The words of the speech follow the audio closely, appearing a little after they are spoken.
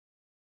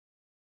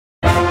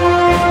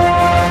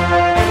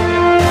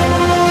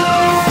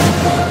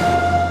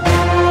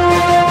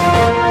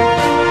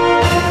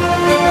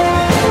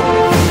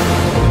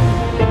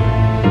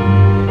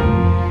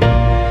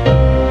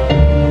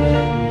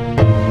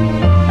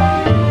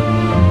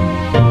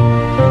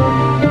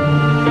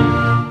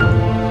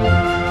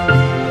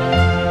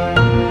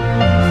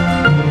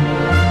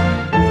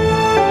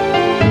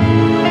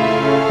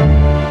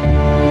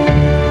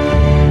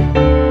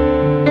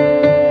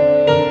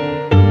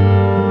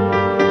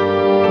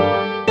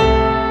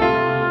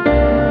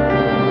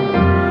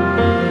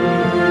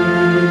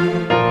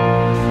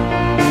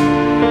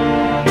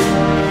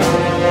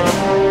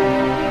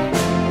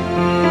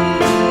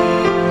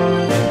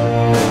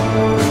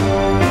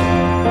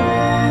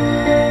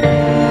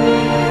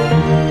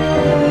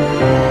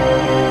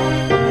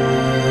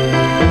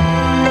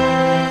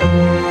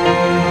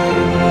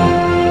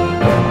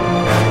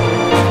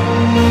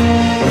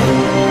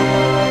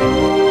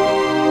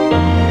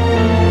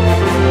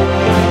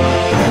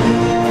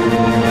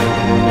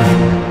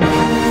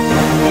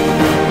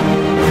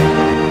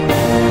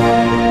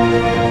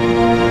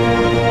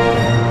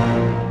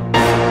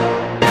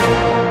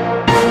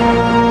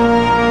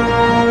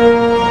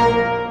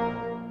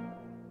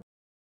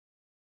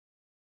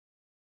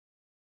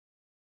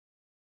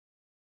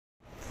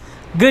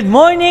Good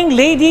morning,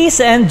 ladies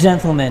and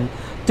gentlemen.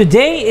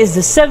 Today is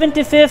the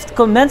 75th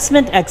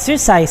Commencement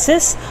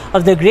Exercises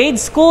of the Grade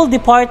School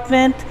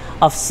Department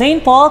of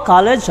St. Paul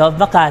College of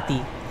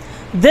Makati.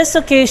 This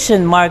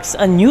occasion marks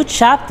a new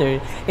chapter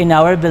in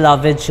our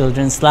beloved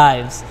children's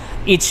lives,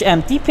 each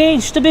empty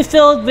page to be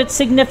filled with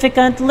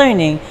significant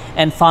learning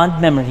and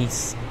fond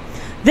memories.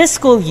 This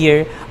school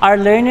year, our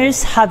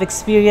learners have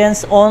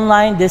experienced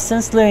online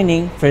distance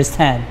learning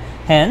firsthand.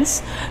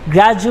 Hence,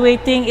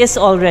 graduating is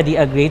already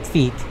a great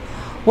feat.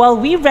 While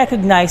we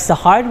recognize the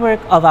hard work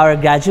of our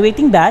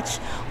graduating batch,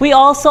 we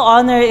also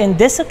honor in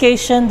this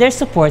occasion their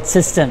support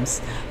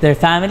systems, their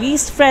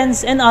families,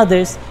 friends, and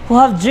others who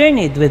have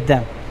journeyed with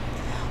them.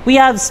 We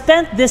have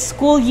spent this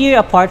school year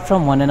apart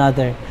from one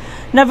another.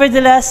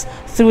 Nevertheless,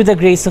 through the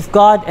grace of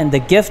God and the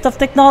gift of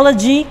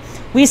technology,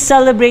 we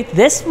celebrate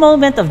this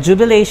moment of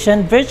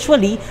jubilation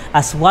virtually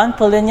as one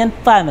Paulinian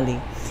family.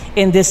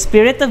 In this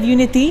spirit of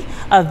unity,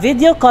 a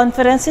video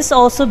conference is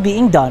also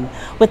being done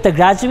with the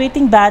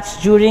graduating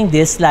batch during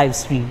this live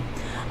stream.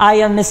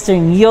 I am Mr.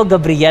 Neo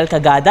Gabriel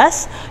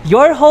Cagadas,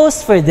 your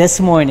host for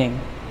this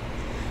morning.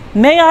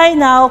 May I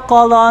now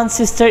call on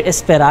Sister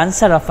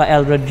Esperanza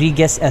Rafael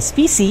Rodriguez,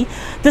 SPC,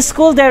 the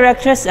school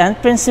directress and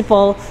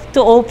principal,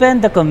 to open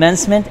the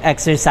commencement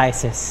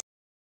exercises.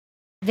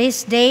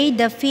 This day,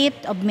 the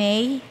 5th of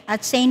May,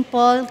 at St.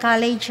 Paul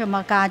College of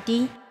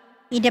Makati,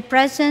 in the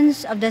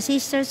presence of the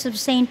Sisters of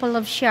St. Paul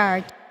of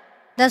Chartres,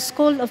 the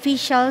school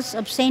officials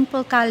of St.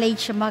 Paul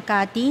College of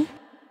Makati,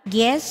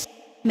 guests,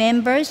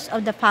 members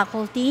of the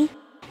faculty,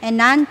 and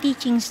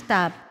non-teaching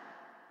staff,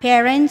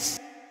 parents,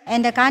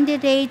 and the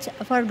candidates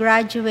for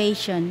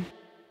graduation,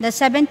 the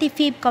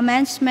 75th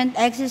Commencement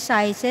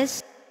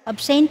Exercises of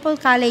St. Paul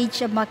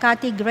College of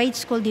Makati Grade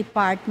School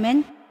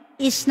Department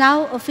is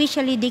now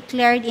officially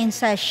declared in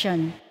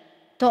session.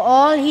 To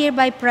all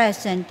hereby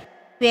present,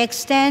 we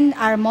extend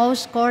our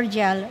most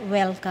cordial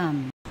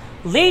welcome.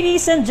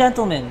 Ladies and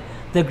gentlemen,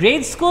 the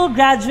Grade School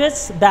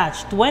Graduates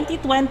Batch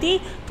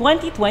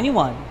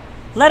 2020-2021.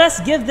 Let us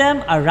give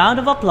them a round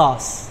of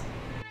applause.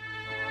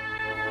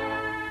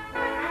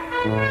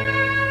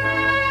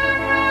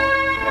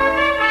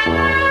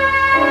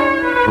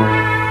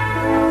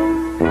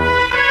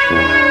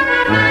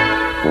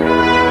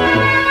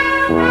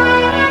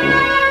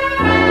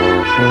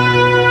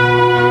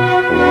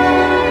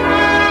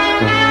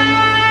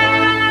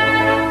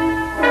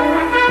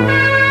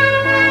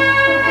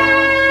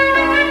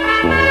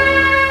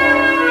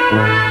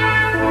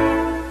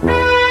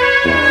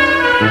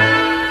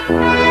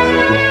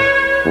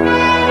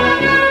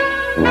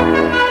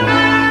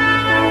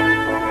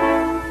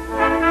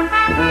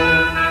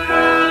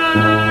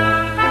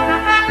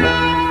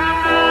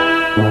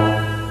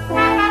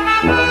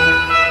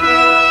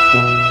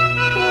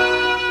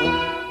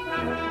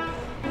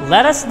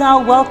 Let us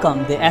now welcome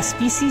the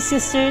SPC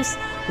sisters,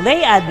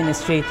 lay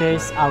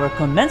administrators, our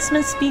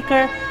commencement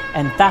speaker,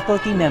 and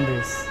faculty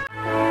members.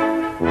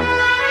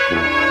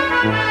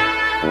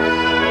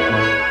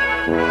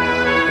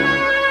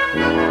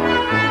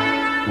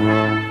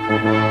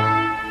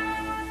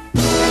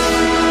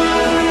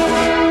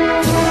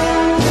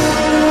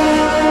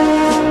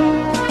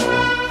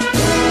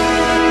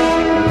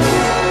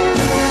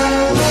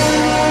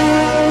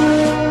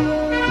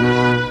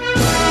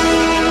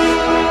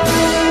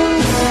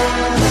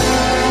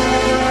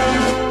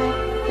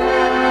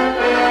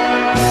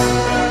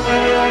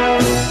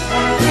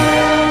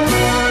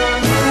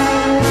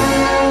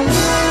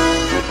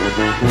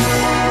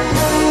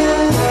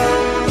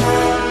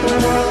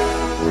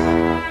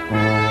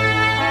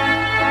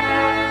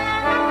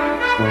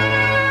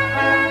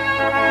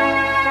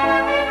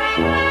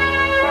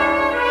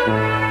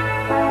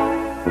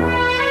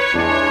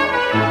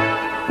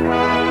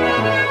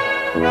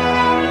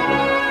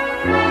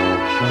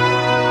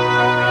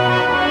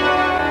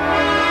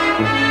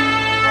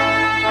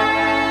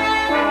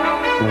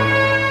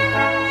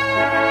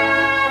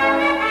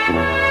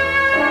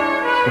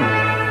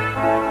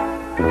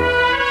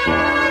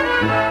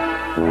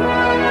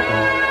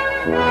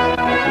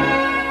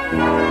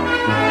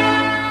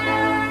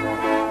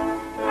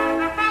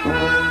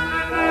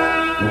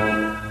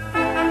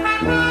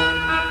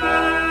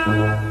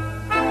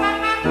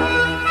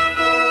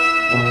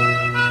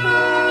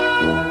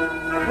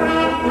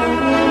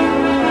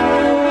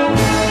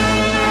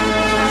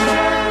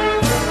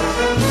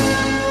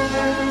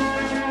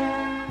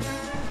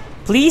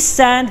 Please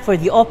stand for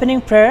the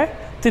opening prayer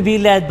to be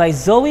led by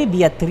Zoe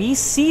Beatriz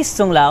C.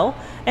 Sunglao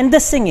and the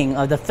singing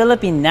of the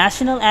Philippine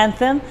National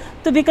Anthem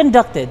to be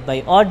conducted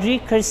by Audrey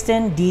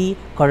Kirsten D.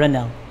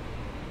 Coronel.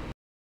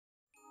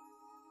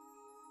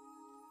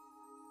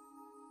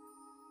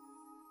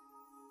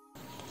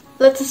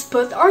 Let us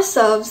put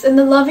ourselves in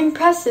the loving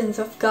presence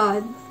of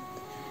God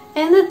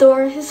and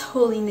adore His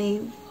holy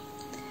name.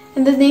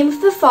 In the name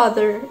of the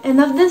Father, and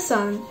of the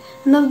Son,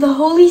 and of the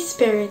Holy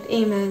Spirit.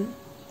 Amen.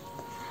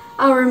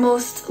 Our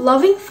most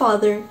loving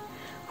Father,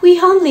 we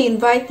humbly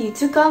invite you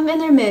to come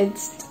in our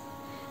midst.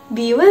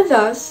 Be with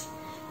us,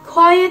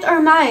 quiet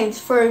our minds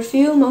for a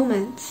few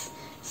moments,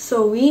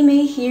 so we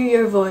may hear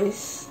your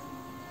voice.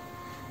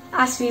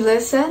 As we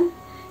listen,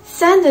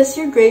 send us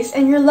your grace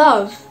and your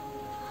love.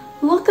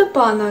 Look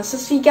upon us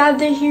as we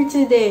gather here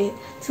today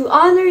to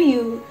honor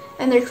you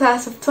and our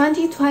class of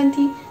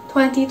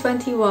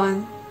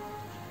 2020-2021.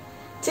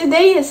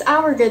 Today is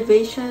our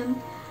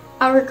graduation,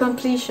 our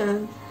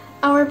completion,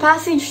 our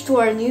passage to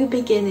our new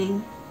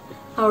beginning,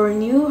 our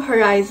new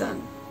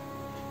horizon.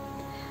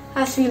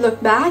 As we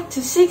look back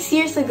to 6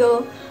 years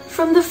ago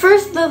from the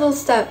first little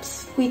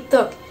steps we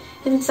took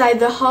inside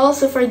the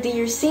halls of our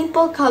dear St.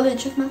 Paul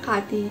College of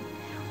Makati,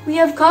 we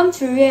have come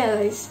to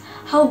realize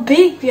how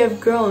big we have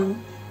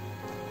grown.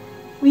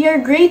 We are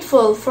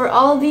grateful for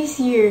all these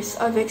years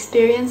of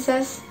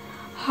experiences,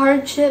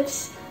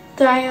 hardships,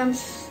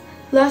 triumphs,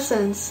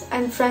 lessons,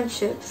 and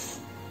friendships.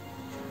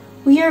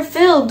 We are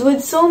filled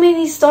with so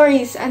many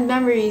stories and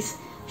memories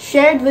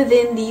shared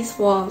within these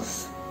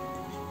walls.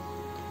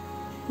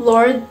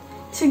 Lord,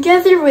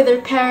 together with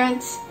our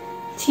parents,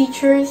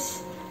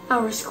 teachers,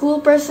 our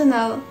school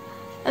personnel,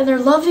 and our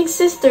loving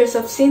sisters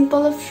of St.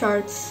 Paul of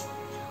Chartres,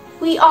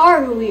 we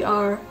are who we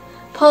are,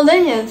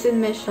 Paulinians in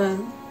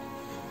mission.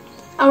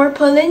 Our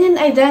Paulinian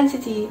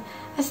identity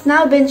has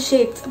now been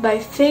shaped by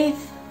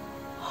faith,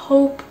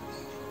 hope,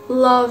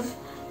 love,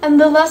 and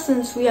the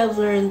lessons we have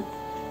learned.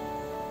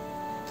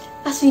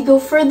 As we go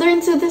further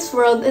into this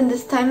world in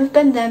this time of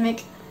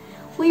pandemic,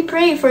 we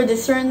pray for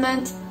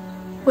discernment,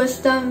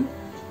 wisdom,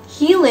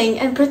 healing,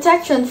 and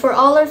protection for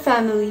all our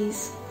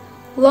families,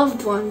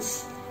 loved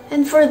ones,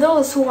 and for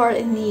those who are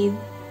in need.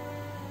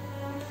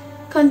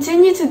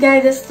 Continue to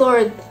guide us,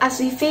 Lord, as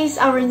we face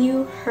our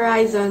new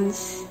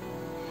horizons.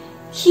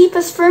 Keep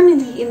us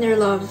firmly in your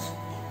love.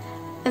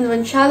 And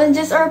when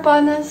challenges are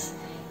upon us,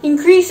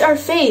 increase our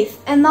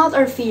faith and not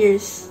our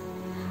fears.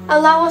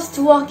 Allow us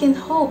to walk in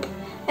hope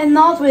and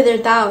not with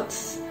our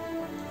doubts.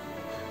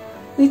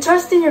 We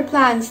trust in your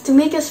plans to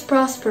make us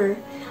prosper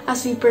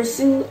as we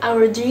pursue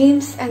our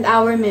dreams and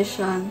our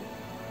mission.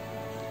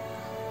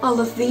 All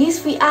of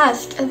these we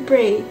ask and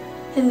pray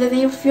in the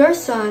name of your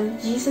Son,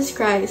 Jesus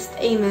Christ.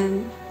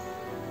 Amen.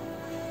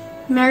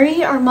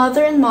 Mary, our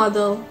mother and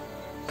model,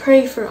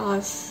 pray for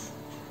us.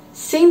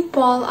 St.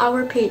 Paul,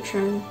 our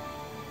patron,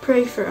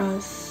 pray for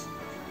us.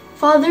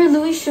 Father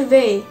Louis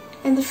Chauvet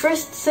and the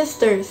First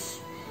Sisters,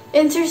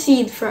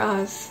 intercede for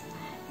us.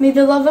 May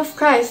the love of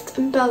Christ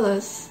impel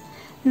us,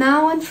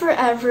 now and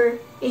forever.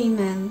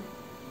 Amen.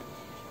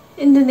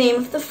 In the name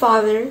of the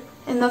Father,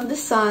 and of the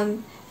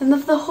Son, and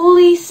of the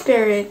Holy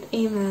Spirit.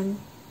 Amen.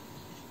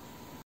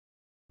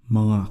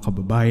 Mga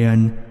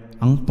kababayan,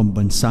 ang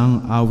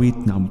pambansang awit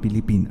ng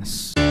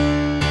Pilipinas.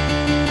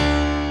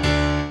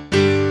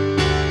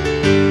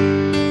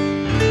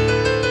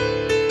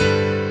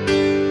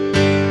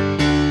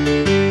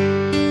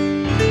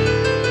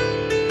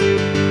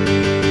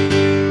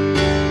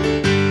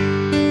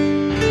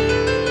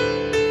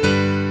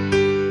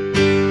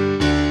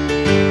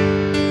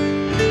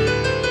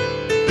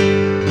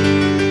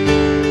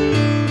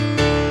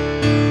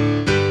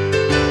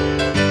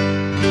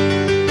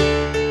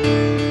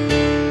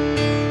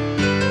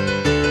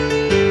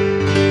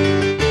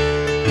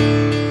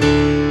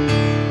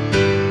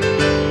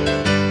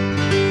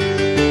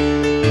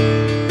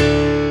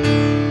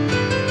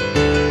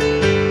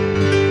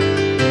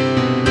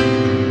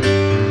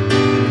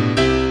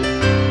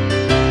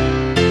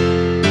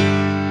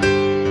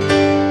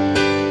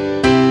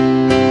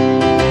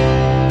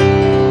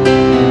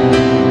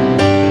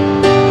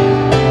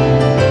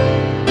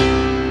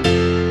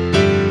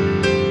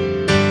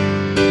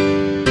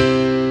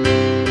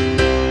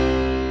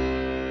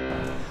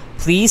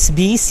 Please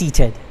be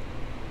seated.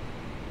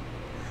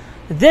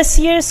 This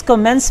year's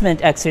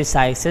commencement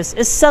exercises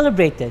is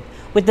celebrated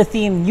with the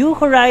theme New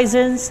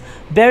Horizons,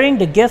 bearing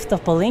the gift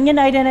of Paulinian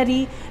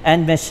identity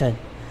and mission.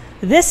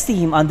 This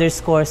theme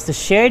underscores the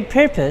shared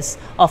purpose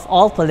of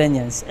all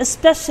Paulinians,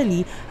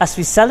 especially as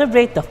we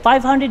celebrate the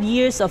 500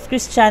 years of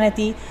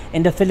Christianity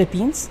in the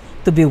Philippines,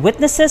 to be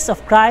witnesses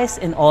of Christ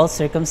in all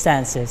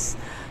circumstances.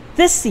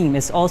 This theme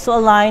is also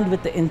aligned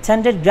with the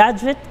intended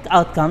graduate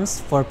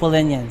outcomes for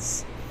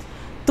Paulinians.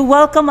 To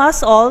welcome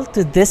us all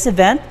to this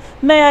event,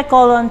 may I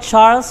call on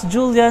Charles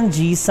Julian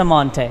G.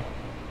 Samonte.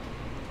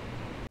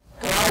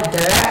 To our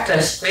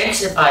directors,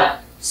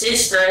 principal,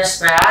 Sister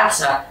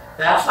Esperanza,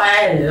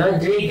 Rafael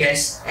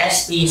Rodriguez,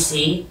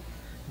 SPC,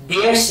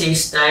 dear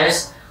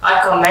sisters,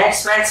 our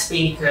commencement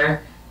speaker,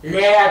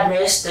 lay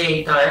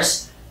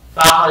administrators,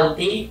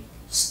 faculty,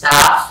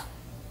 staff,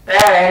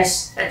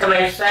 parents, and to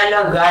my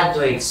fellow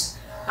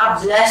graduates, a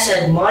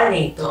blessed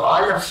morning to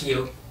all of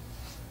you.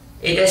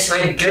 It is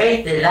with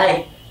great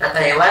delight that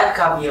I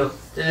welcome you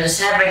to the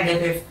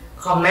 75th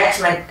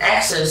Commencement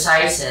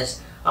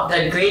Exercises of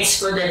the Grade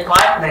School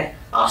Department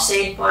of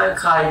St. Paul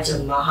College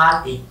of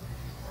Makati.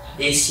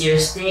 This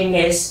year's theme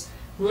is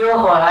New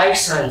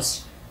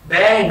Horizons,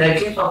 bearing the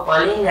gift of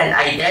Paulinian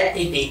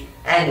identity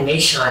and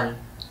mission.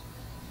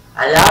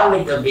 Allow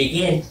me to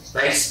begin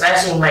by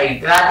expressing my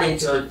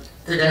gratitude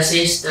to the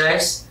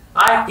sisters,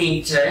 our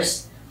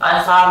teachers,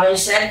 our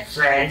families and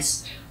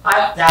friends,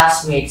 our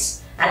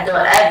classmates, and to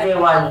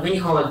everyone we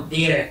hold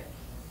dear.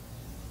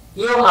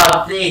 You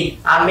have played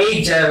a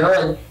major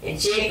role in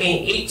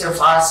shaping each of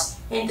us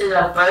into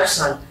the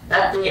person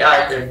that we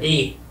are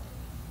today,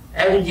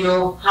 and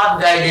you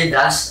have guided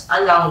us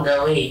along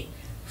the way.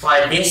 For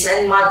this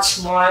and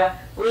much more,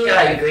 we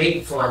are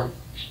grateful.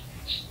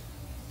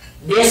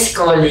 This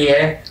school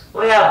year,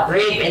 we have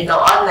braved into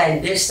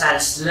online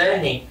distance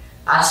learning.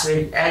 As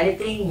with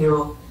anything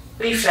new,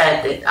 we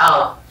felt it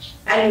out,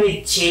 and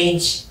with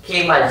change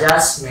came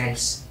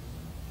adjustments.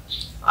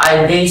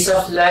 Our days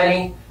of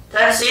learning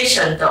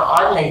transitioned to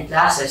online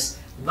classes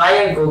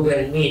via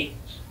Google Meet.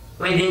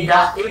 We did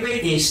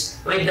activities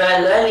with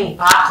our learning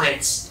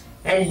packets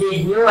and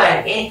did new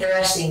and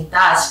interesting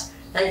tasks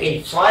like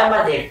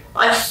informative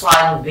or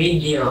fun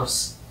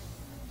videos.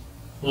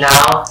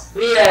 Now,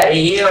 we are a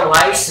year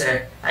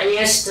wiser, a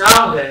year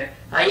stronger,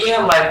 a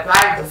year more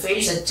primed to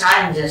face the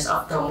challenges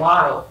of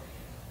tomorrow.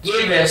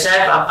 Give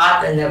yourself a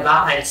pat on the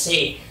back and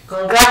say,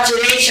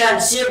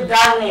 "Congratulations, you've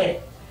done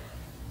it!"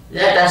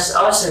 Let us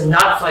also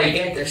not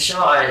forget to show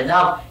our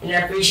love and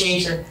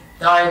appreciation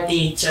to our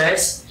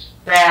teachers,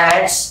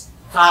 parents,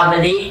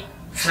 family,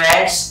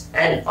 friends,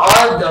 and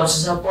all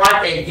those who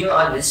supported you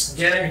on this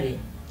journey.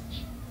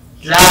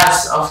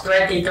 Class of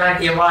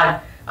 2021,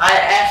 our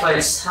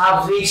efforts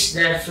have reached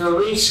their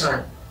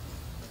fruition.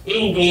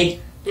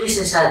 Indeed,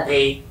 this is a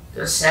day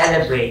to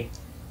celebrate.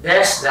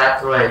 There's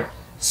that word,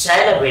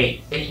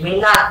 celebrate. It may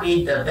not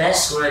be the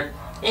best word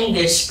in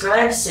this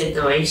current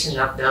situation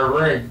of the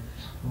world,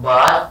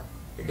 but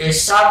it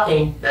is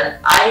something that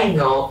I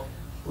know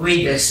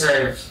we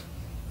deserve.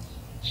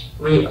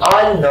 We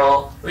all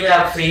know we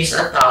have faced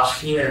a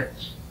tough year.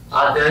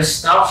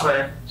 Others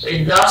tougher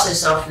with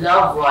losses of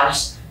loved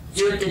ones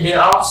due to the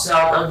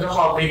onslaught of the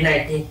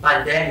COVID-19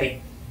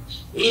 pandemic.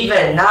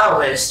 Even now,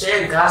 we're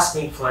still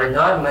grasping for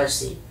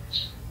normalcy.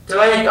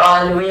 Through it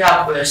all, we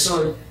have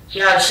pursued. We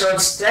have shown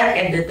strength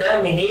and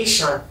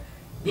determination.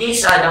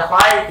 These are the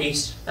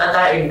qualities that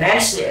are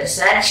immensely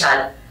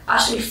essential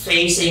as we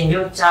face a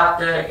new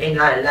chapter in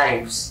our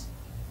lives.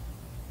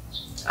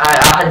 Our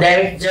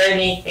academic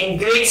journey in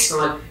grade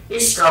school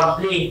is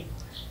complete.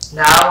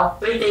 Now,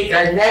 we take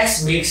our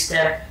next big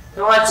step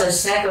towards a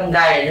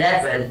secondary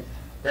level.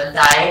 The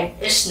time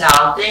is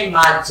now to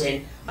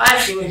imagine our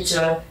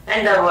future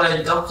and the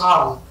world to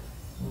come,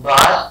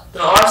 but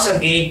to also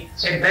gain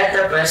a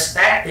better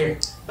perspective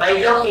by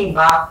looking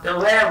back to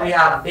where we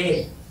have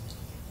been.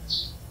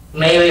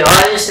 May we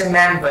always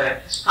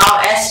remember how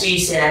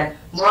SPCM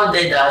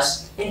molded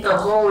us into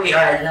who we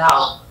are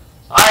now,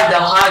 all the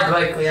hard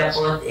work we have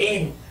put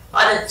in,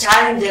 all the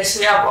challenges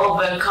we have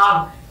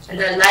overcome, and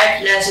the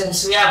life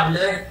lessons we have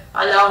learned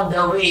along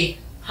the way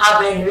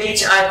have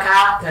enriched our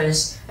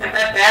characters and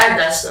prepared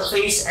us to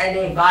face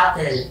any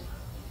battle.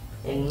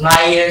 In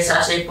my years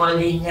as a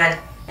Paulinian,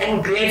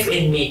 engraved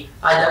in me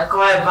are the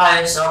core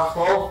values of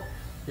hope,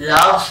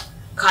 love,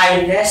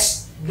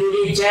 kindness,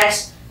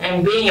 diligence,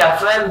 and being a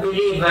firm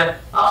believer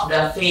of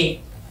the faith.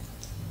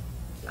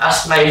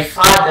 As my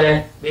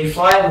father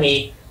before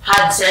me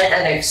had set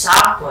an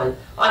example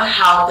on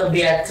how to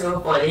be a true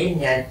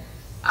Paulinian,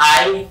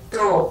 I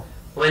too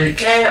will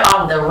carry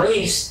on the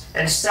ways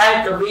and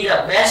strive to be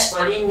the best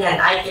Paulinian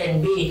I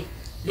can be,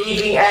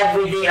 living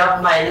every day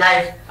of my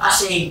life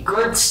as a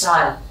good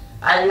son,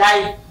 a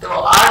light to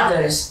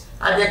others,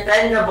 a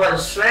dependable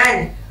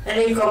friend, and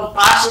a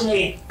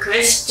compassionate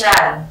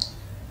Christian.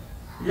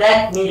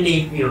 Let me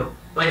leave you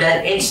with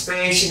an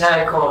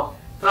inspirational quote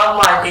from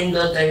Martin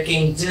Luther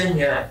King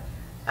Jr.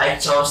 I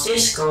chose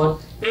this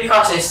quote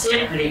because it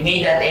simply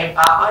made an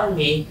impact on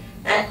me,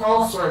 and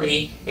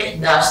hopefully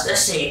it does the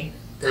same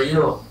to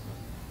you.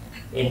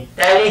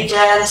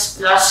 Intelligence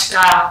plus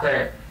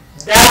character.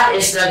 That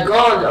is the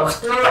goal of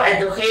true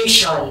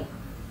education.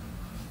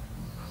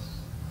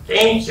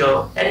 Thank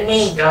you, and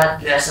may God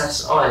bless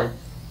us all.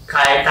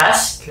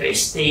 Caritas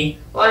Christi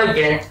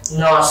Urget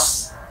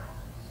Nos.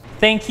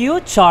 Thank you,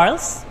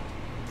 Charles.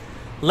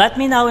 Let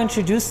me now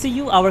introduce to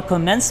you our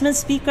commencement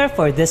speaker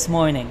for this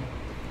morning.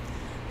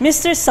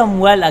 Mr.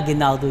 Samuel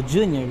Aguinaldo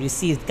Jr.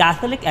 received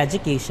Catholic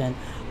education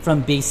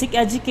from basic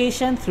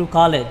education through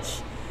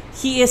college.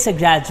 He is a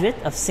graduate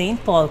of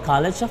St. Paul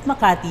College of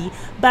Makati,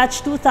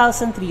 batch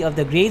 2003 of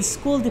the Grade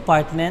School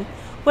Department,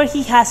 where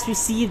he has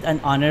received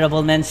an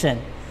honorable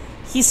mention.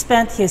 He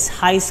spent his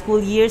high school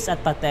years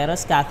at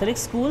Pateros Catholic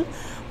School,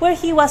 where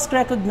he was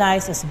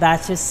recognized as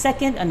batch's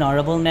second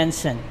honorable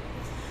mention.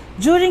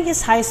 During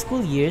his high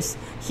school years,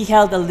 he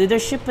held a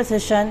leadership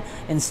position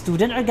in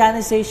student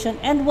organization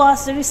and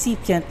was the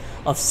recipient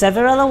of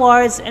several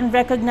awards and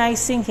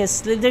recognizing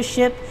his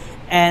leadership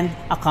and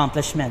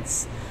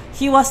accomplishments.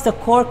 He was the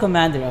Corps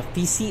Commander of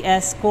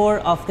PCS Corps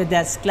of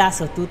Cadets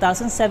Class of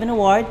 2007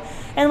 Award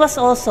and was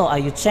also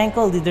a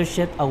Yuchenko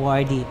Leadership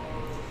Awardee.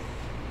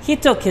 He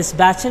took his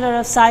Bachelor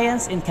of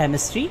Science in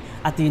Chemistry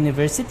at the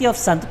University of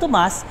Santo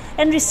Tomas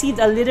and received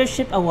a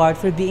Leadership Award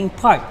for being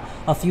part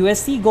of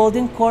UST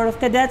Golden Corps of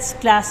Cadets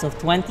Class of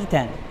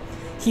 2010.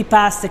 He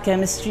passed the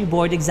Chemistry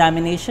Board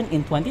Examination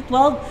in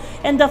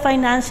 2012 and the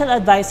Financial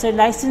Advisor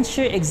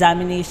Licensure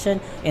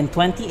Examination in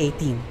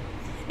 2018.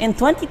 In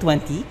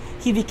 2020,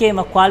 he became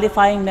a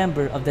qualifying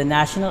member of the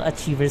National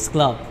Achievers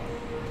Club.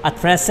 At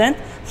present,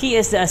 he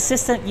is the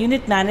Assistant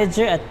Unit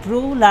Manager at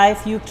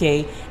ProLife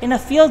UK and a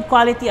Field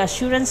Quality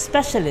Assurance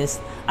Specialist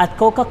at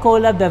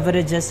Coca-Cola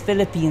Beverages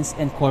Philippines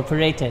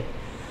Incorporated.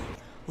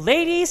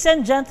 Ladies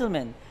and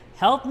gentlemen,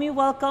 help me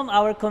welcome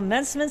our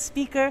commencement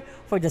speaker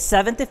for the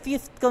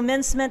 75th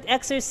Commencement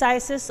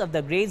Exercises of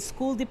the Grade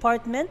School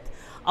Department,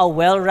 a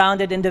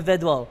well-rounded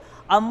individual,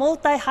 a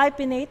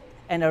multi-hyphenate,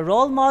 and a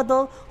role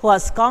model who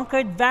has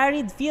conquered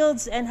varied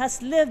fields and has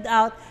lived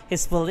out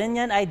his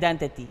Paulinian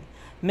identity,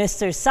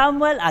 Mr.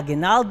 Samuel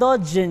Aguinaldo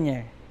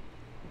Jr.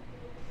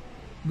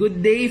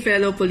 Good day,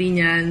 fellow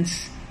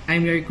Paulinians.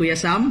 I'm your Kuya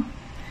Sam,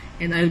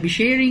 and I'll be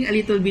sharing a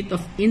little bit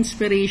of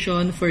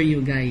inspiration for you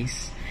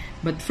guys.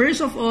 But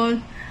first of all,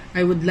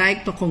 I would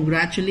like to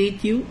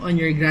congratulate you on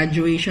your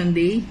graduation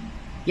day.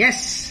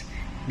 Yes,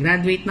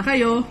 graduate na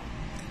kayo,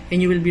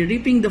 and you will be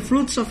reaping the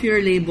fruits of your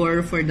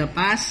labor for the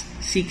past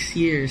 6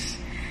 years.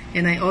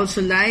 And I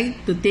also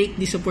like to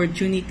take this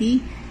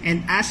opportunity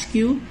and ask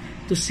you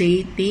to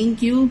say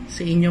thank you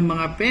sa inyong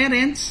mga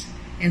parents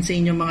and sa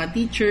inyong mga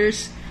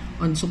teachers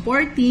on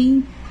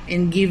supporting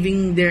and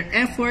giving their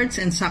efforts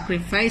and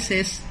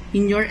sacrifices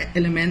in your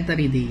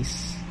elementary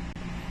days.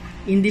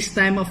 In this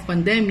time of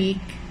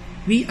pandemic,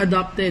 we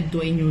adopted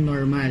to a new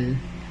normal.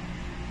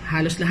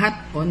 Halos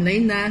lahat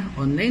online na,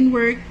 online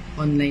work,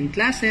 online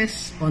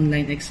classes,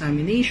 online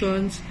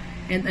examinations,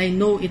 and I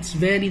know it's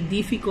very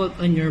difficult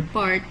on your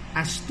part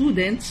as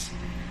students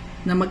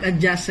na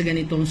mag-adjust sa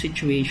ganitong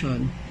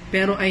situation.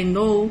 Pero I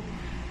know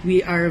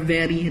we are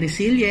very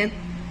resilient,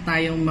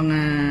 tayong mga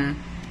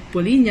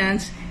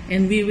Paulinians,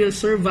 and we will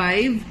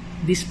survive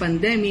this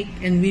pandemic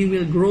and we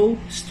will grow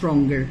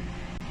stronger.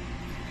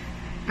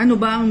 Ano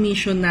ba ang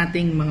mission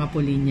nating mga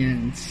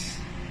Paulinians?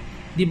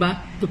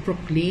 Diba? To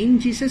proclaim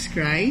Jesus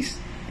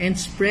Christ and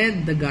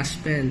spread the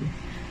gospel.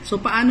 So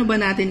paano ba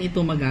natin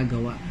ito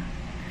magagawa?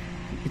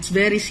 It's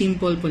very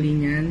simple,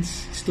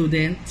 Paulinians,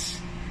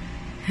 students.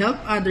 Help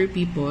other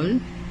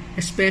people,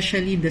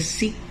 especially the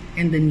sick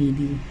and the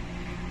needy.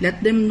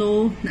 Let them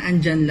know na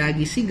andyan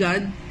lagi si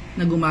God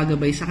na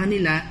gumagabay sa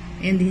kanila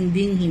and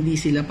hindi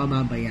sila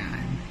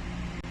pababayaan.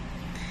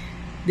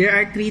 There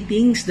are 3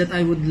 things that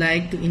I would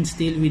like to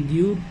instill with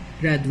you,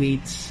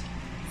 graduates.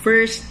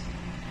 First,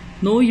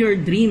 know your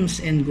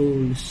dreams and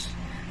goals.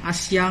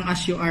 As young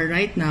as you are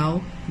right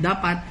now,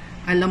 dapat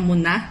alam mo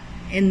na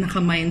and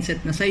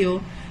naka-mindset na sa'yo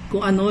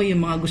kung ano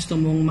yung mga gusto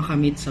mong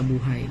makamit sa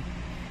buhay.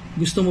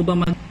 Gusto mo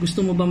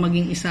ba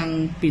maging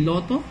isang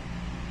piloto,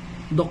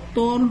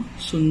 doktor,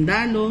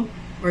 sundalo,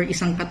 or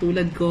isang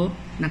katulad ko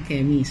na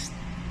chemist?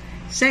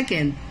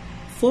 Second,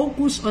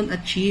 focus on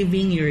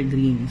achieving your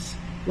dreams.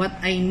 What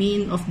I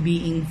mean of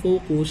being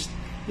focused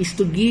is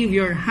to give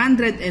your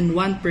 101%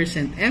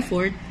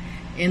 effort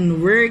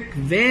and work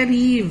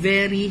very,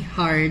 very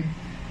hard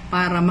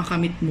para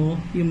makamit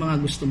mo yung mga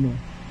gusto mo.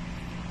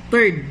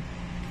 Third,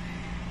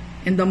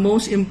 and the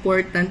most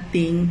important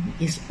thing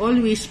is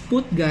always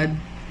put God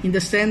in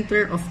the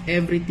center of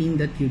everything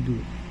that you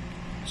do.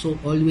 So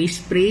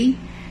always pray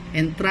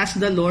and trust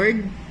the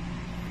Lord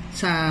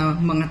sa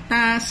mga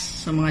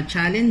tasks, sa mga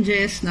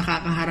challenges na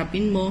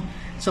kakaharapin mo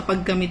sa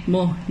pagkamit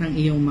mo ng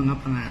iyong mga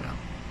pangarap.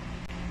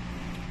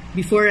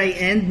 Before I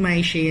end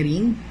my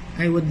sharing,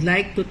 I would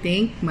like to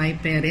thank my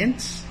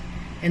parents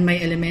and my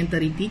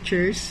elementary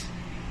teachers.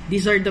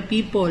 These are the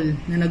people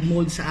na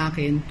nagmold sa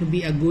akin to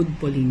be a good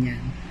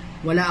Paulinian.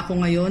 Wala ako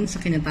ngayon sa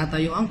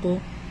kinatatayuan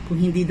ko kung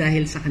hindi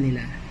dahil sa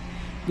kanila.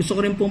 Gusto ko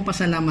rin pong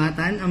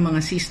pasalamatan ang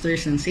mga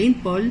sisters ng St.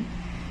 Paul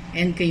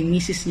and kay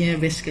Mrs.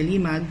 Nieves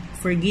Kalimag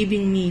for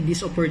giving me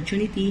this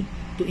opportunity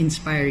to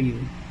inspire you.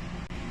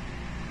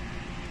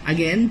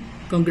 Again,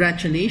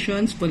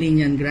 congratulations,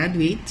 Paulinian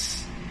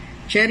graduates.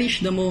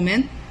 Cherish the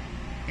moment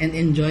and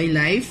enjoy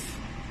life.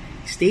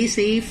 Stay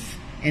safe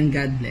and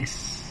God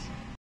bless.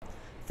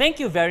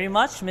 Thank you very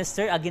much,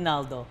 Mr.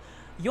 Aguinaldo.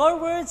 Your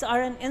words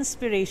are an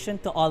inspiration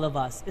to all of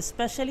us,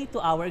 especially to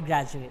our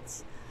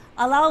graduates.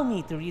 Allow me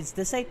to read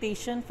the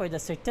citation for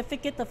the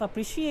Certificate of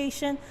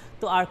Appreciation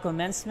to our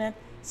commencement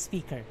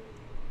speaker.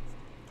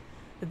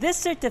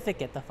 This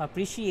Certificate of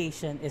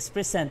Appreciation is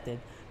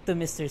presented to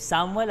Mr.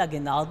 Samuel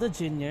Aguinaldo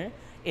Jr.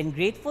 in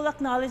grateful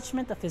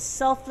acknowledgement of his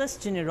selfless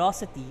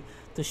generosity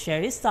to share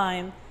his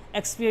time,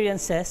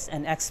 experiences,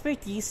 and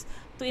expertise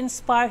to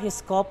inspire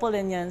his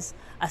co-Paulinians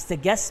as the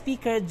guest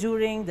speaker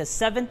during the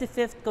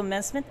 75th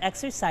Commencement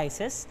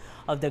Exercises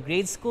of the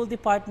Grade School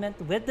Department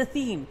with the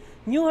theme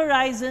New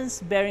Horizons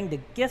Bearing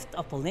the Gift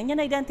of Paulinian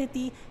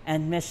Identity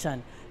and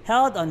Mission,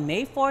 held on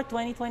May 4,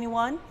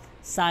 2021,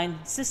 signed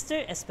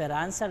Sister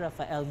Esperanza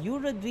Rafael U.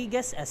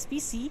 Rodriguez,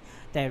 SPC,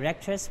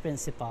 Directress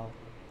Principal.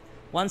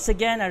 Once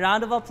again, a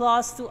round of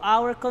applause to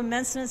our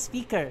commencement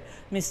speaker,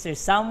 Mr.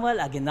 Samuel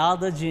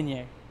Aguinaldo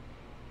Jr.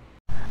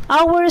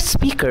 Our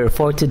speaker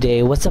for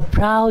today was a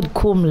proud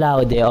cum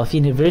laude of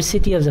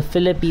University of the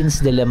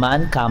Philippines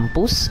Diliman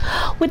campus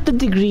with the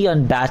degree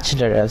on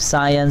Bachelor of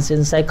Science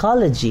in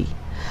Psychology.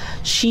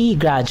 She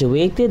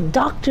graduated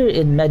Doctor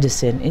in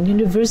Medicine in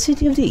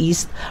University of the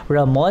East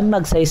Ramon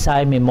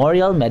Magsaysay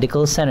Memorial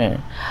Medical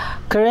Center.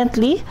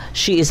 Currently,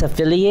 she is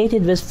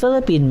affiliated with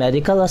Philippine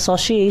Medical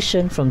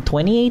Association from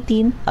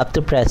 2018 up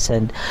to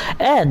present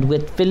and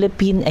with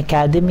Philippine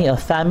Academy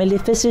of Family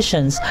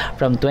Physicians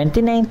from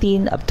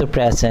 2019 up to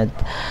present.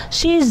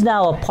 She is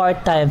now a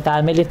part-time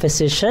family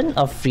physician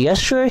of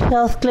Reassure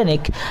Health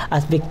Clinic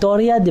at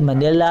Victoria de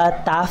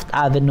Manila, Taft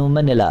Avenue,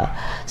 Manila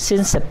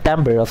since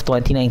September of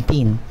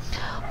 2019.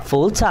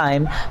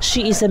 Full-time,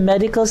 she is a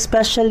medical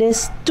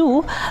specialist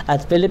too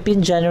at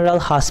Philippine General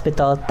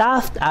Hospital,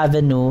 Taft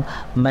Avenue,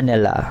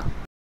 Manila.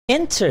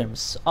 In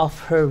terms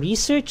of her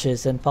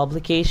researches and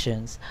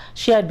publications,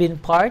 she had been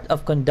part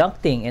of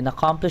conducting and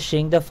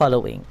accomplishing the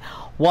following.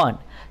 1.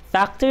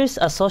 Factors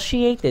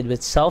associated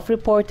with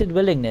self-reported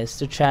willingness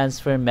to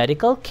transfer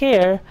medical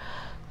care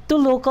to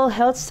local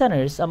health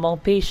centers among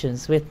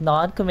patients with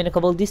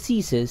non-communicable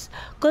diseases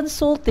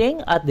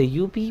consulting at the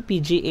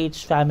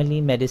UP-PGH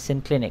Family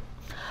Medicine Clinic.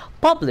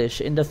 Published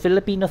in the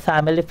Filipino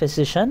Family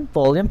Physician,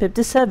 Volume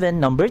 57,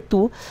 Number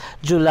 2,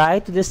 July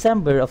to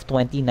December of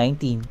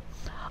 2019.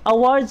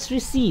 Awards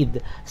received: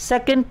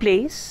 second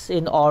place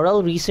in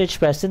oral research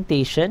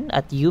presentation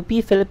at UP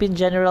Philippine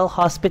General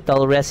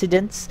Hospital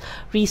Residents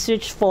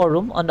Research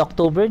Forum on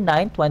October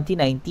 9,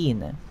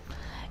 2019.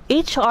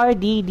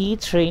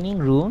 HRDD Training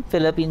Room,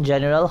 Philippine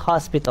General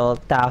Hospital,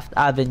 Taft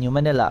Avenue,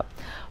 Manila.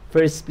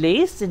 First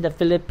place in the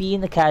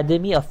Philippine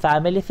Academy of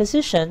Family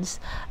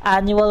Physicians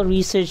Annual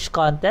Research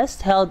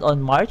Contest held on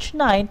March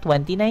 9,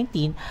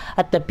 2019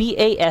 at the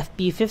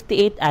PAFP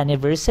 58th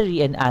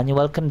Anniversary and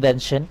Annual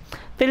Convention,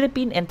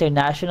 Philippine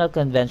International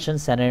Convention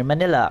Center,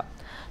 Manila.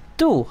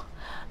 2.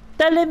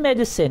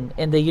 Telemedicine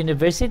in the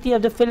University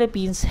of the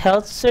Philippines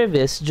Health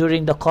Service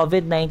during the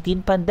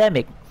COVID-19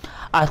 pandemic.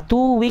 A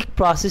 2-week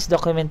process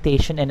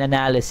documentation and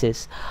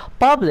analysis.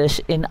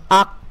 Published in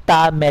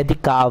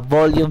Medica,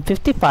 Volume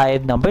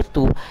 55, Number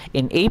 2,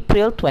 in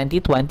April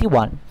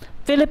 2021,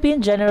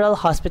 Philippine General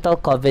Hospital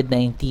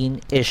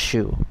COVID-19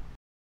 issue.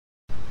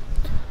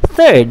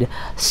 Third,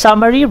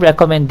 summary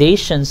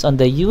recommendations on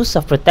the use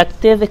of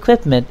protective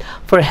equipment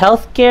for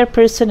healthcare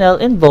personnel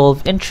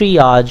involved in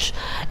triage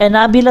and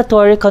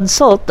ambulatory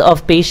consult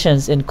of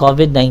patients in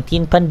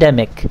COVID-19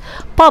 pandemic.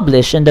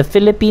 Published in the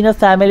Filipino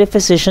Family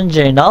Physician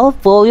Journal,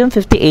 Volume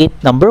 58,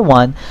 Number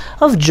 1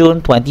 of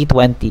June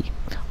 2020.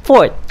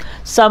 Fourth,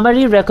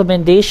 summary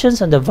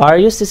recommendations on the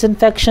various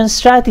disinfection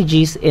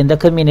strategies in the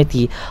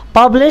community,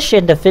 published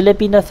in the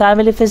Filipino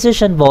Family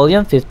Physician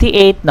Volume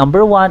 58,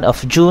 Number 1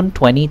 of June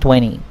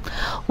 2020.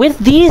 With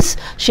these,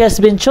 she has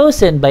been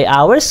chosen by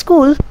our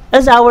school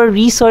as our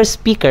resource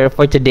speaker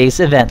for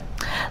today's event.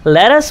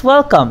 Let us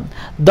welcome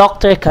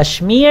Dr.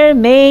 Kashmir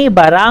May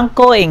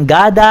Barranco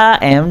Engada,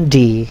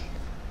 MD.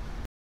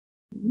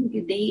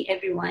 Good day,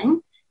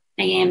 everyone.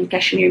 I am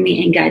Kashmir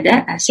May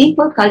Engada, a St.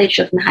 Paul College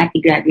of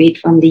Makati graduate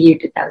from the year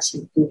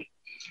 2002.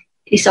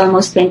 It is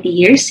almost 20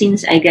 years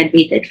since I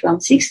graduated from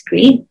 6th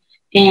grade,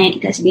 and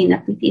it has been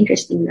a pretty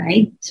interesting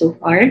ride so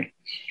far.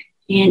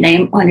 And I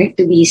am honored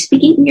to be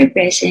speaking in your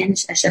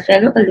presence as a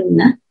fellow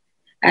alumna,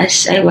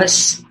 as I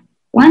was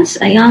once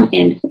a young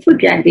and hopeful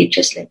graduate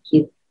just like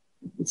you.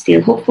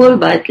 Still hopeful,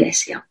 but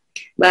less young.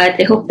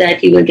 But I hope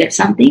that you will get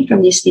something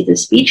from this little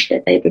speech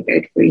that I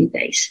prepared for you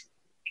guys.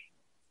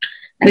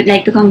 I would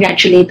like to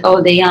congratulate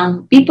all the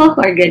young people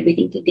who are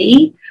graduating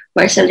today, who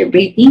are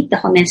celebrating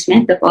the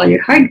commencement of all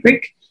your hard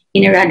work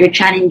in a rather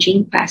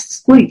challenging past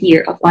school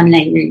year of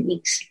online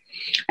learnings.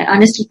 I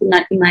honestly could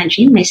not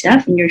imagine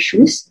myself in your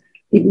shoes,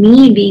 with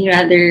me being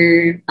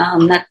rather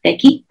not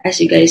techy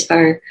as you guys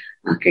are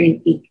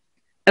currently.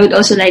 I would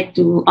also like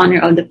to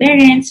honor all the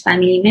parents,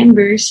 family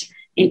members,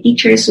 and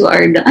teachers who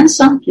are the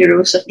unsung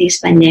heroes of this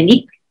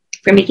pandemic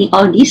for making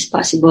all this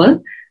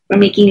possible, for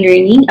making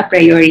learning a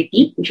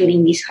priority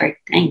during these hard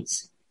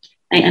times.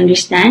 I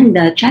understand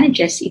the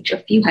challenges each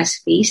of you has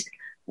faced,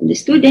 from the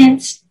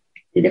students,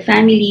 to the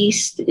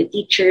families, to the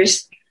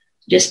teachers.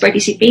 Just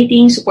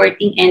participating,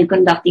 supporting, and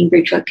conducting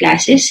virtual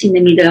classes in the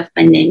middle of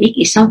pandemic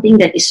is something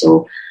that is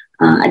so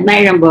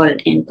admirable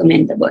and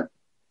commendable.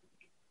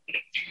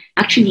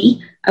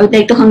 Actually, I would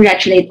like to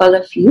congratulate all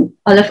of you,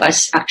 all of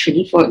us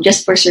actually, for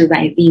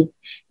surviving.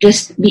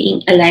 Just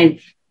being alive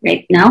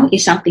right now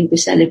is something to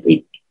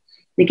celebrate.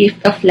 The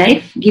gift of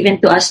life given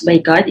to us by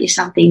God is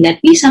something that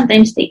we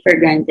sometimes take for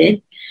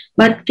granted,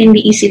 but can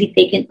be easily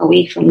taken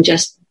away from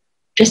just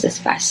as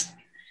fast.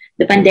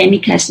 The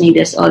pandemic has made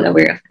us all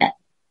aware of that.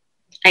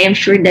 I am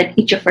sure that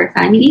each of our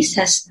families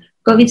has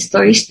COVID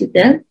stories to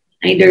tell.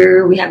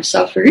 Either we have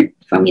suffered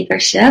from it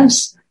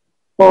ourselves,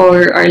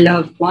 or our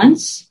loved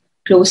ones,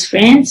 close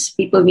friends,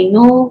 people we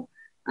know,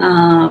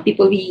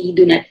 people we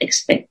do not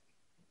expect.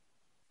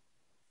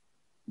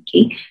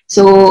 Okay,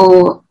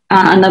 so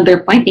another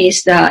point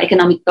is the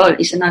economic toll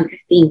is another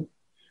thing.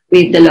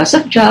 With the loss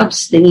of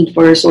jobs, the need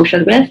for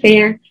social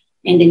welfare,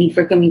 and the need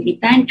for community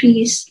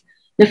pantries,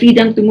 the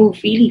freedom to move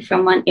freely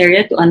from one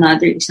area to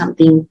another is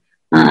something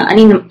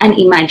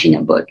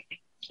unimaginable.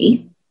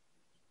 Okay,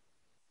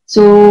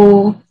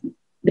 so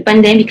The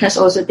pandemic has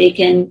also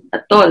taken a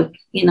toll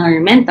in our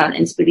mental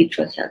and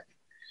spiritual health.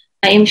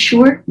 I am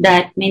sure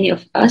that many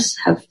of us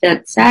have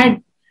felt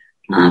sad,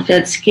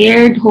 felt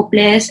scared,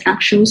 hopeless,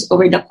 anxious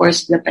over the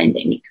course of the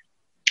pandemic.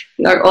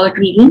 We are all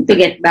grieving to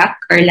get back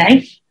our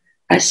life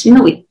as we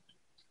know it.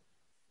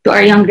 To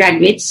our young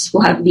graduates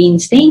who have been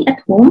staying at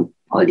home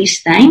all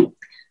this time,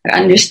 I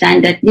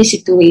understand that this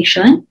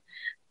situation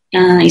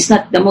is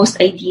not the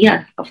most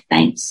ideal of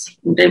times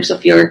in terms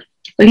of your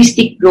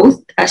holistic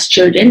growth as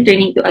children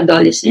turning to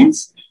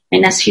adolescents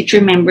and as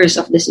future members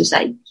of the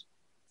society.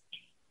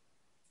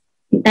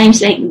 In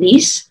times like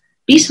this,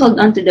 please hold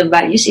on to the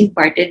values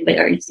imparted by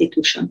our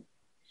institution.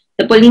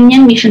 The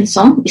Paulinian mission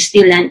song is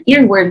still an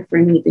earworm for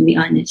me, to be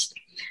honest.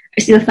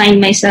 I still find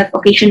myself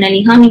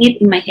occasionally humming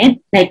it in my head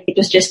like it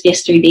was just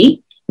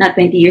yesterday, not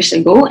 20 years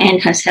ago,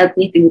 and has helped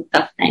me through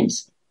tough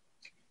times.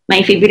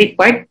 My favorite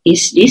part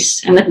is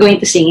this. I'm not going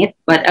to sing it,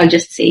 but I'll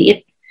just say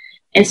it.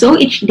 And so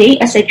each day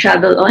as I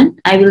travel on,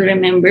 I will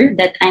remember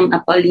that I'm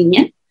a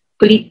Paulinian,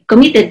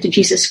 committed to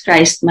Jesus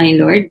Christ, my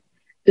Lord,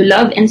 to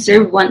love and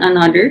serve one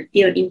another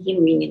till in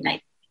Him we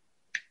unite.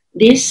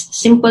 This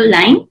simple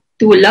line,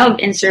 to love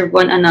and serve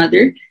one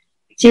another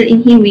till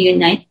in Him we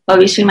unite,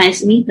 always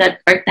reminds me that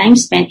our time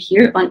spent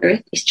here on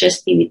earth is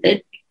just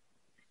limited.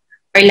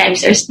 Our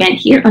lives are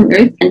spent here on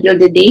earth until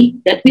the day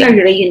that we are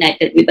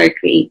reunited with our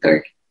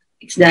Creator.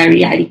 It's the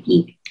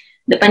reality.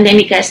 The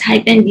pandemic has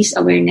heightened this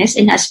awareness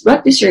and has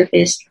brought to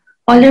surface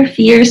all our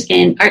fears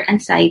and our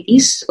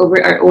anxieties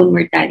over our own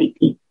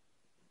mortality.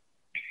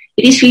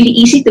 It is really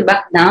easy to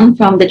back down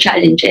from the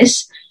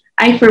challenges.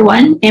 I, for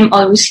one, am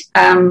always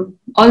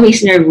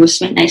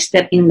nervous when I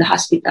step in the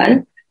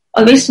hospital,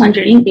 always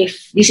wondering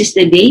if this is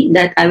the day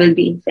that I will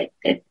be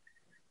infected.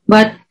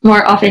 But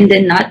more often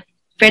than not,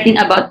 fretting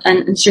about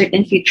an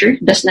uncertain future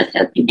does not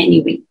help in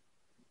any way.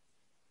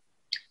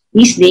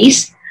 These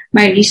days,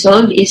 my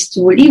resolve is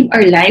to live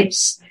our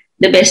lives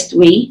the best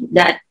way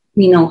that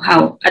we know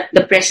how at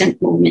the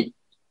present moment.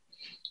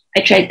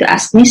 I try to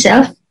ask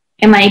myself,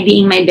 am I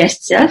being my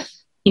best self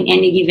in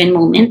any given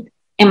moment?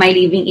 Am I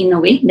living in a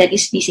way that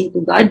is pleasing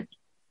to God?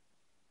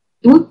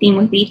 2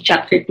 Timothy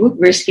chapter 2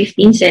 verse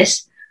 15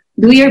 says,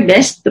 do your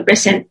best to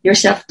present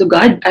yourself to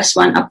God as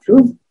one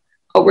approved,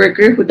 a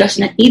worker who does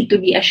not need to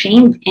be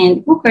ashamed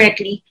and who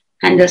correctly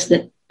handles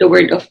the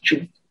word of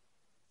truth.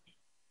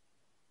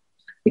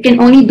 We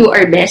can only do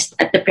our best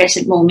at the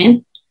present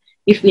moment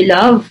if we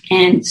love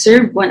and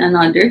serve one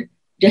another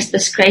just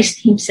as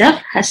Christ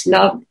Himself has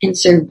loved and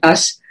served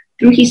us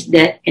through His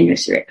death and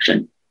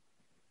resurrection.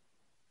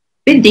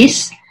 With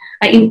this,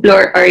 I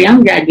implore our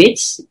young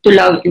graduates to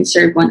love and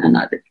serve one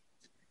another.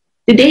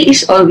 Today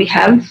is all we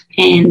have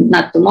and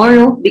not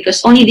tomorrow,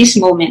 because only this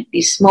moment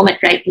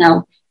right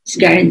now is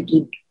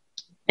guaranteed.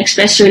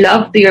 Express your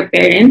love to your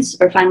parents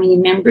or family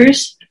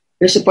members,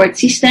 your support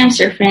systems,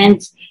 your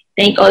friends.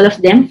 Thank all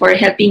of them for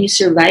helping you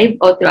survive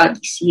all throughout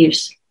these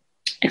years.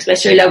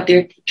 Express your love to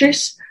your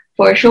teachers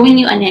for showing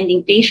you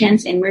unending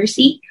patience and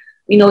mercy.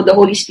 We know the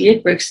Holy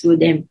Spirit works through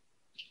them.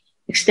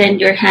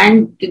 Extend your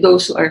hand to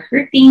those who are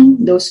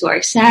hurting, those who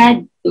are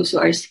sad, those who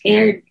are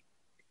scared.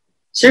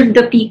 Serve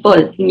the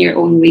people in your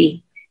own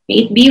way.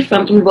 May it be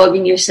from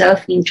involving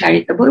yourself in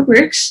charitable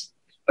works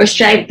or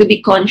strive to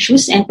be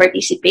conscious and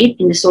participate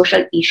in the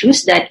social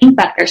issues that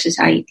impact our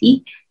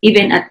society,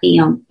 even at a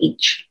young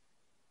age.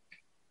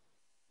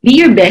 Be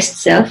your best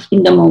self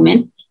in the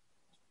moment.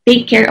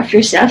 Take care of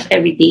yourself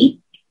every day.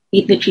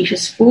 Eat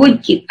nutritious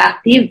food, keep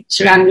active,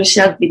 surround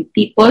yourself with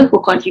people who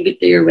contribute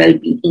to your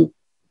well-being.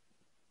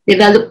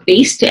 Develop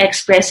ways to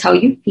express how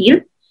you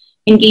feel.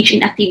 Engage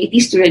in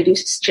activities to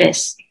reduce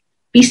stress.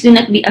 Please do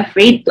not be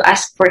afraid to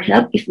ask for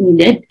help if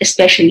needed,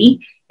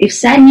 especially if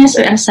sadness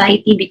or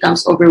anxiety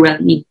becomes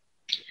overwhelming.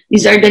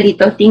 These are the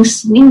little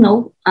things we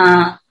know,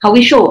 how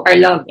we show our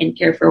love and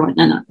care for one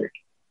another.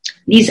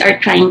 These are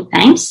trying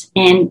times,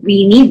 and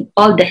we need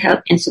all the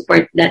help and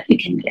support that we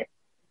can get.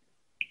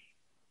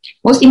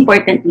 Most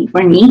importantly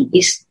for me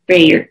is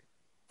prayer.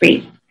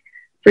 Pray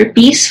for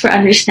peace, for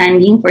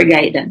understanding, for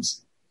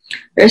guidance.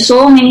 There are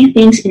so many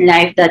things in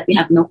life that we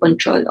have no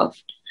control of.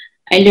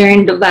 I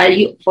learned the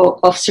value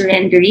of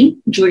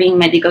surrendering during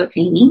medical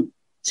training.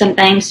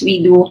 Sometimes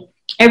we do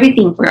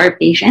everything for our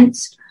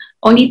patients,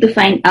 only to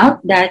find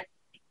out that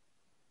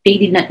they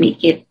did not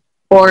make it,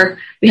 or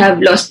we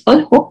have lost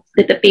all hope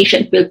that the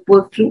patient will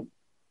pull through,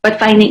 but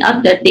finding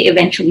out that they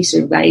eventually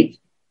survive.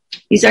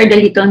 These are the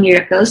little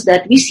miracles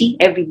that we see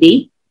every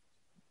day,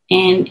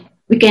 and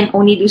we can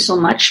only do so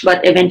much,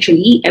 but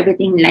eventually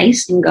everything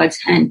lies in God's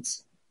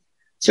hands.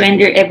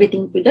 Surrender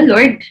everything to the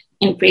Lord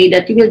and pray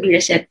that you will be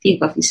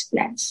receptive of His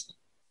plans.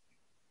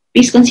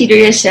 Please consider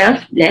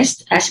yourself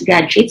blessed as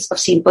graduates of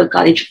St. Paul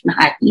College of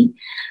Makati.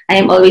 I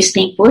am always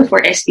thankful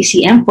for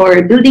SPCM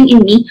for building in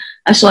me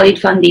a solid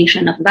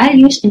foundation of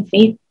values and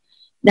faith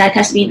that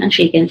has been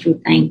unshaken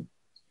through time.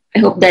 I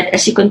hope that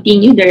as you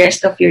continue the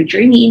rest of your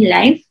journey in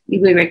life,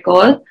 you will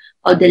recall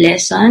all the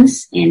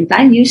lessons and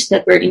values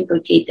that were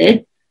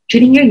inculcated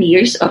during your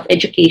years of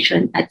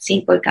education at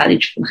St. Paul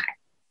College of Makati.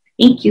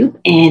 Thank you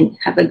and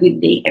have a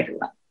good day,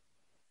 everyone.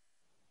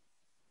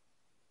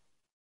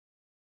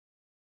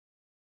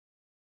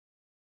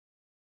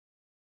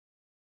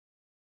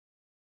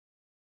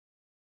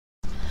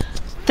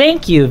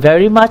 Thank you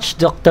very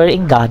much, Dr.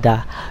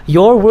 Ingada.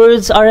 Your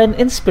words are an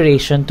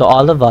inspiration to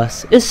all of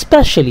us,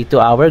 especially to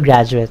our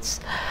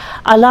graduates.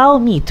 Allow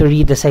me to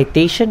read the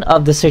citation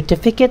of the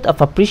Certificate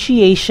of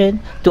Appreciation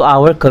to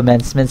our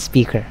commencement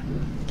speaker.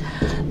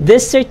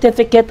 This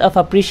Certificate of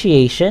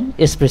Appreciation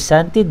is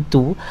presented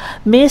to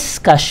Miss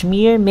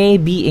Kashmir May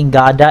B.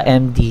 Ingada,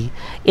 MD,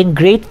 in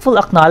grateful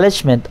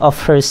acknowledgement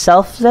of her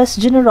selfless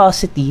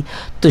generosity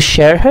to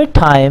share her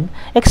time,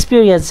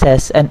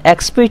 experiences, and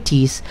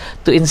expertise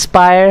to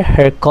inspire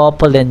her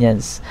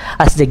co-Paulinians.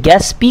 As the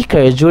guest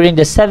speaker during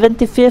the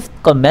 75th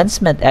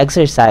Commencement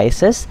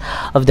Exercises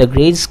of the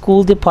Grade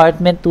School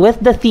Department with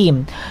the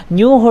theme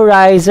New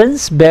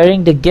Horizons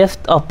Bearing the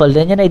Gift of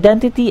Paulinian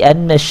Identity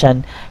and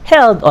Mission,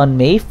 held on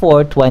May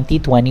 4,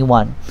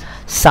 2021.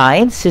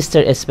 Signed,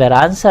 Sister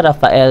Esperanza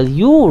Rafael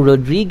U.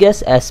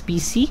 Rodriguez,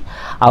 SPC,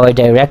 our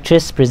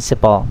Directress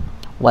Principal.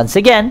 Once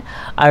again,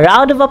 a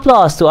round of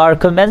applause to our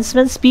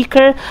commencement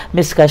speaker,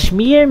 Ms.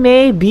 Kashmir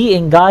May B.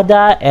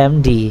 Ingada,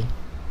 MD.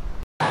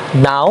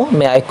 Now,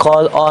 may I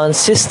call on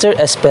Sister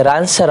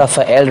Esperanza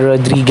Rafael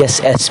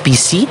Rodriguez,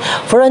 SPC,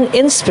 for an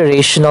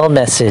inspirational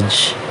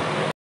message.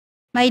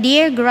 My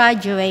dear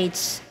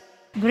graduates,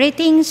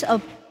 greetings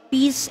of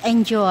peace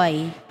and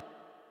joy.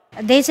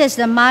 This is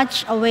the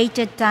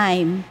much-awaited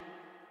time.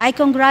 I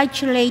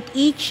congratulate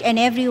each and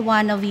every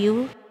one of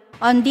you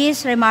on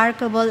this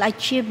remarkable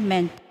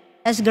achievement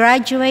as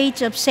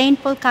graduates of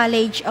St. Paul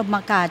College of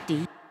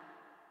Makati.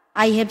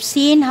 I have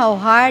seen how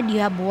hard you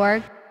have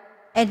worked,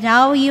 and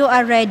now you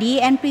are ready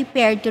and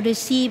prepared to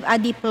receive a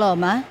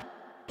diploma,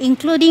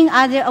 including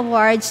other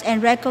awards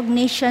and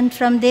recognition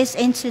from this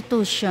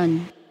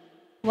institution.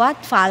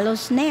 What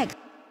follows next?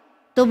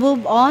 To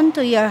move on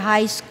to your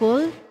high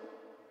school?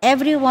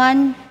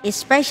 Everyone,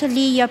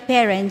 especially your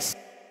parents,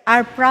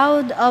 are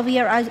proud of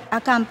your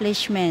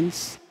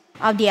accomplishments,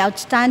 of the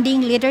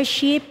outstanding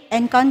leadership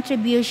and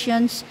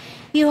contributions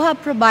you have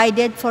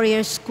provided for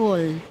your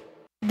school.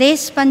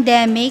 This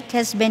pandemic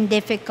has been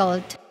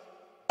difficult,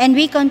 and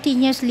we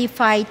continuously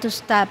fight to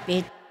stop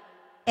it,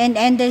 and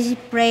endlessly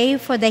pray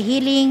for the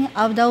healing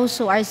of those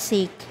who are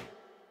sick.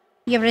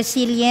 Your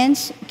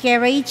resilience,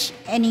 courage,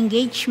 and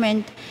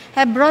engagement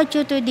have brought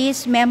you to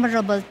this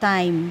memorable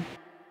time.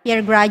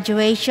 Your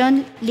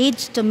graduation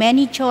leads to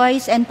many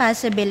joys and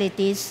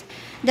possibilities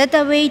that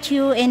await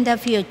you in the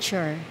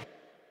future.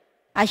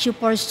 As you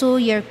pursue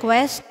your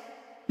quest,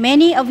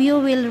 many of you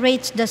will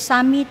reach the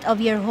summit of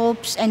your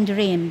hopes and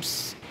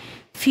dreams.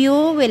 Few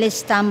will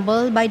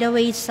stumble by the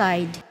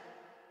wayside,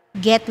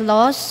 get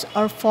lost,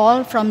 or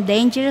fall from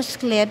dangerous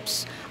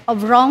cliffs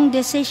of wrong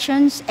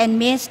decisions and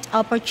missed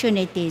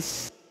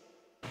opportunities.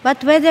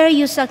 But whether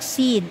you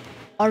succeed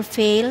or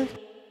fail,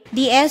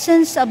 the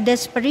essence of the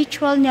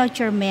spiritual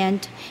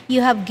nurturement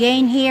you have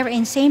gained here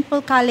in St.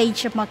 Paul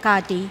College of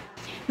Makati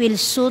will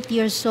soothe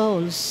your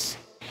souls.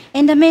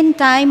 In the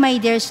meantime, my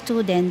dear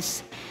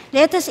students,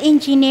 let us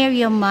engineer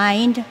your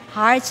mind,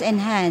 hearts,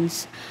 and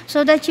hands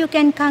so that you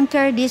can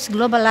conquer this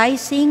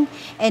globalizing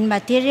and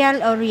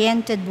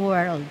material-oriented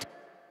world.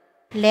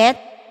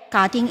 Let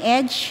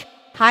cutting-edge,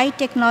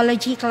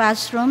 high-technology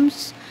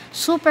classrooms,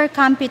 super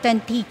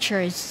competent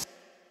teachers,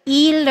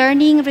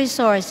 e-learning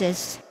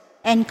resources,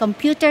 and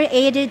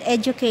computer-aided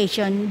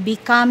education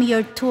become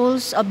your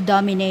tools of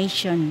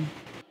domination.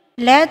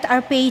 Let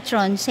our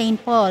patron, St.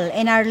 Paul,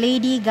 and Our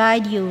Lady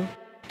guide you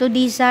to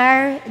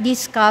desire,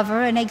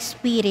 discover, and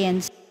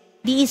experience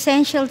the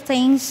essential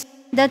things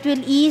that will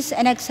ease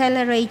and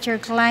accelerate your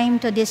climb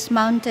to this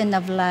mountain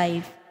of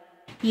life.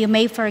 You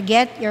may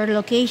forget your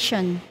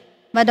location,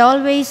 but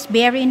always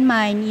bear in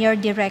mind your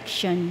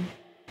direction.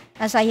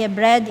 As I have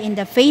read in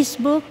the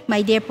Facebook,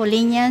 my dear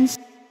Paulinians,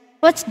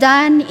 what's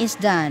done is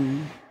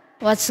done.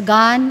 What's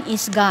gone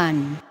is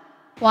gone.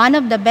 One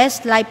of the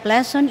best life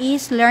lessons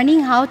is learning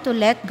how to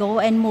let go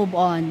and move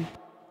on.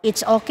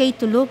 It's okay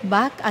to look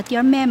back at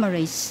your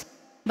memories,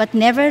 but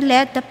never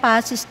let the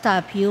past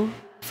stop you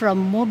from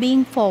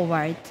moving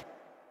forward.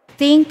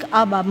 Think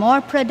of a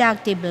more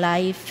productive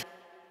life.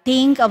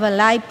 Think of a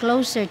life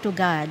closer to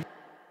God.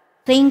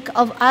 Think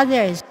of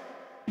others.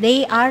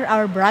 They are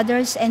our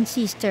brothers and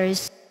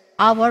sisters,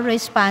 our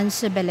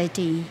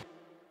responsibility.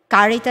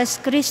 Caritas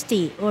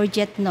Christi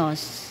urget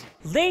nos.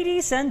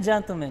 Ladies and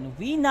gentlemen,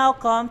 we now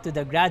come to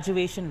the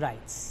graduation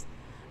rites.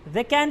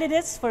 The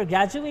candidates for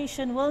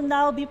graduation will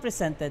now be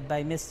presented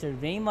by Mr.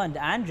 Raymond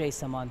Andre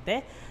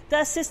Samonte, the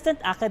Assistant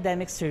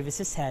Academic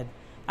Services Head,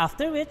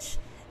 after which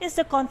is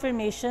the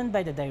confirmation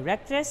by the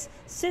Directress,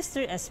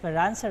 Sister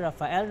Esperanza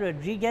Rafael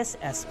Rodriguez,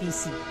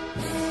 SPC.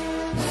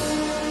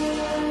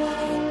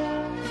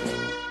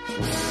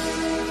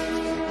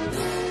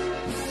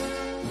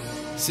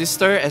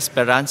 Sister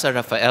Esperanza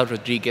Rafael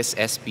Rodriguez,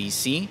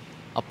 SPC,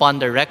 upon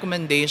the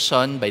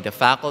recommendation by the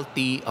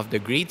faculty of the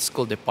Grade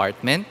School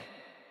Department,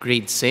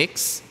 Grade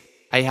 6,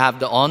 I have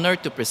the honor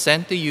to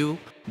present to you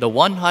the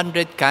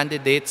 100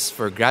 candidates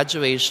for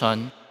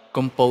graduation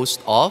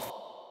composed of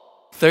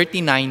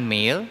 39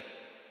 male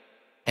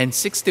and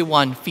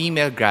 61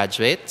 female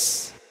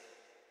graduates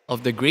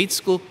of the grade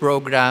school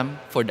program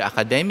for the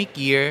academic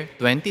year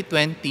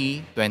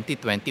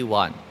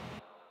 2020-2021.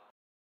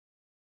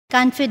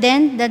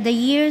 Confident that the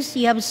years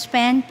you have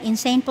spent in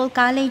St. Paul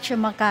College of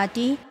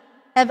Makati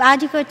have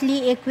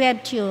adequately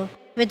equipped you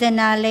with the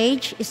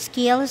knowledge,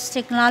 skills,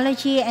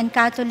 technology, and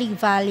Catholic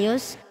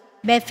values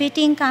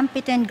befitting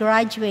competent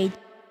graduates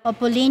of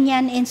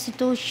Paulinian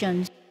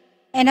institutions,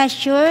 and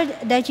assured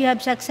that you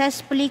have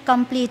successfully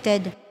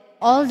completed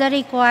all the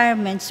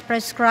requirements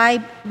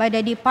prescribed by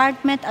the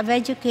Department of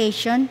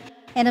Education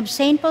and of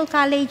St. Paul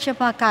College of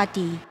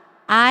Makati,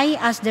 I,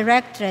 as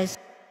Directress,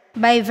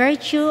 by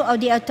virtue of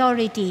the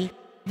authority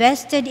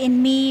vested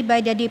in me by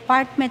the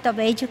Department of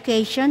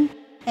Education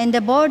and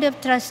the Board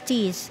of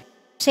Trustees,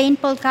 St.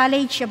 Paul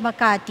College of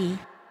Makati,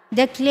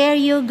 declare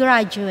you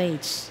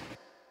graduates,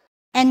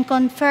 and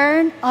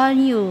confer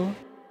on you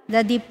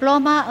the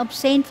Diploma of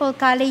St. Paul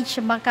College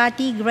of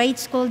Makati Grade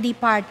School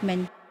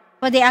Department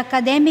for the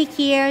academic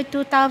year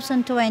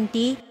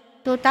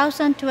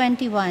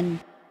 2020-2021,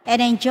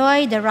 and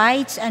enjoy the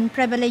rights and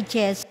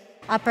privileges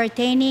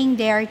appertaining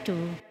thereto.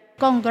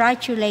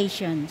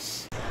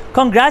 Congratulations.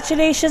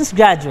 Congratulations,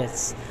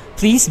 graduates.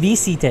 Please be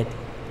seated.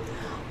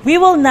 We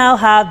will now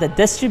have the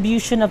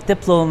distribution of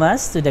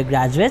diplomas to the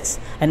graduates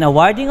and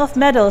awarding of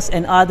medals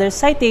and other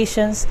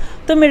citations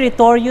to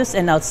meritorious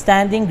and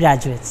outstanding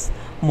graduates.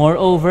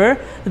 Moreover,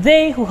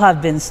 they who have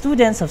been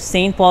students of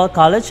St. Paul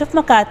College of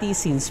Makati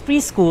since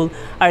preschool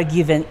are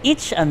given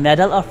each a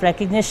medal of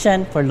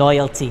recognition for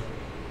loyalty.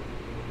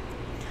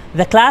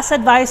 The class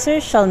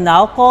advisors shall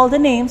now call the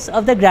names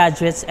of the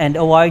graduates and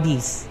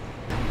awardees.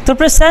 To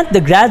present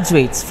the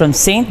graduates from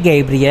St.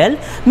 Gabriel,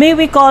 may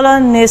we call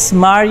on Ms.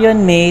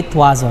 Marion May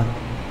Tuazon.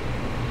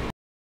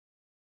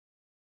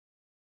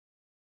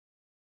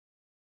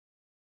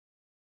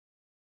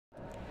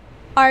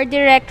 Our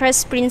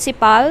Directress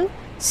Principal,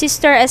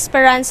 Sister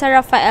Esperanza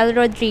Rafael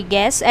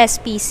Rodriguez,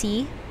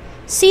 SPC,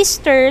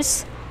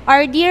 Sisters,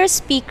 our dear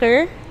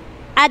speaker,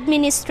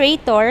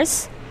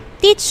 administrators,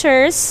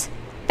 teachers,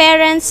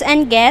 parents,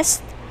 and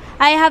guests,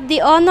 I have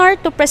the honor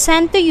to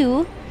present to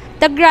you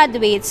the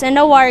graduates and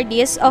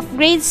awardees of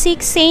Grade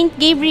 6 St.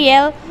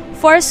 Gabriel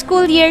for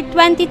school year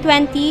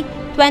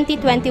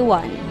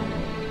 2020-2021.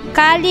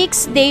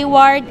 Calix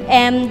Dayward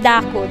M.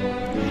 Dakut,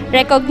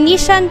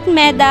 Recognition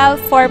Medal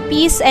for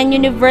Peace and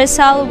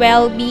Universal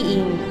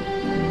Well-Being.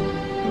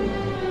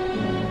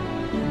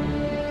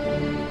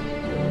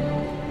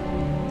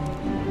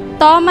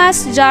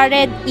 Thomas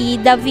Jared E.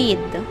 David,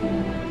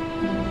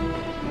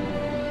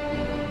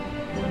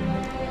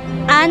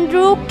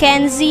 Andrew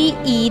Kenzie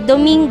E.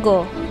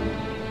 Domingo,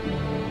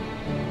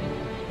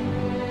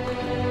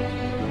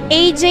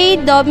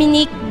 AJ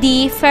Dominic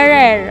D.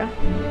 Ferrer,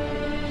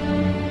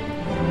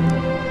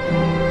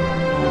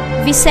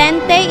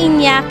 Vicente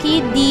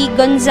Iñaki D.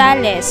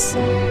 Gonzalez,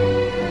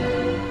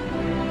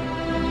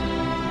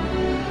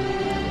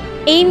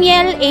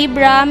 Amiel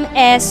Abram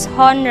S.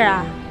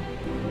 Honra,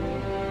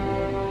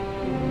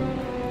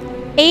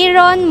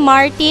 Aaron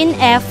Martin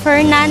F.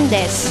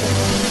 Fernandez,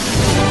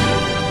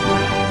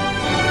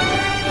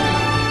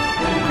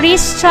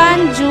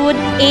 Christian Jude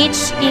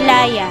H.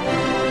 Ilaya,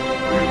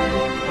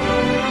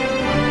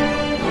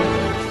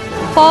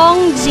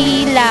 Pong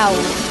G. Lau,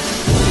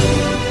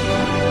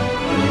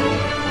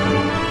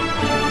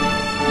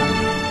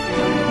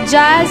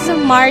 Jazz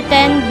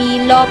Martin B.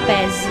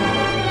 Lopez,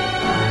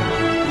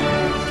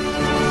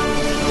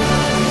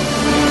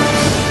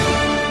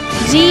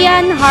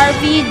 Gian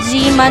Harvey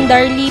G.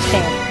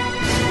 Mandarlipe,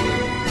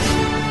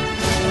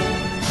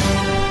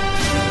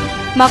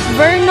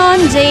 McVernon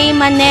J.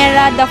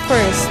 Manera I,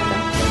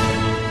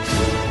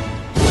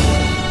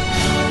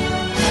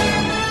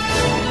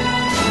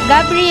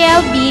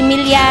 Gabriel B.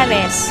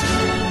 Millares,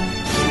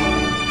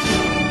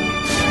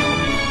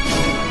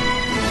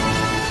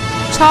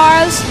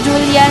 Charles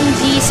Julian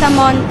G.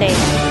 Samonte,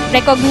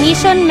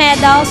 recognition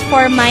medals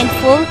for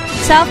mindful,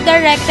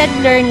 self-directed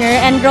learner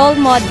and role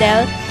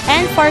model,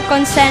 and for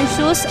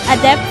consensus,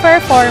 adept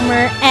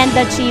performer, and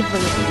achiever.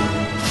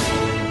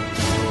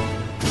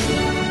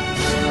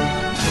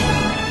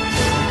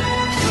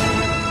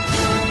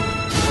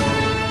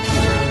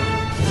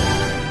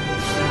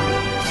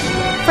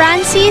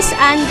 Francis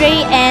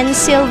Andre N.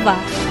 Silva,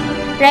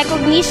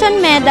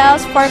 recognition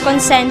medals for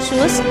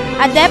consensus,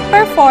 adept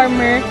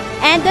performer,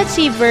 and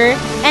achiever,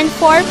 and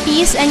for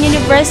peace and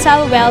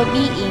universal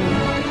well-being.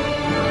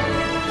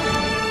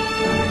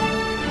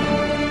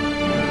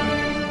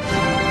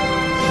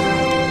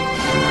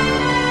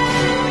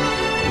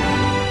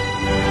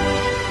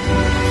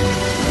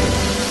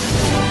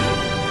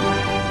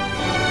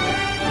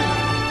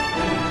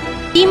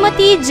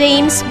 Timothy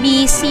James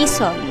B.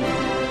 Season,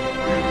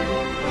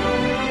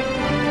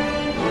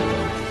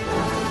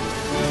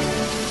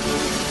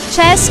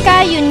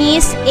 Cheska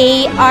Eunice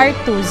A.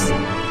 Artuz,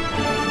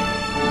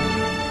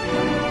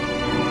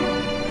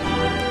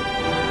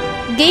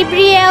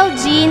 Gabriel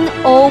Jean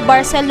O.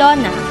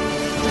 Barcelona,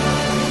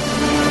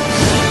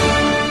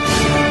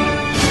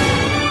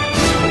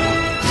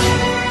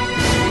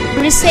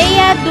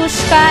 Brisea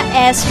Dushka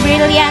S.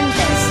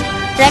 Brillantes,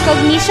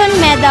 Recognition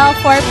Medal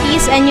for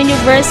Peace and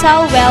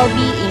Universal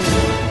Well-Being.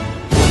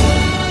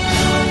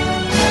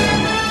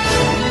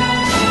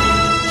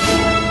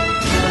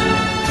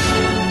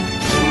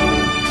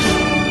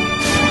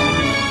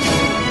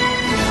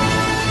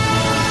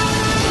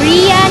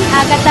 Rian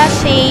Agatha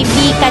Shea B.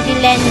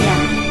 Cadilenia.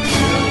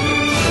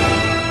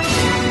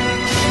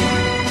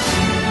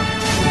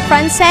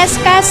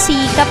 Francesca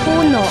C.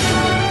 Capuno.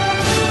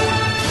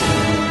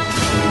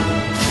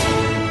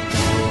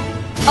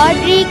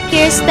 Audrey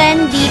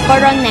Kirsten D.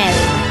 Coronel.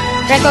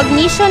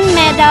 Recognition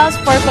medals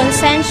for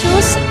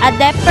Consensus,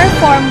 Adept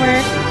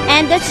Performer,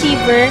 and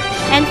Achiever,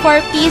 and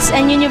for Peace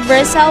and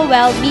Universal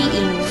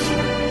Well-Being.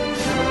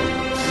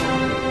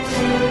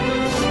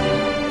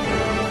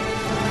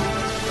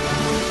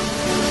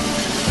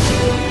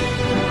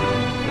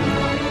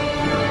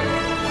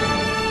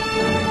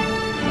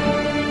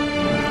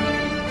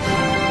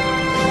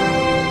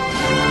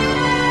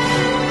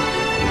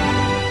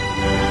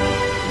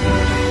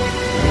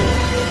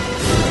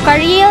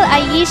 Karil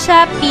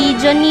Aisha P.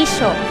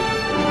 Dionisio.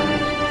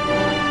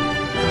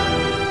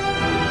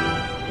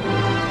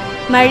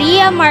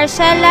 Maria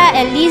Marcela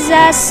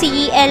Eliza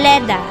C.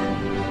 Eleda.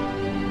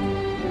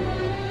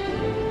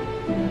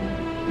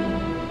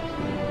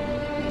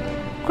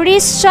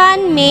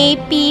 Christian May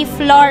P.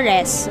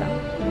 Flores.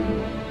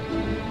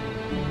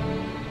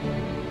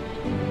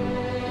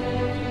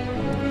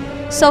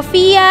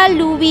 Sofia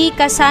Louie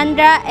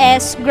Cassandra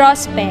S.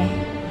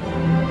 Grospe.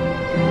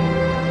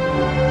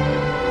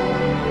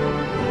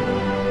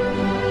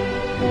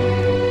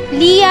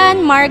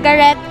 Lian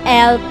Margaret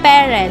L.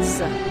 Perez.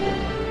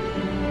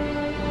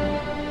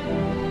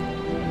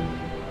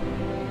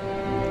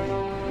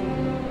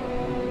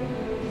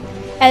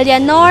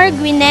 Eleanor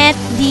Gwyneth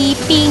D.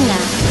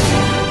 Pinga.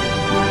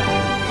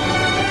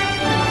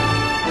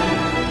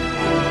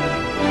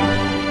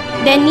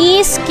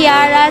 Denise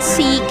Kiara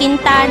C.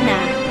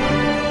 Quintana.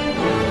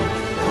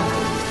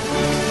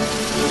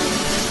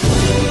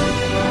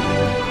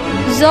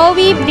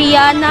 Zoe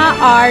Brianna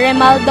R.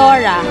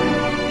 Remaldora.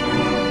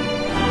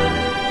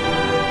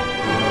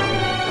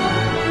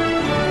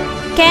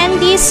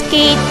 Candice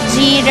Kate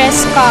G.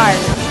 Rescar.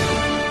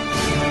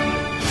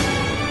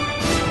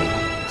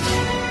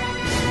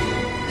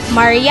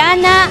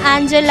 Mariana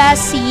Angela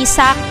C.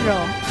 Sacro.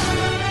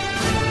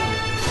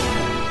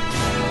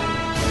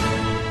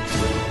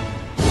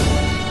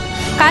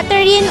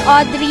 Catherine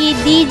Audrey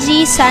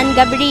D.G. San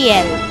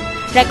Gabriel.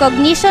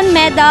 Recognition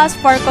medals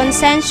for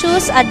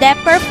Consensus,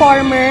 Adept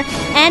Performer,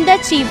 and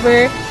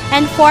Achiever,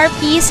 and for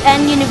Peace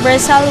and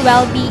Universal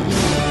Well-Being.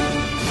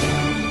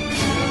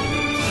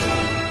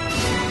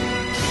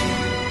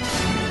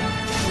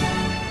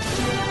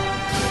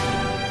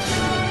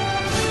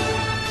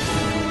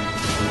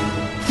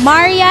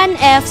 Marian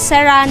F.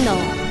 Serrano.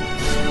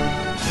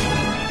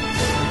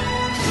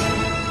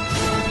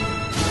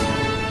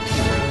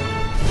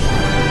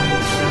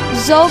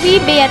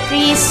 Zoe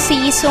Beatrice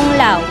C.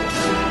 Sunglao.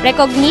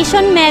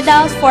 Recognition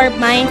medals for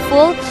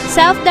Mindful,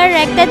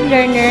 Self-Directed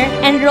Learner,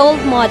 and Role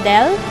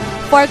Model,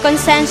 for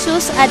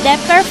Consensus,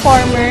 Adept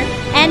Performer,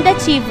 and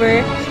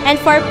Achiever, and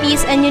for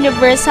Peace and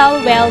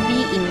Universal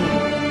Well-Being.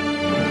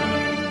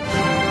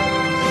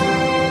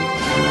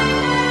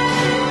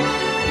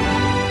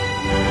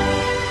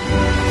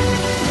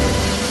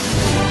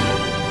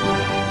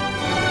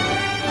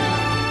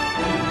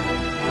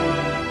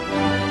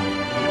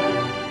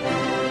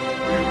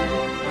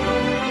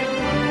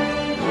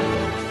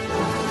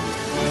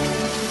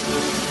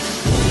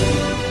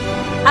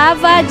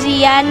 Ava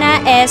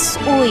Gianna S.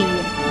 Uy.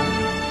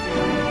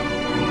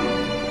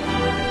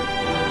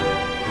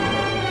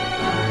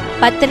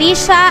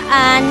 Patricia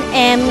Ann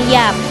M.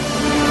 Yap.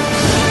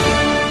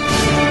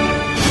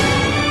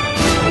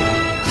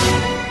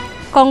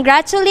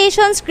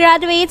 Congratulations,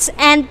 graduates,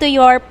 and to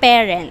your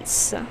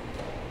parents.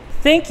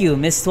 Thank you,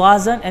 Ms.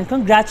 Tuazon, and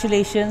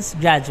congratulations,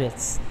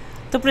 graduates.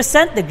 To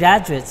present the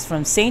graduates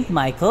from St.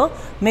 Michael,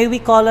 may we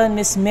call on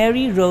Ms.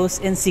 Mary Rose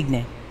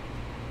Insigne.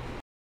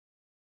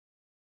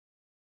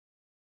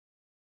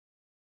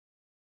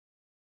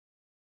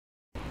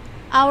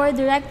 Our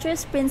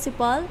Director's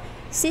Principal,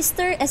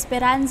 Sister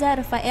Esperanza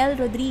Rafael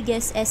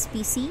Rodriguez,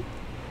 SPC,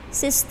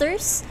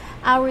 Sisters,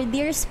 our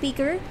dear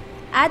speaker,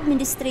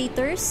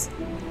 administrators,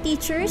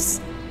 teachers,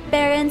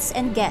 parents,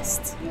 and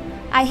guests.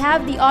 I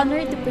have the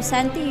honor to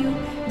present to you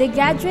the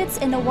graduates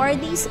and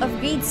awardees of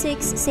Grade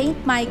 6 St.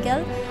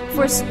 Michael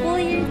for school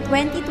year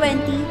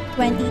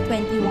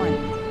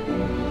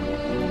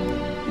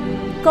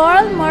 2020-2021.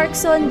 Carl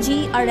Markson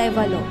G.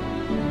 Arevalo.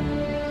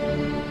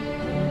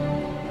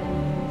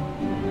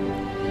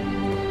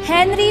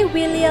 Henry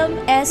William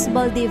S.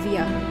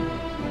 Valdivia.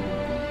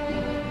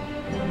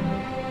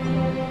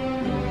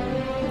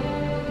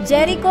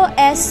 Jericho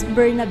S.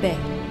 Bernabe.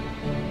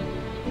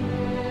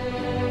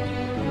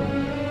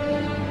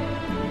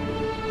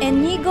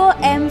 Enigo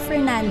M.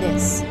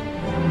 Fernandez.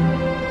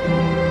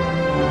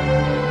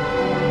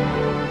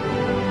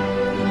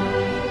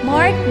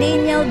 Mark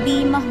Daniel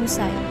B.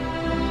 Mahusay.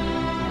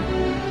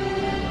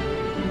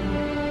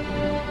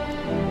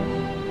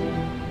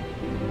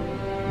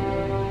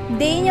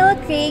 Daniel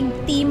Craig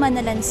T.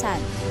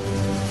 Manalansan.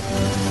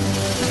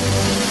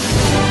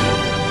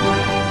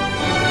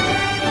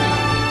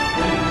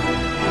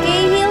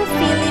 Cahill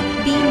Philip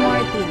B.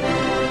 Martin.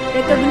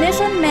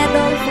 Recognition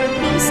Medal for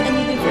Peace and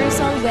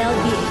Universal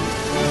Well-Being.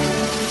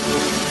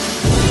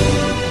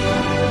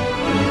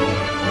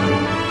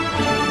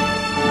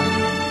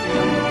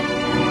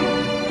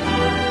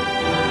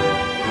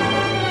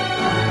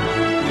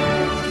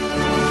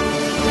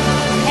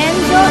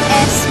 Enzo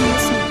S.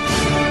 Musi.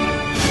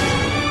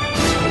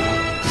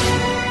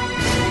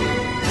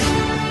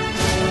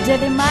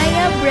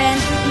 Jeremiah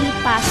Brent E.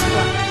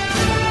 Pasqua.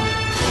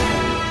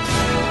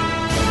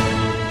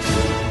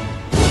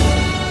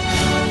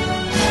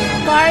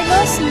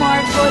 Carlos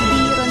Marco D.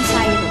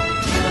 Ronsairo.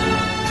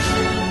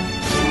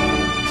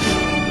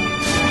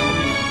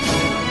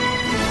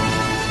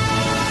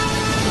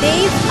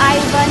 Dave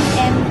Ivan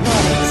M.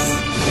 Torres.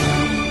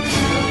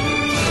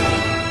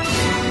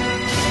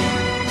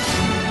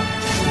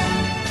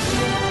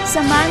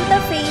 Samantha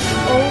Faith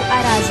O.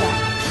 Araza.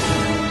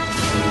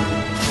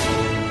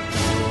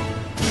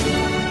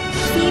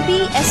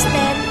 Phoebe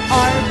Estelle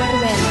R.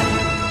 Baruela.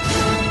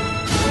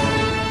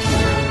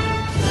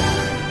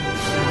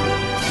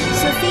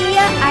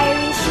 Sophia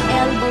Irish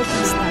L.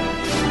 Bautista.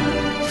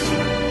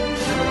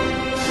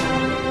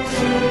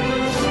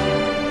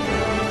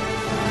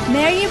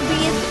 Mary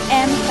Breathe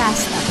M.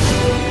 Casta.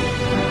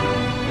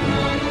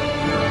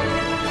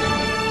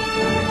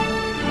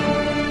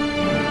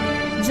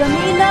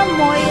 Jamila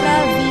Moira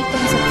V.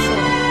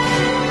 Concepcion.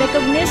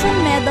 Recognition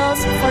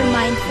Medals for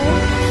Mindful,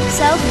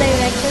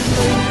 Self-Directed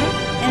Learner,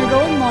 and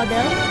Role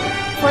Model,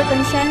 for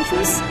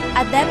Conscientious,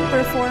 Adept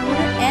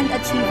Performer and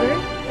Achiever,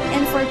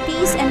 and for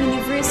Peace and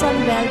Universal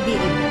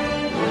Well-Being.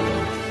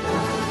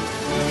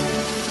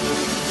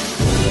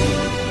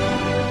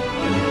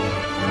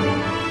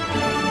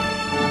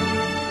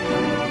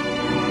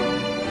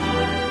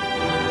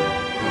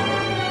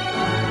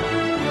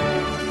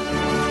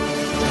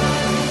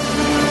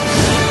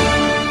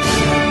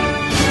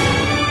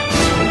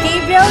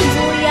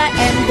 Julia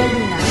M.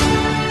 Galuna.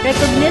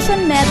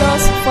 Recognition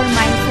Medals for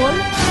Mindful,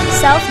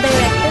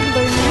 Self-Directed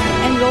Learner,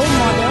 and Role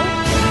Model,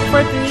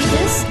 for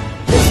Courageous,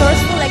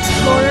 Resourceful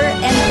Explorer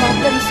and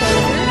Problem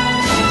Solver,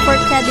 for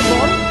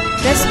Credible,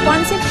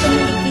 Responsive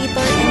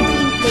Communicator and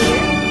Team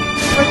Player,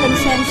 for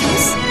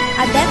Conscientious,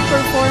 Adept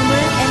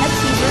Performer and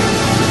Achiever,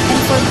 and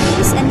for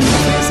Peace and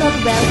Universal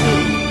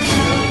Well-Being.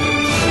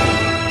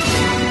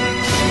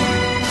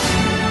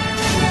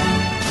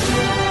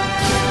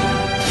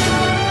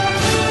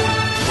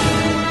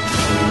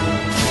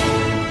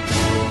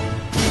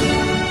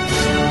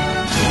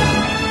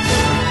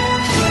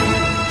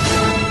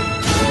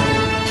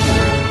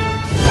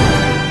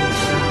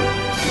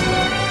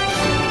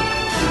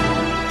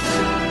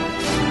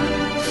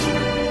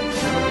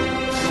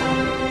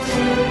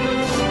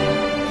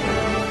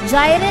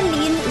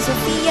 Jaireline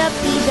Zofia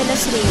P. de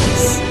los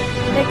Reyes.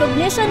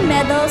 Recognition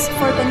Medals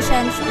for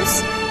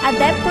Conscientious,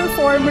 Adept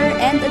Performer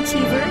and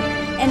Achiever,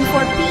 and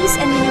for Peace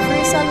and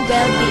Universal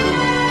Well-Being.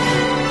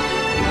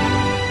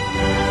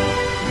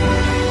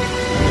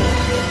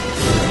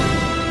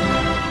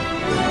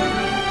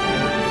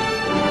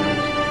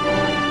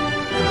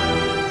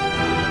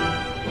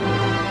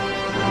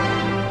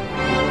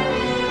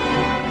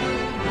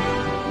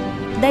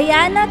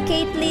 Diana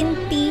Caitlin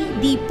T.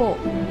 Dipo.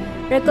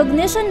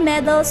 Recognition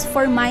Medals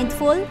for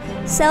Mindful,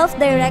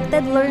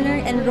 Self-Directed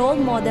Learner and Role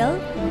Model,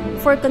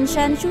 for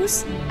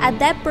Conscientious,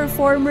 Adept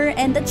Performer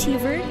and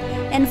Achiever,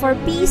 and for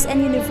Peace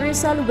and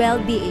Universal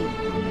Well-Being.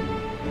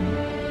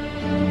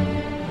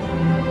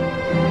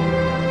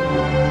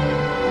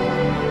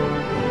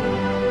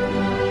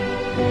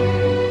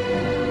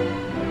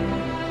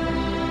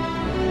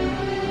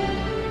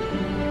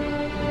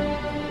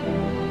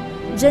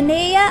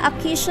 Janea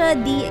Akisha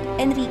D.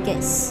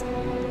 Enriquez.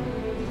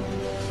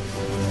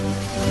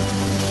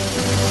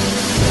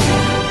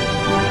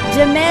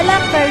 Jamela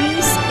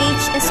Caris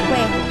H.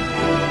 Escuejo.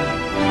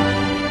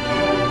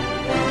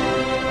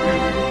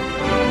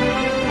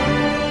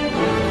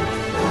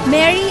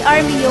 Mary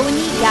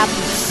Armioni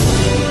Gapus.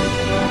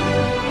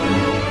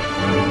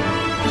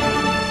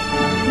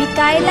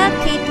 Micaela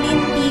Caitlin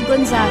T.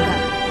 Gonzaga.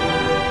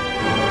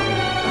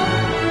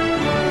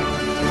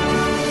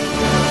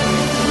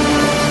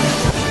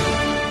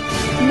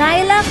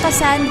 Naila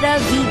Cassandra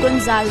V.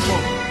 Gonzalvo.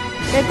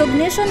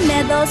 Recognition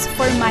Medals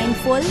for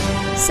Mindful,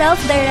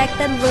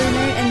 Self-Directed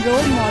Learner and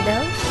Role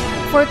Model,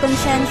 for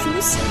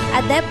Conscientious,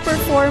 Adept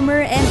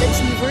Performer and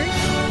Achiever,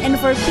 and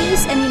for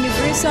Peace and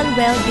Universal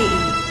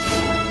Well-Being.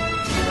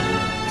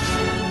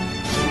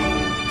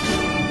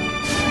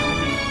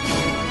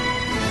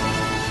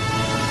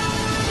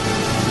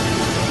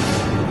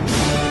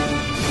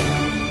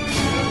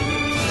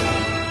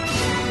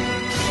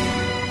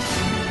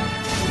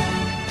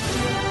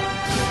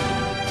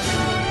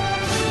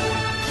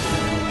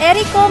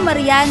 Erico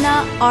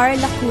Mariana R.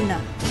 Lacuna.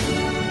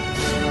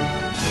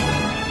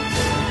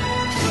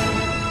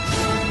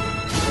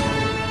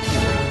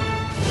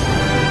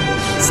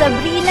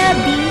 Sabrina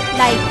B.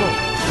 Laico.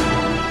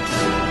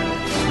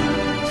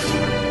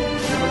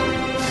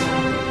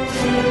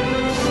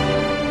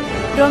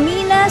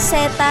 Romina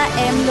Zeta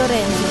M.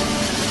 Lorenzo.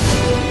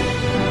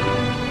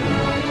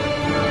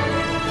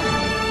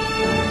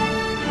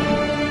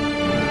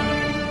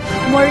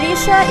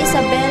 Mauricia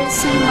Isabel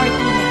C.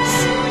 Martinez.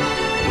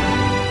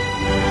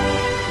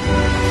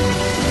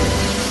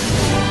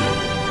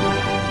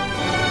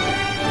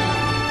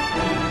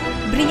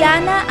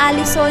 Brianna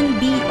Allison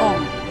B.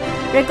 Ong.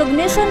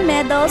 Recognition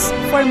medals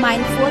for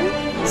mindful,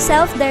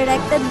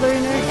 self-directed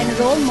learner and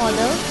role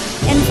model,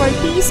 and for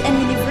peace and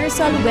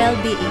universal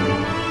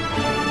well-being.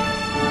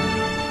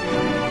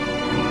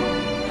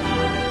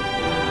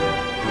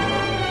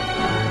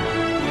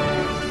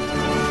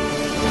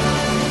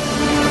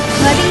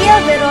 Maria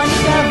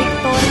Veronica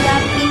Victoria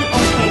P.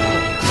 Ongkeco.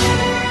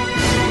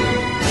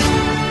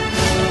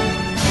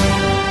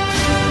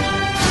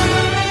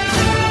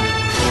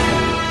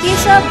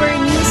 Kisha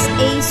Bernice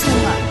A.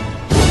 Sunga.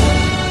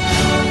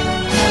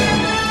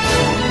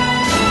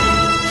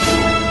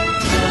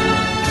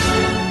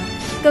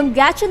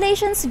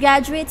 Congratulations,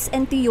 graduates,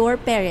 and to your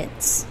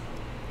parents.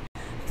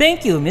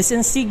 Thank you, Ms.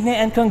 Insigne,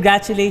 and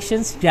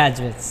congratulations,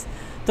 graduates.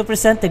 To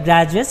present the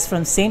graduates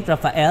from St.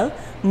 Raphael,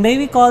 may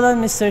we call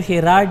on Mr.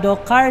 Gerardo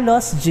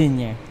Carlos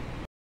Jr.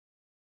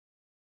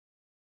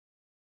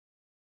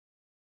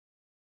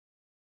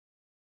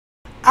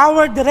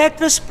 Our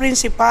Directress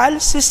Principal,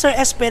 Sister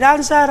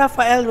Esperanza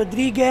Rafael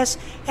Rodriguez,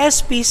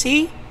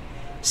 SPC,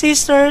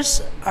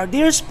 Sisters, our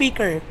dear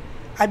speaker,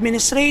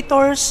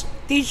 administrators,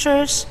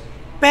 teachers,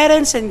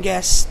 parents, and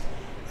guests,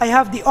 I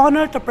have the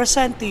honor to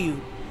present to you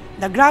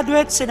the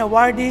graduates and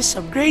awardees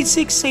of Grade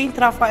 6 St.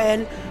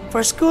 Raphael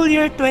for school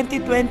year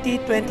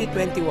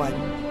 2020-2021.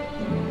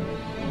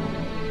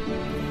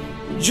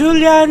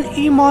 Julian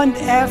Imond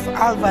F.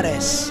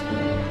 Alvarez.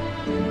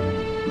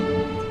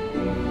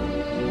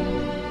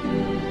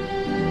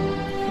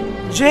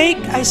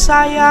 Jake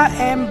Isaiah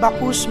M.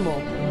 Bacusmo.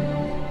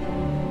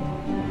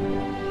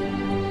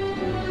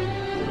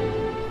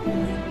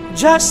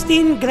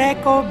 Justin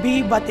Greco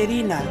B.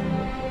 Baterina.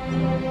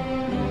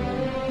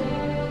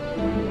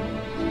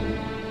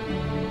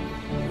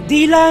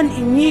 Dylan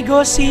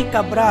Inigo C.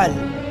 Cabral.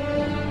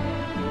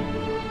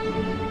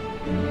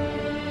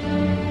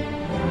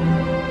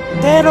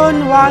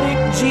 Teron Warwick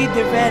G.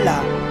 De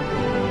Vela.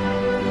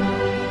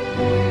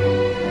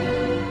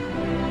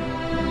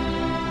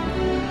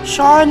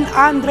 Sean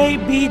Andre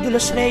B. De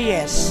Los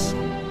Reyes.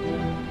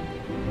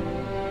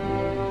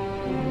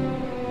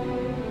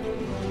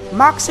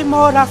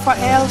 Maximo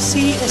Rafael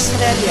C.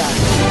 Estrella.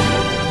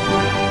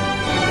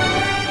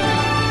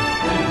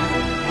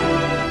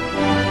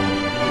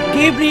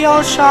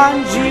 Gabriel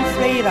Sean G.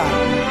 Freira.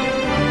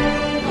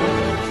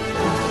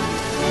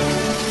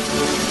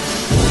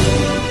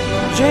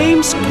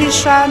 James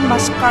Christian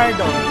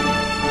Mascardo.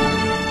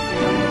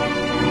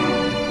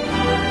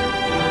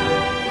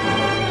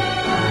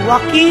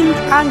 Joaquin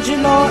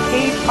Angelo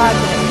A.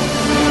 Padre.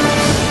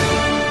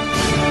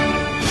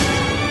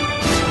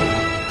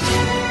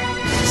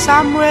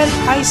 Samuel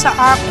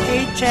Isaac A.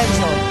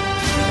 Chenzo.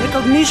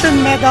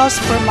 Recognition medals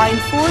for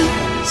mindful,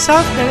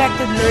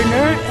 self-directed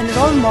learner and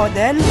role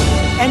model,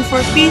 and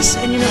for peace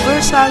and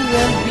universal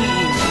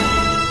well-being.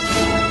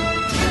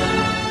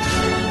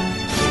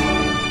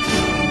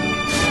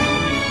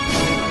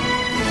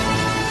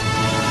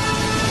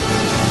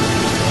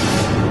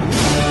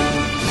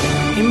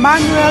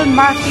 Emmanuel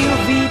Matthew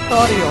V.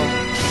 Torrio.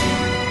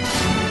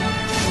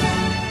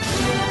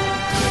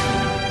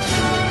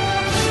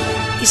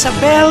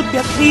 Isabel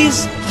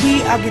Beatriz D.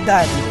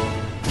 Aguidan.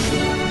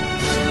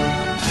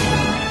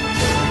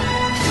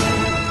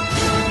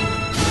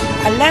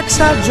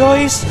 Alexa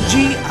Joyce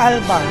G.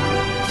 Alban.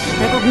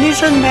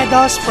 Recognition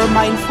medals for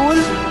mindful,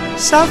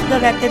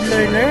 self-directed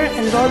learner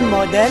and role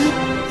model,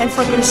 and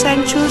for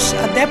conscientious,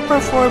 adept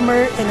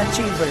performer and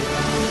achiever.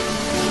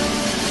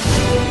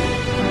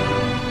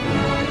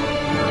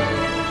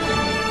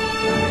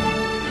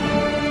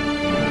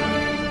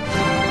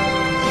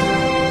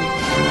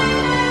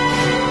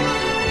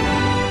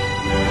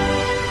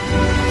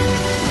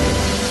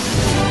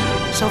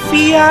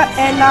 Sofia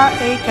Ella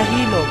A.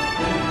 Cahilo.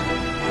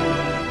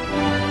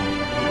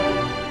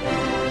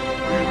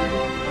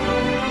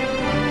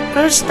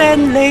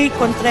 Kirsten Lay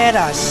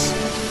Contreras.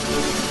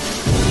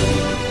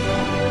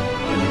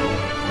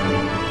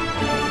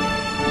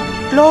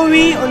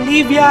 Chloe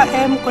Olivia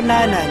M.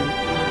 Conanan.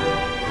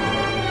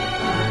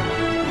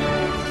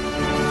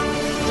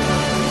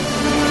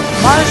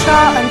 Marsha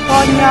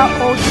Antonia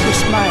O.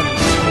 Guzman.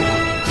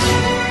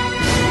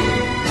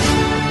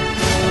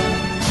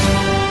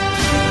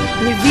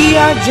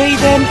 Livia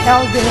Jaden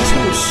L. De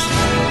Jesus.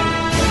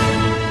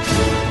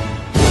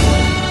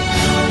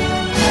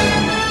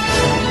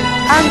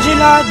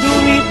 Angela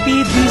Dewey P.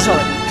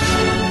 Dizon.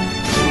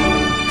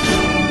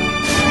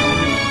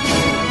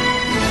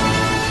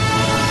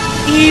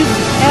 Eve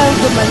L.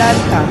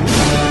 Dumalanta.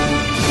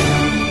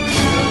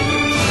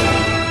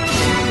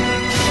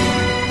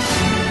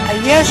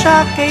 Ayesha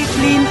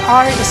Caitlin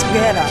R.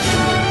 Esguera.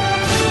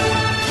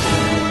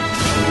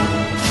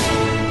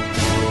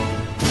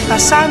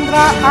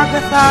 Cassandra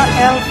Agatha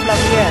L.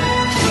 Flavier.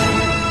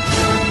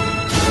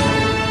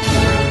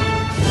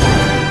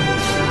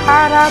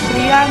 Ara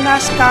Brianna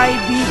Sky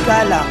B.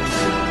 Galang,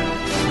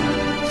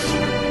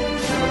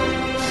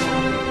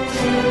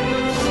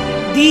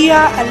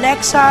 Dia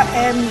Alexa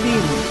M.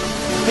 Lim.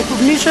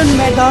 Recognition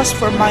medals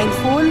for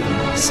mindful,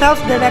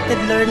 self-directed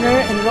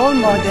learner and role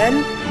model,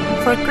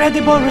 for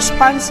credible,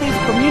 responsive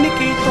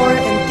communicator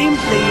and team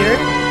player,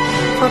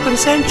 for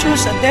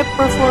conscientious, adept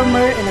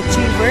performer and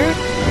achiever,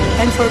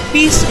 and for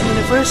peace and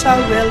universal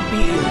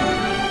well-being.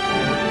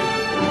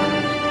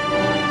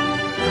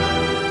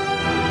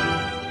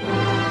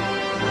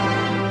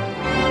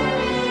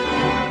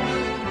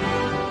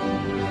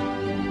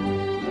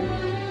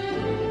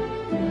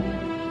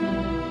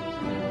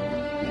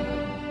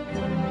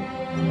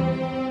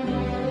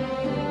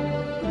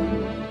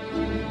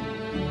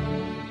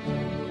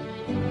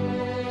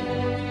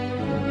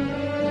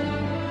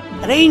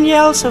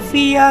 Rainiel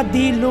Sofia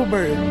D.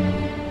 Luber,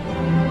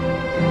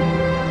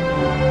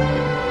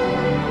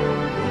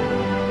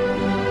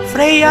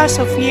 Freya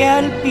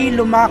Sofiel P.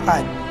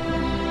 Lumakad,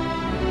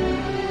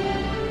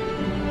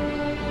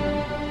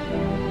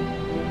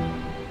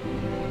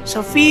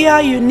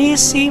 Sofia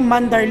Eunice C.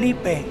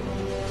 Mandarlipe,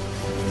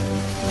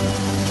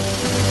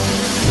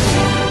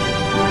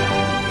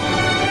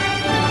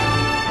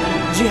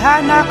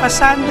 Gihanna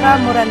Cassandra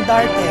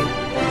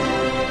Morandarte,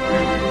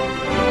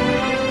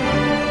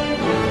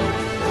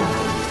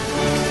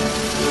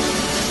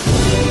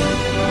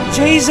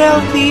 Jazel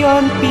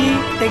Theon P.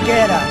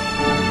 Tegera,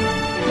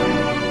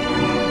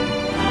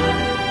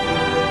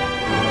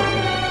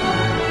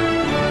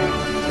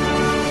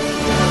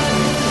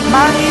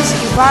 Maris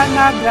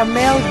Ivana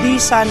Gramel D.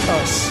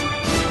 Santos,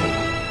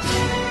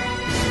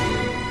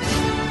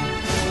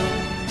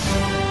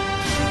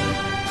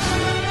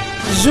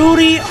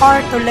 Zuri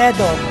R.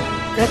 Toledo.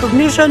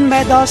 Recognition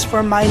medals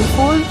for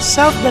mindful,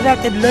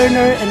 self-directed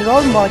learner and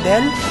role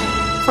model,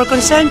 for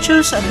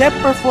conscientious, adept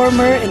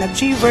performer and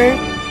achiever,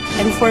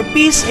 and for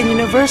peace and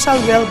universal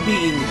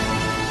well-being.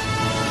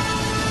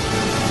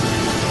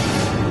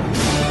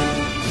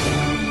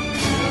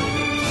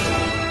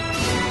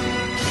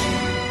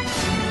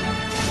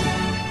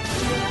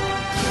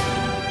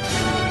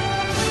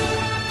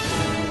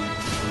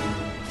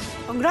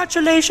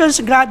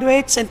 Congratulations,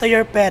 graduates, and to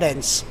your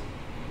parents.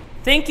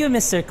 Thank you,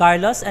 Mr.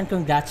 Carlos, and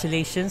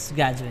congratulations,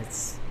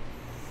 graduates.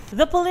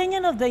 The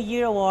Paulinian of the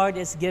Year Award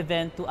is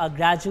given to a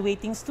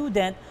graduating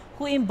student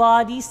who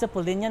embodies the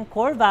Paulinian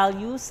core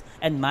values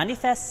and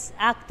manifests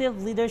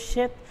active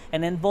leadership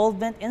and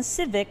involvement in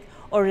civic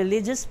or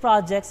religious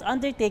projects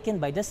undertaken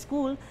by the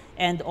school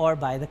and or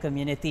by the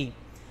community.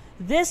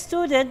 This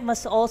student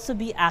must also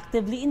be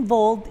actively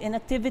involved in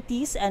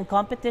activities and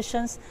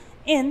competitions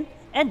in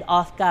and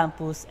off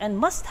campus and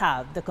must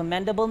have the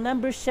commendable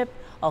membership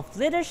of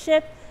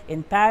leadership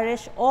in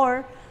parish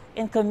or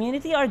in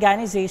community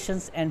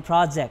organizations and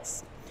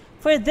projects.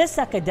 For this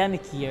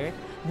academic year,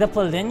 the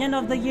Paulinian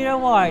of the Year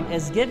Award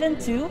is given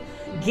to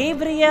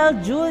Gabriel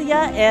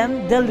Julia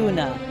M. De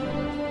Luna.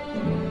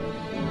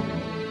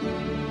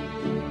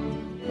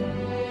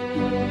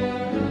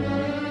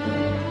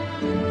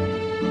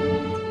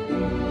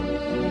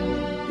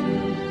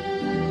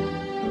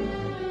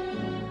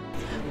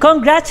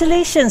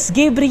 Congratulations,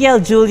 Gabriel,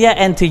 Julia,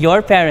 and to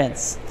your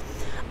parents.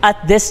 At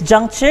this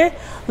juncture,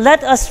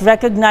 let us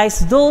recognize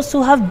those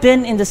who have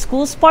been in the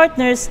school's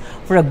partners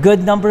for a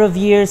good number of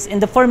years in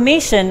the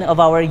formation of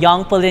our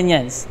young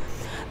Paulinians.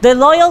 The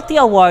Loyalty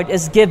Award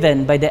is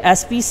given by the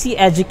SPC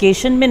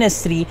Education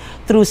Ministry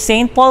through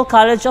St. Paul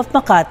College of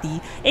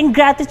Makati in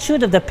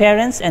gratitude of the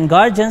parents and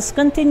guardians'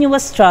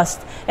 continuous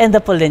trust in the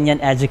Paulinian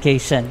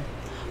education.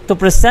 To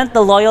present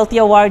the Loyalty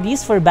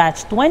Awardees for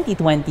batch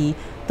 2020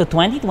 to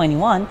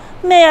 2021,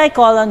 may I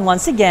call on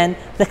once again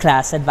the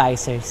class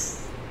advisors.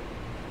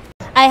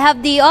 I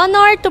have the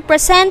honor to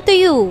present to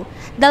you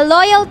the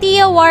Loyalty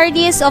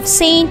Awardees of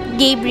St.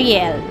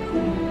 Gabriel.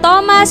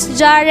 Thomas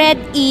Jared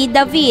E.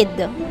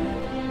 David,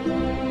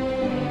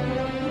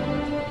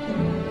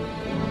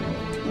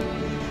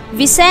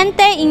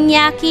 Vicente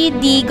Iñaki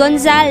D.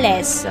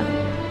 Gonzalez,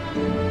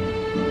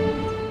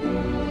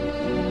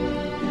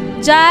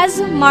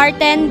 Jazz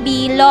Martin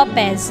B.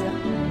 Lopez,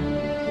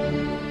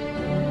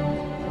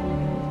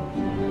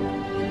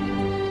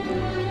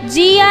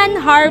 Gian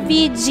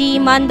Harvey G.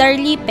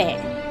 Mandarlipe,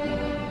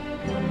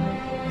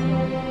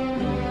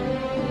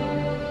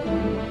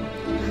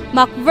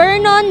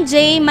 McVernon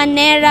J.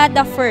 Manera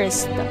I,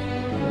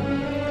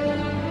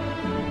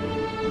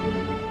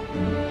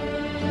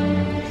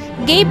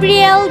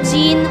 Gabriel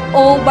Jean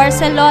O.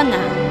 Barcelona,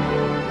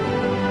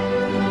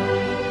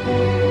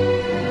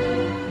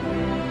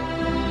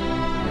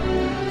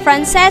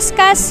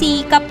 Francesca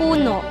C.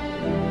 Capuno,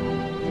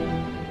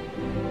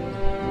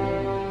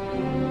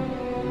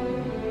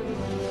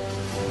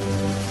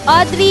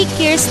 Audrey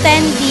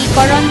Kirsten D.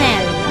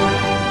 Coronel,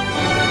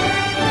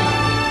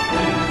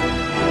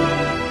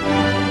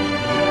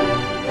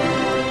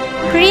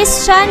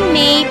 Christian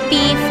May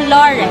P.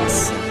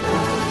 Flores,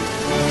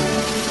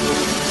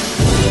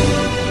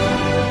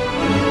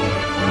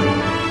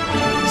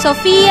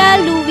 Sofia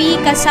Louis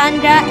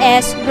Cassandra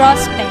S.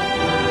 Grospe,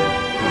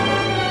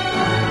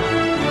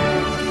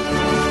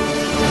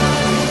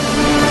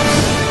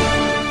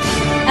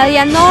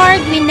 Eleanor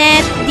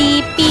Gwyneth D.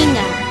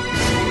 Pinga,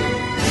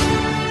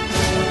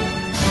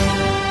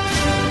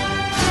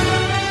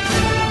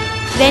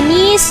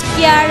 Denise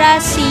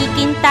Kiara C.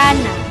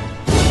 Quintana,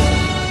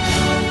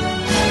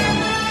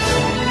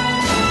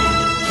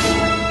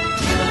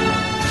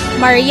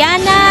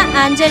 Mariana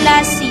Angela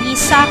C.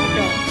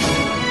 Sacro.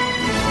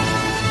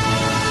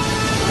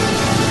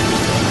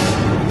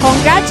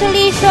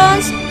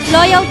 Congratulations,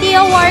 loyalty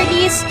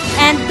awardees,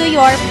 and to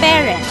your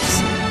parents.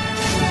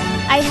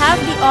 I have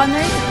the honor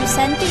to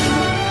present to you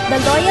the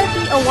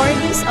loyalty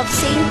awardees of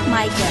St.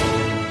 Michael.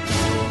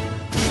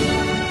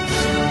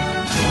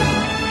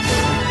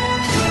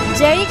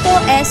 Jericho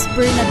S.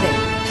 Bernabe,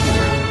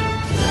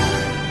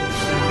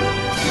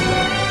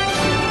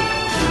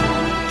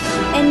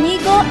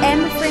 Enigo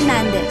M.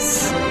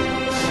 Fernandez,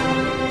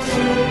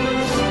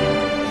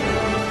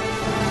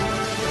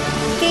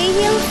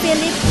 Cahill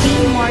Philip D.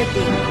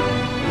 Martin,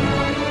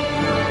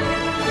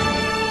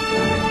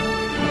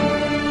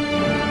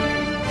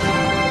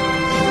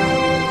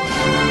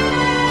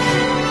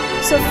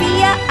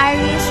 Sofia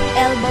Irish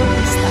L.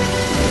 Bautista,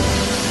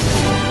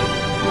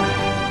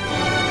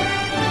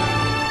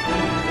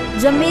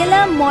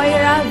 Jamila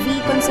Moira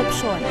V.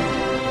 Concepcion,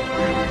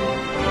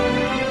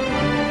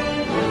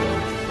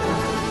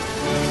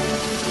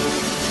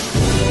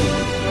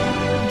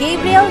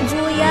 Gabriel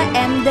Julia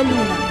M. De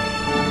Luna,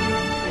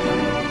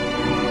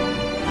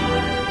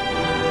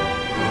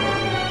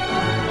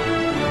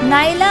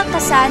 Naila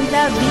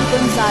Cassandra V.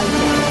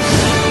 Gonzalez,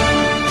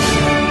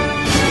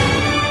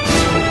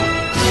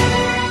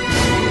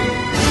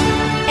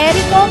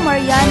 Erico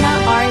Mariana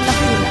R.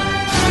 Lacuna,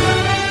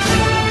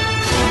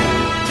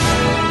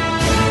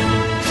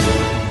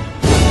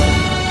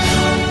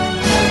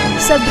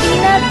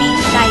 Sabrina B.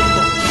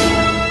 Taito,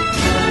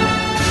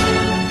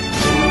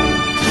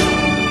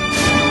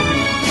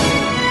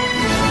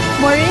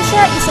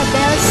 Mauricia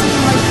Isabel C.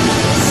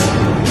 Martinez,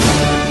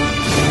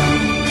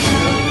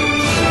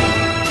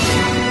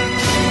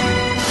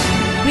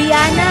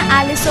 Brianna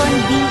Allison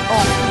D.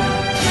 Ong,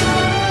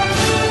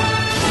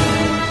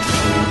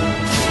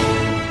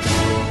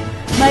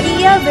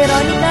 Maria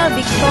Veronica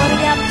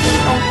Victoria P.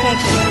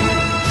 Ongkeke,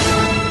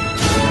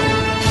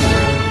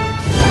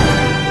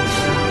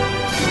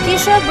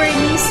 Kisha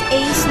Bernice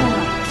A.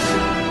 Suma,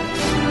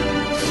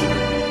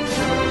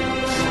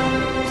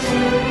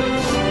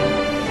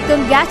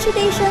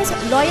 congratulations,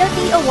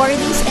 loyalty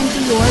awardees, and to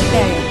your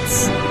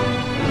parents.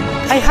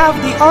 I have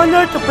the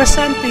honor to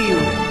present to you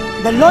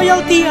the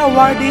loyalty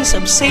awardees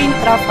of Saint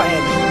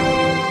Raphael.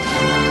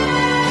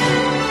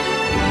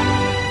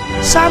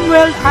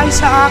 Samuel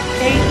Isaac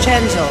A.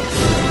 Chenzo,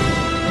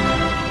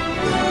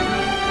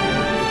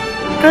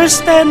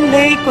 Kirsten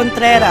Lay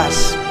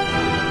Contreras,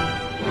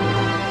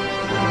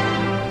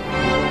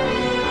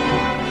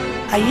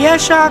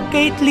 Ayesha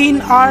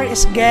Caitlin R.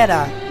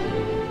 Esguera,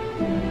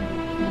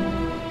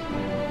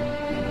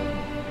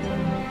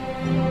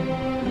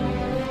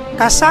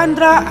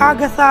 Cassandra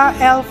Agatha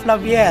L.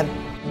 Flavier,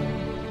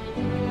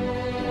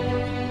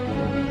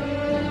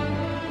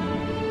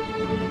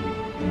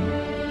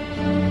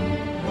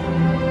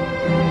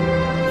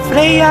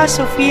 Freya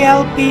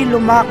Sofiel P.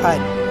 Lumakad,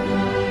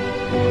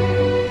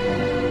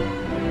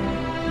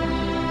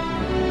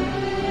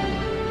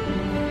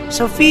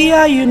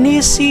 Sofia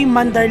Eunice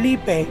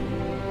Mandarlipe,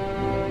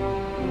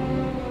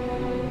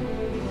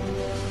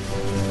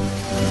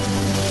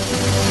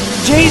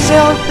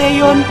 Jazel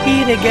Theon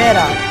P.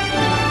 Reguera,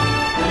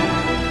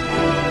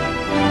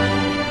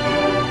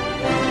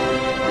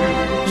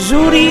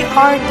 Zuri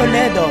R.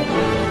 Toledo,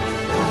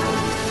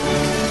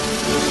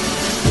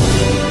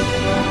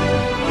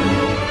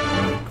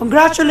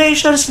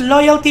 congratulations,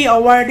 loyalty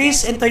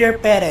awardees, and to your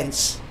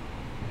parents.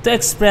 To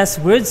express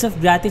words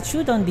of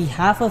gratitude on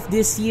behalf of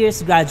this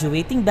year's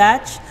graduating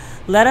batch,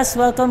 let us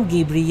welcome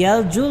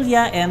Gabriel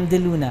Julia M. De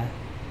Luna.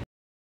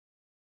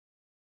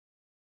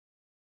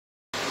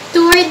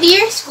 To our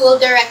dear school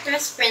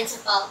director's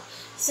principal,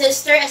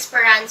 Sister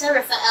Esperanza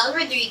Rafael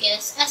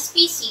Rodriguez,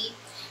 SPC,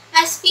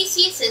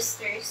 SPC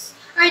sisters,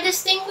 our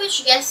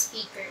distinguished guest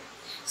speaker,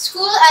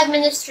 school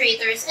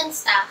administrators and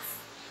staff,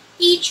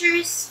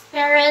 teachers,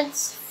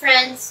 parents,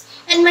 friends,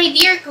 and my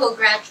dear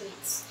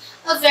co-graduates,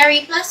 a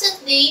very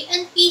pleasant day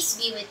and peace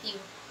be with you.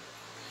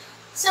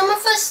 Some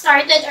of us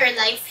started our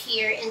life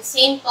here in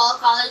St. Paul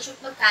College of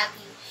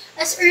Makati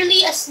as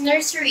early as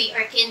nursery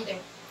or kinder.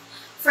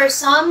 For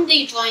some,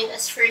 they joined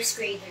as first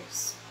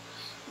graders.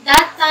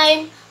 That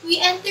time, we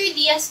entered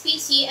the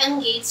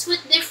SPCM gates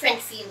with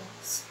different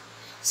feelings.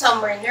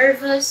 Some were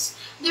nervous,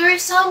 there were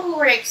some who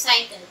were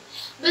excited,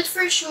 but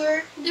for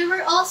sure, there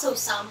were also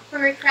some who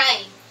were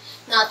crying,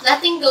 not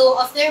letting go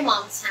of their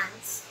mom's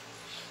hands.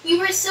 We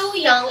were so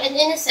young and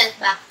innocent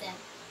back then.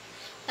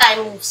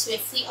 Time moved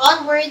swiftly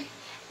onward,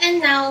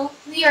 and now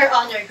we are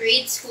on our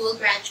grade school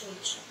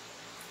graduation.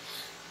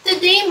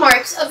 Today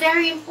marks a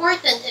very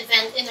important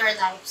event in our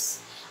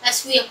lives,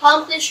 as we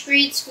accomplish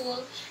grade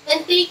school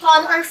and take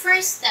on our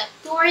first step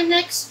to our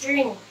next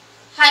journey,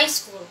 high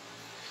school.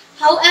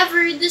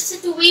 However, the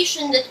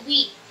situation that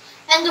we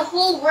and the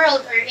whole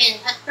world are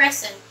in at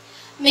present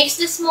makes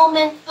this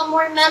moment a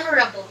more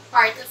memorable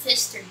part of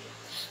history,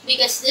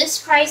 because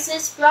this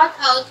crisis brought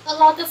out a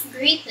lot of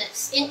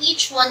greatness in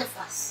each one of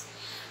us.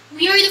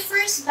 We are the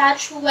first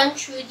batch who went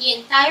through the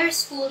entire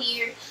school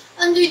year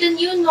under the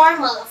new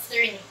normal of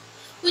learning,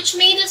 which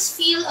made us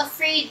feel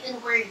afraid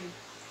and worried.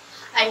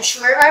 I'm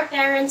sure our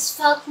parents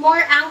felt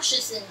more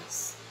anxious than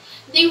us.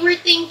 They were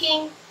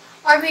thinking,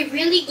 are we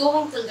really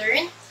going to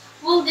learn?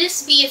 Will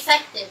this be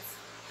effective?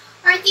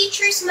 Our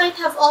teachers might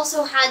have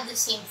also had the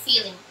same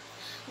feeling,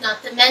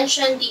 not to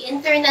mention the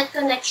internet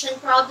connection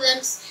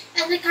problems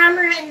and the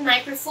camera and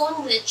microphone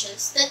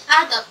glitches that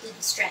add up to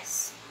the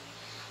stress.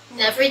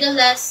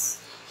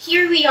 Nevertheless,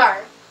 here we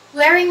are,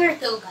 wearing our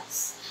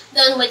togas,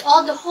 done with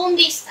all the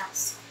home-based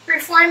tasks,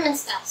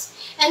 performance tasks,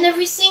 and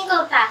every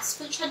single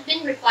task which had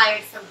been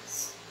required from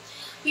us.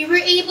 We were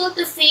able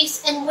to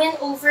face and win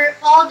over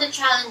all the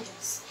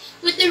challenges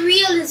with the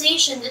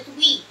realization that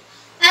we,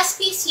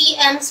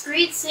 SPCM's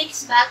Grade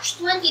 6 Batch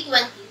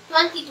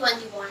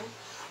 2020-2021,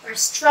 are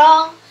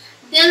strong,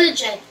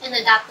 diligent, and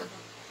adaptable.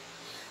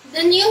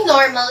 The new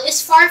normal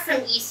is far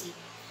from easy,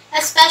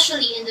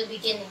 especially in the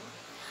beginning,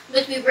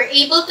 but we were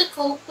able to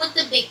cope with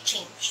the big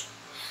change.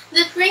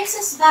 That brings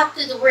us back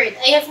to the word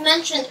I have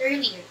mentioned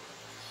earlier,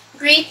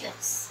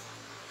 greatness.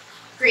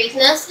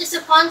 Greatness is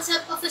a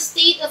concept of a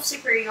state of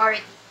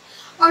superiority,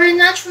 or a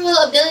natural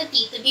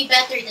ability to be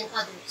better than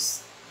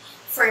others.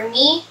 For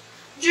me,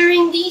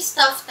 during these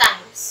tough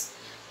times,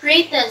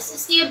 greatness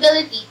is the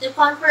ability to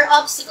conquer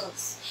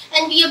obstacles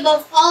and be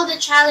above all the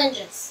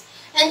challenges,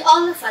 and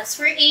all of us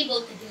were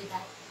able to do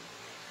that.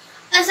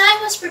 As I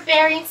was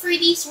preparing for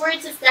these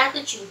words of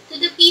gratitude to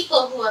the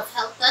people who have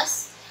helped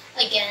us,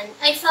 again,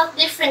 I felt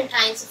different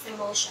kinds of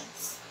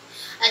emotions.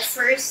 At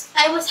first,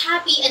 I was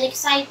happy and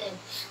excited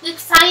that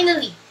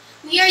finally,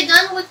 we are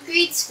done with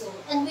grade school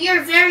and we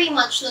are very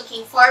much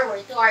looking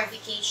forward to our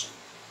vacation.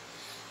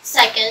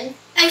 Second,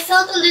 I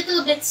felt a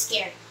little bit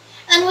scared,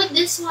 and with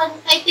this one,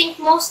 I think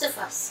most of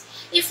us,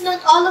 if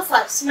not all of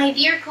us, my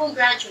dear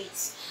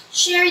co-graduates,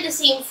 share the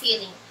same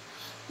feeling.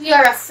 We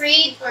are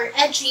afraid or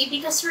edgy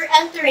because we're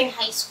entering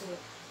high school.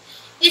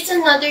 It's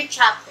another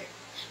chapter,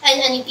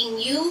 and anything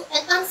new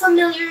and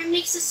unfamiliar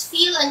makes us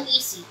feel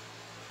uneasy.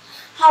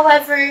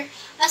 However,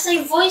 as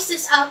I voiced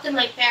this out to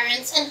my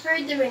parents and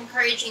heard their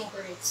encouraging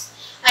words,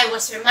 I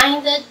was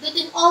reminded that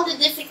in all the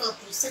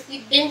difficulties that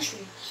we've been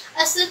through,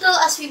 as little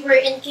as we were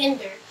in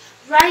kinder,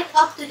 right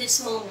up to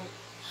this moment,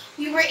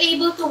 we were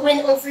able to win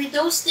over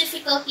those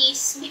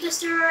difficulties because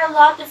there are a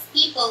lot of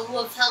people who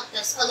have helped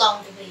us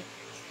along the way.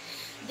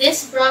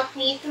 This brought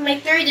me to my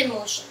third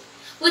emotion,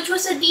 which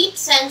was a deep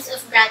sense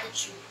of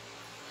gratitude.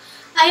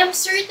 I am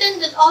certain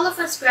that all of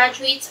us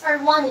graduates are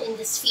one in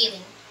this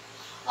feeling.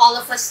 All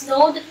of us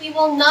know that we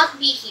will not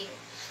be here.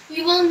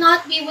 We will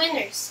not be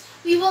winners.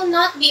 We will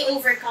not be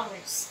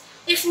overcomers,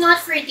 if not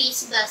for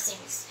these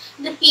blessings,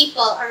 the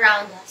people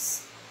around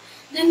us.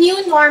 The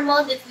new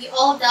normal that we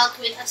all dealt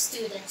with as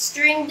students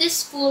during this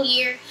school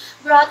year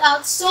brought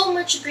out so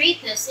much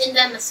greatness in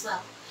them as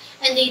well,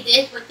 and they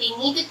did what they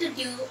needed to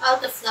do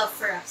out of love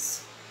for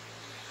us.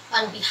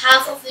 On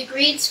behalf of the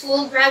grade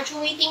school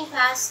graduating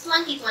class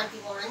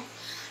 2021,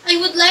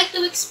 I would like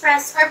to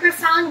express our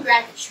profound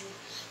gratitude,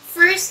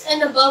 first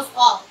and above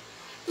all,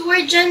 to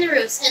our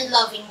generous and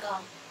loving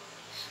God.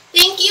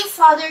 Thank you,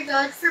 Father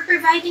God, for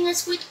providing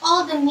us with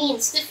all the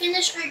means to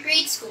finish our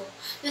grade school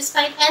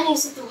despite any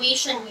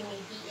situation we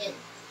may be in,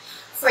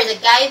 for the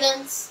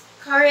guidance,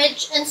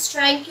 courage, and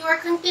strength you are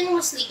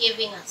continuously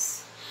giving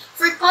us,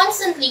 for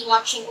constantly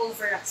watching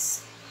over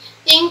us.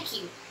 Thank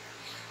you.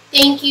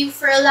 Thank you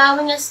for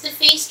allowing us to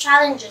face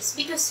challenges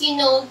because you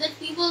know that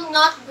we will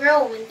not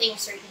grow when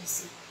things are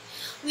easy.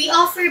 We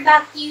offer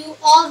back to you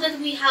all that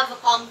we have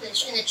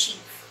accomplished and achieved.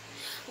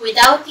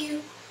 Without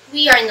you,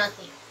 we are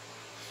nothing.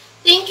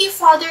 Thank you,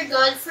 Father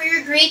God, for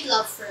your great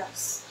love for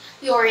us.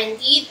 You are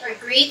indeed our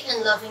great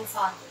and loving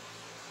Father.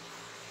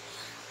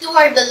 To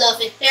our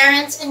beloved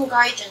parents and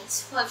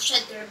guardians who have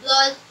shed their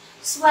blood,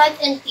 sweat,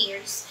 and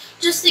tears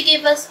just to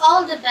give us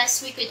all the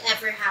best we could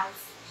ever have,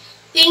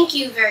 thank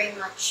you very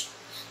much.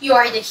 You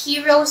are the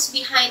heroes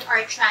behind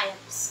our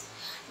triumphs.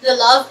 The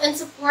love and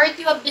support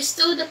you have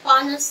bestowed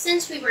upon us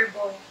since we were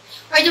born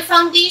are the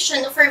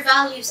foundation of our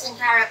values and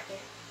character.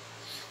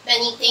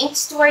 Many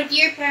thanks to our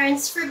dear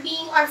parents for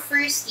being our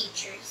first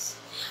teachers,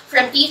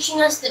 from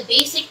teaching us the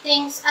basic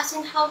things as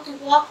in how to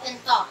walk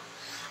and talk,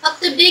 up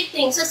to big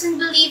things as in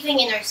believing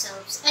in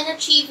ourselves and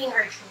achieving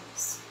our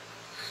dreams.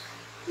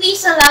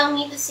 Please allow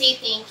me to say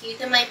thank you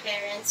to my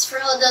parents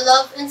for all the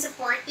love and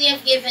support they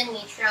have given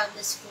me throughout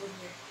the school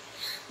year.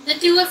 The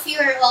two of you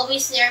are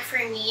always there for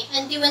me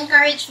and do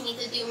encourage me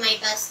to do my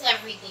best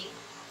every day.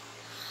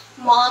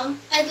 Mom,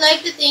 I'd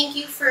like to thank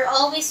you for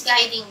always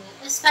guiding me,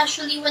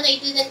 especially when I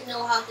didn't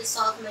know how to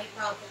solve my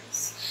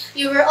problems.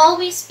 You were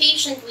always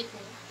patient with me,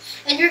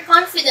 and your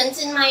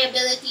confidence in my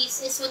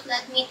abilities is what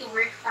led me to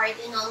work hard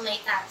in all my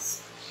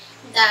tasks.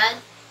 Dad,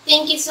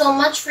 thank you so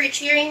much for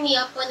cheering me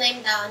up when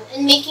I'm down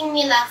and making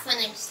me laugh when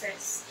I'm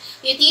stressed.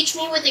 You teach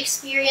me with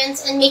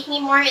experience and make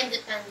me more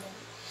independent.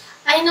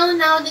 I know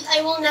now that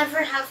I will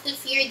never have to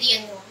fear the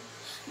unknown,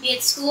 be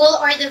it school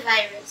or the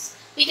virus,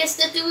 because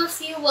the two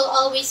of you will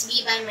always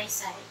be by my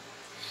side.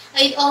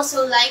 I'd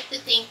also like to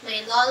thank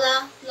my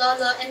Lola,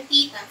 Lolo, and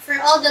Tita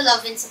for all the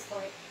love and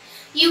support.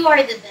 You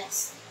are the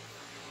best.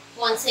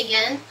 Once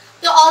again,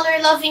 to all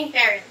our loving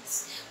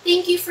parents,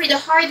 thank you for the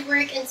hard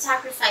work and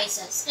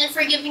sacrifices and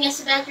for giving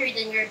us better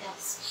than your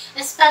best,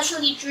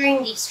 especially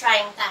during these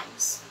trying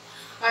times.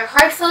 Our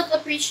heartfelt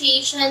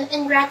appreciation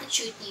and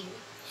gratitude to you.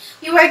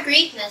 You are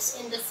greatness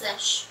in the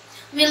flesh.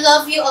 We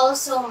love you all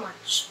so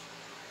much.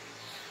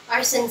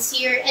 Our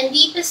sincere and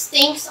deepest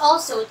thanks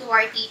also to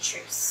our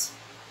teachers.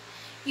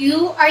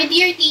 You, our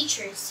dear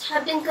teachers,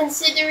 have been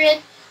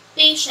considerate,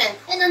 patient,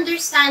 and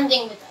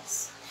understanding with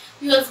us.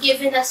 You have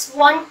given us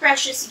one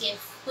precious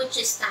gift, which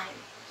is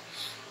time.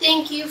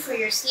 Thank you for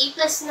your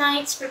sleepless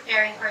nights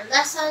preparing our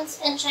lessons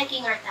and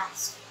checking our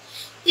tasks.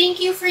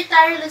 Thank you for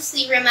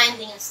tirelessly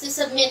reminding us to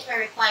submit our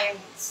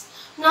requirements,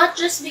 not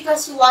just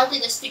because you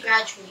wanted us to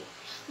graduate,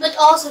 but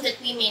also that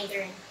we may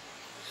learn.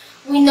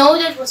 We know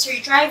that was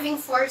your driving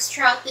force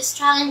throughout this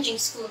challenging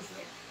school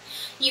year.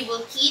 You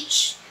will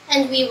teach,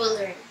 and we will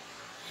learn.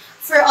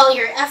 For all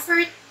your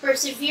effort,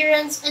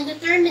 perseverance, and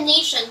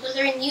determination to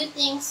learn new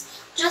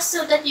things just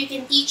so that you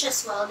can teach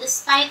us well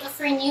despite of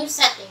our new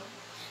setting,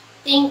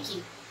 thank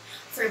you.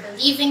 For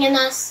believing in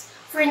us,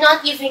 for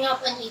not giving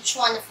up on each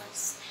one of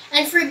us,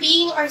 and for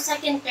being our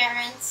second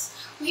parents,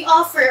 we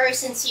offer our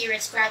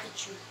sincerest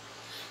gratitude.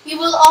 We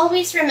will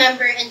always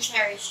remember and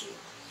cherish you.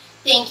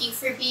 Thank you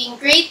for being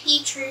great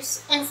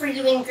teachers and for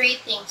doing great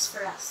things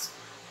for us.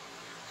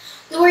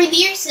 To our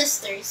dear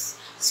sisters,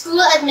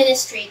 school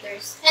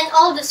administrators, and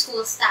all the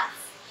school staff,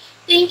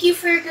 thank you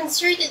for your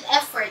concerted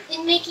effort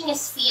in making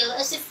us feel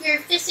as if we are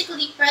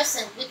physically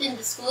present within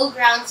the school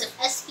grounds of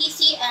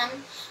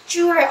SPCM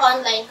through our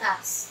online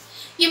class.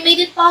 You made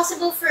it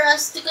possible for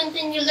us to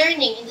continue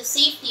learning in the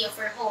safety of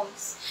our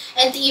homes,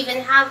 and to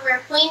even have our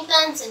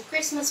acquaintance and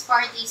Christmas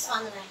parties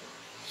online.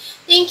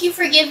 Thank you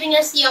for giving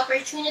us the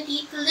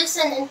opportunity to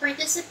listen and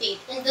participate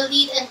in the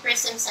Lead and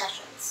Prism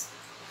sessions.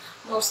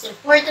 Most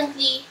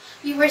importantly,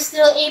 we were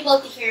still able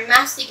to hear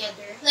Mass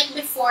together like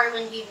before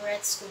when we were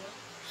at school.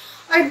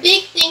 Our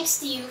big thanks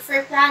to you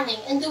for planning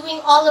and doing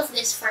all of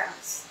this for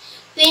us.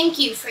 Thank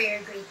you for your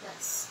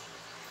greatness.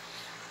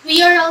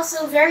 We are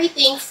also very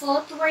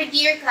thankful to our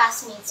dear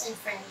classmates and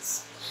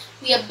friends.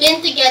 We have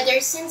been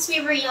together since we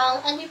were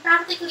young and we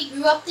practically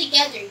grew up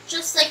together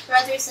just like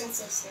brothers and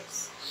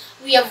sisters.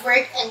 We have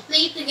worked and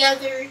played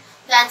together,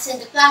 danced in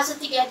the plaza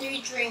together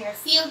during our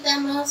field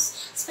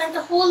demos, spent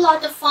a whole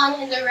lot of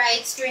fun in the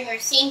rides during our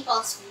St.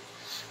 Paul's week,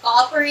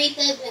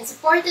 cooperated and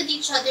supported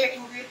each other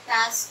in group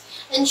tasks,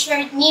 and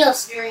shared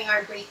meals during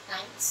our break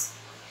times.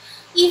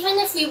 Even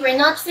if we were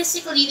not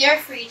physically there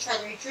for each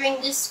other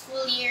during this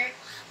school year,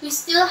 we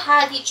still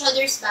had each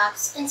other's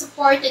backs and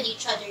supported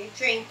each other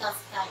during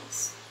tough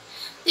times.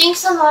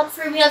 Thanks a lot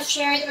for we have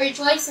shared our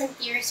joys and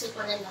tears with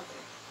one another.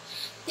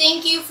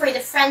 Thank you for the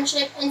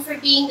friendship and for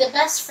being the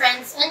best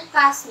friends and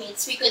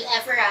classmates we could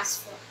ever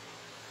ask for.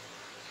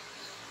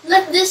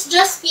 Let this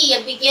just be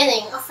a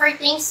beginning of our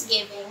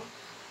Thanksgiving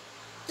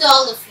to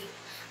all of you.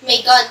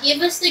 May God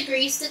give us the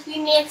grace that we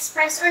may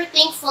express our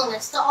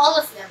thankfulness to all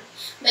of them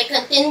by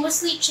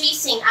continuously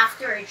chasing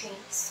after our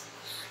dreams.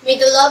 May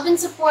the love and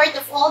support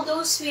of all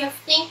those we have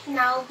thanked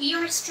now be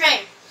our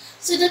strength,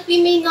 so that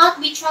we may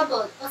not be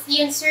troubled of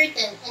the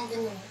uncertain and the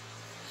new.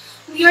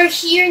 We are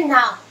here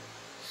now,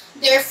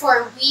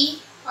 therefore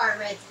we are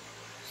ready.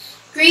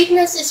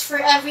 Greatness is for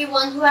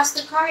everyone who has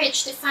the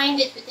courage to find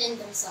it within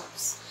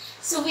themselves,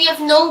 so we have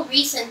no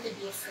reason to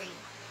be afraid.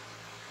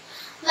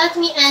 Let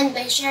me end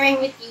by sharing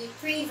with you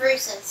 3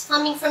 verses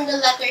coming from the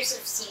letters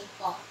of St.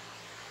 Paul.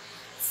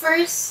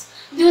 First,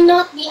 do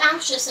not be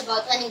anxious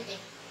about anything,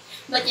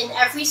 but in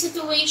every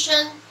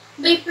situation,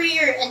 by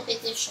prayer and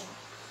petition,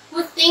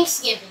 with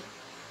thanksgiving,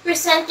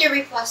 present your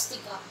request to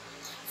God.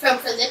 From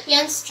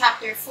Philippians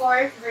chapter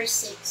 4, verse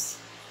 6.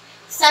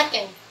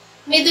 Second,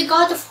 may the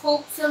God of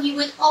hope fill you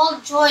with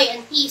all joy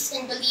and peace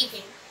in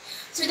believing,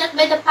 so that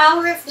by the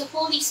power of the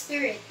Holy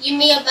Spirit you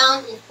may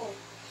abound in hope.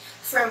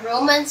 From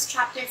Romans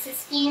chapter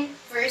 15,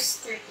 verse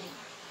 13.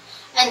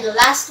 And the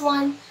last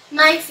one,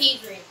 my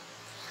favorite,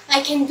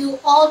 I can do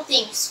all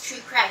things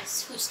through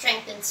Christ who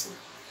strengthens me.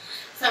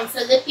 From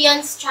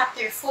Philippians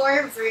chapter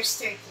 4, verse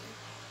 13.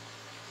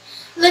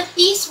 Let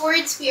these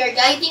words be our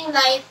guiding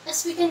light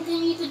as we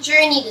continue to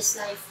journey this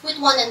life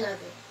with one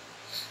another.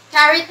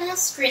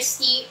 Caritas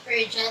Christi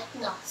Urget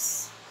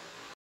Nos.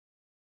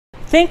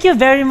 Thank you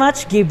very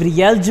much,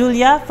 Gabriel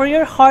Julia, for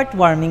your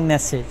heartwarming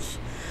message.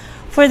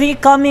 For the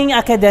coming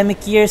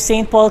academic year,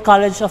 St. Paul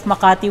College of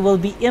Makati will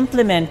be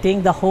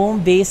implementing the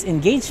Home-Based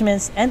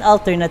Engagements and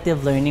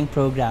Alternative Learning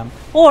Program,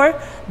 or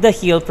the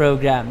HEAL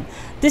program.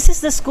 This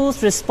is the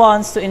school's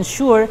response to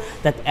ensure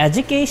that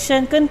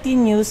education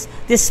continues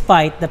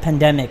despite the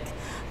pandemic.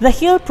 The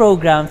HEAL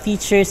program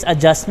features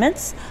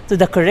adjustments to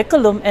the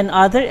curriculum and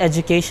other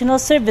educational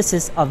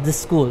services of the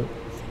school.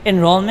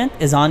 Enrollment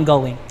is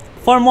ongoing.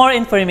 For more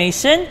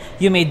information,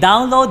 you may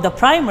download the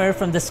primer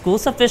from the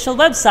school's official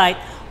website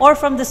or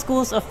from the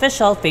school's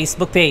official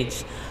Facebook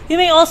page. You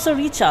may also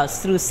reach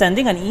us through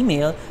sending an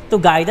email to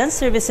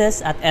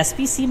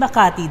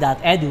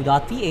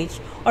guidanceservices@spcmakati.edu.ph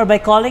or by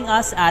calling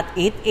us at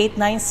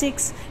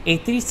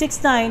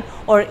 8896-8369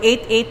 or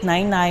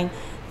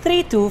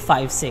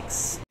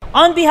 8899-3256.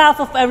 On behalf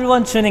of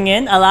everyone tuning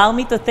in, allow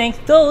me to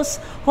thank those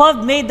who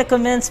have made the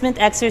commencement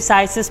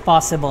exercises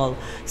possible.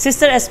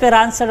 Sister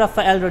Esperanza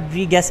Rafael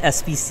Rodriguez,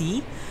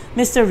 SPC,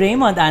 Mr.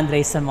 Raymond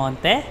Andre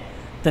Samonte,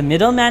 the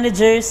middle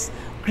managers,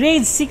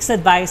 grade 6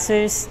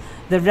 advisors,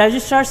 the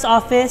registrar's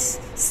office,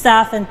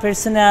 staff and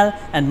personnel,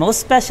 and most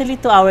especially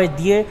to our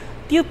dear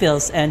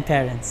pupils and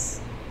parents.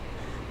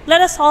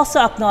 Let us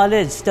also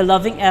acknowledge the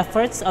loving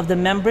efforts of the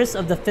members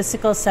of the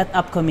Physical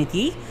Setup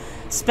Committee,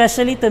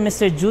 especially to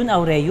Mr. June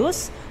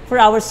Aureus for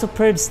our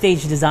superb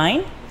stage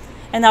design,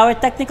 and our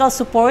technical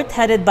support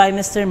headed by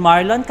Mr.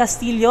 Marlon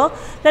Castillo.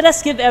 Let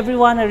us give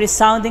everyone a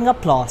resounding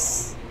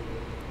applause.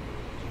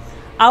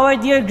 Our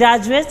dear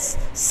graduates,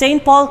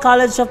 St. Paul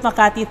College of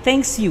Makati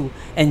thanks you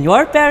and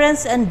your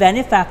parents and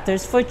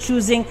benefactors for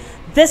choosing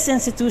this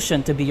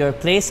institution to be your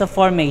place of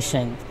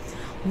formation.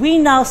 We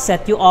now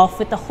set you off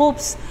with the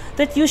hopes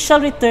that you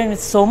shall return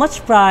with so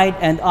much pride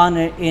and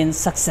honor in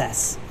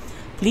success.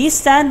 Please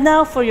stand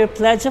now for your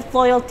pledge of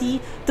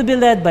loyalty to be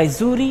led by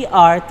Zuri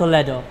R.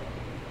 Toledo.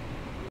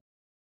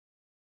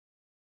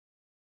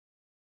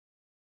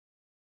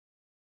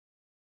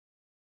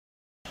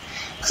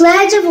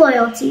 Pledge of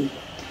Loyalty.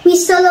 We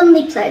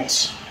solemnly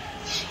pledge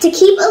to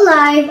keep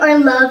alive our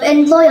love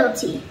and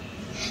loyalty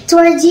to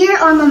our dear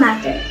alma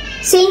mater,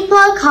 St.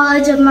 Paul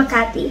College of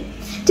Makati,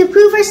 to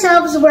prove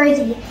ourselves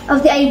worthy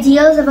of the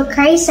ideals of a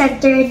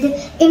Christ-centered,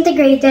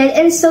 integrated,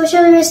 and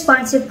socially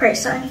responsive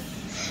person,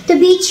 to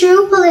be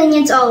true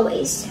Paulinians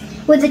always,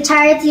 with the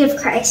charity of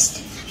Christ,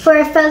 for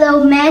our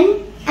fellow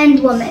men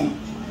and women,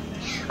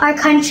 our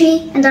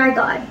country and our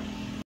God.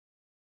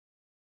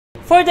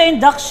 For the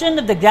induction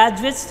of the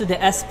graduates to the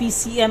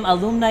SPCM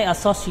Alumni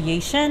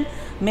Association,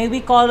 may we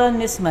call on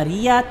Ms.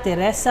 Maria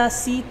Teresa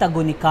C.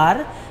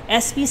 Tagunicar,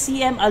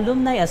 SPCM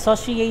Alumni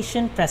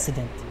Association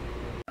President.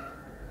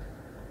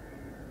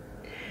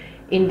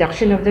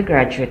 Induction of the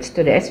graduates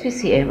to the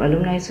SPCM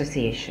Alumni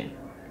Association.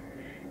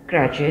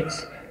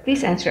 Graduates,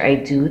 please answer I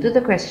do to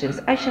the questions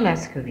I shall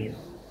ask of you.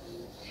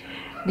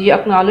 Do you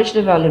acknowledge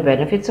the valued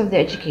benefits of the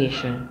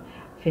education,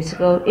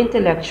 physical,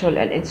 intellectual,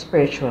 and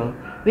spiritual,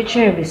 which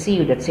you have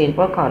received at St.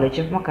 Paul College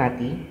of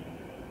Makati?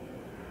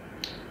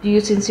 Do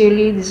you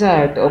sincerely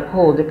desire to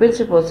uphold the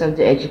principles of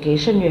the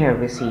education you have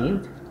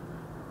received?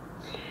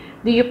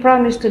 Do you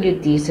promise to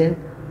lead decent,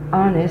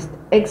 honest,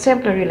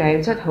 exemplary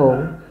lives at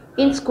home,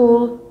 in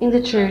school, in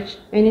the church,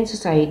 and in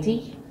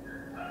society?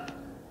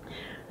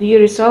 Do you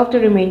resolve to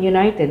remain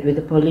united with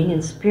the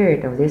Paulinian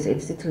spirit of this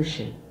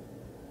institution?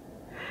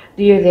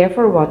 Do you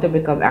therefore want to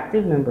become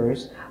active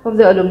members of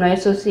the Alumni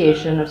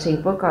Association of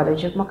St. Paul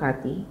College of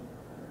Makati?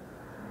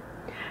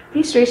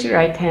 Please raise your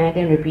right hand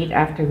and repeat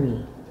after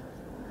me.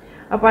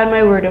 Upon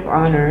my word of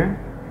honor,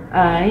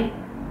 I,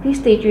 please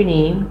state your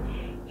name,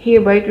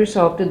 hereby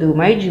resolve to do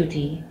my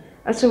duty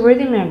as a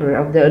worthy member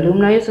of the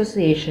Alumni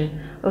Association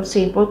of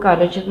St. Paul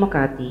College of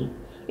Makati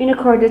in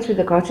accordance with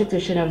the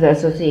Constitution of the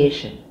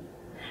Association.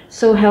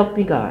 So help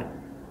me God.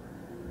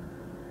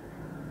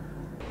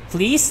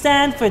 Please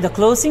stand for the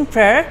closing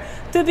prayer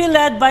to be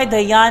led by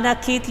Diana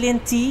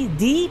Caitlin T.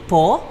 D.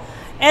 Po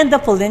and the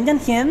Paulinian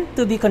hymn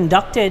to be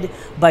conducted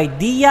by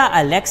Dia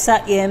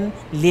Alexa M.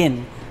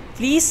 Lim.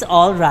 Please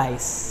all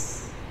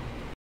rise.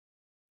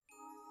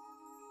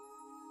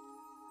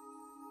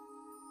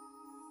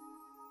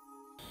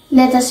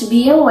 Let us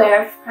be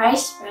aware of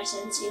Christ's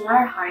presence in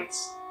our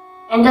hearts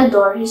and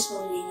adore His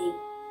holy name.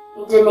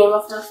 In the name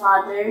of the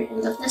Father,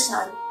 and of the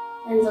Son,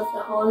 and of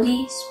the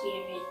Holy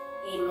Spirit.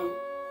 Amen.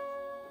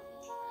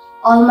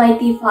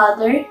 Almighty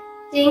Father,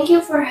 thank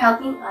you for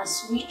helping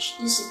us reach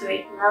this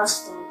great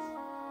milestone.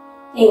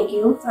 Thank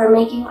you for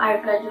making our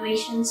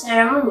graduation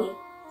ceremony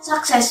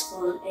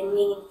successful and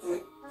meaningful.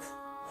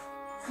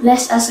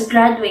 Bless us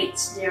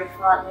graduates, dear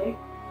Father.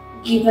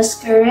 Give us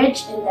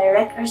courage and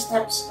direct our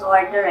steps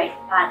toward the right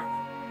path.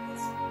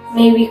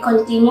 May we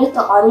continue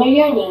to honor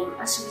your name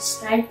as we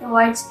strive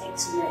towards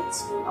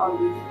excellence in all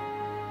we do.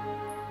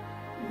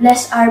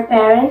 Bless our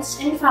parents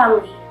and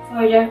family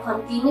for their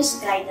continuous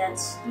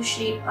guidance to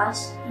shape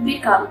us to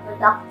become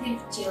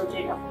productive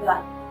children of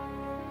God,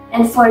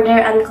 and for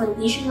their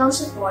unconditional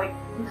support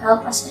to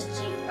help us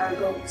achieve our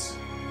goals.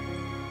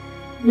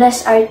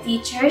 Bless our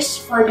teachers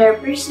for their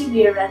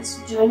perseverance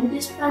during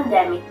this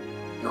pandemic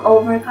to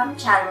overcome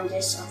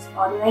challenges of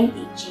online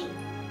teaching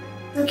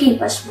to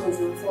keep us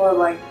moving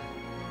forward.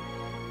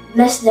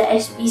 Bless the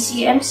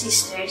SPCM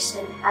sisters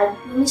and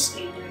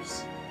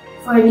administrators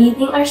for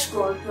leading our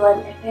school to an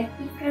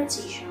effective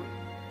transition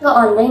to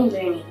online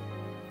learning,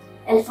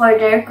 and for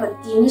their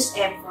continuous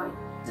effort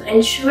to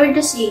ensure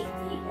the safety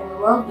and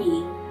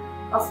well-being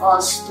of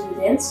all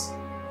students,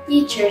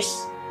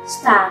 teachers,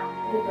 staff,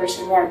 and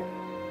personnel.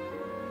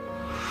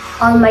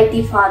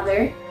 Almighty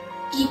Father,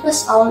 keep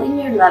us all in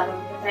your loving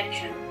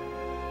protection.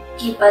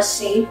 Keep us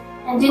safe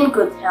and in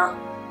good health.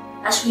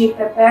 as we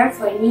prepare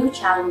for new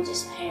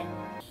challenges ahead.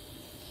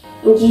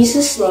 In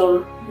Jesus'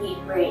 name we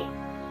pray.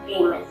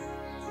 Amen.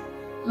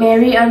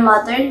 Mary, our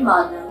Mother and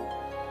Model,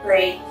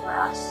 pray for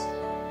us.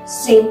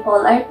 Saint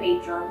Paul, our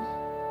patron,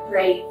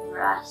 pray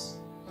for us.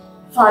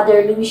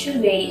 Father Louis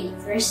Chauvet and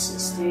the First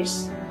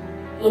Sisters,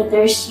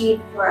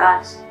 intercede for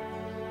us.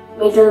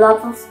 May the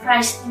love of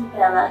Christ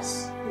compel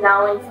us,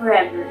 now and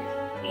forever.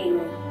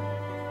 Amen.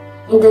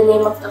 In the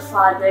name of the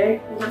Father,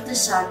 and of the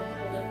Son,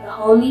 and of the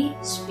Holy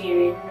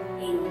Spirit.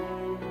 Amen.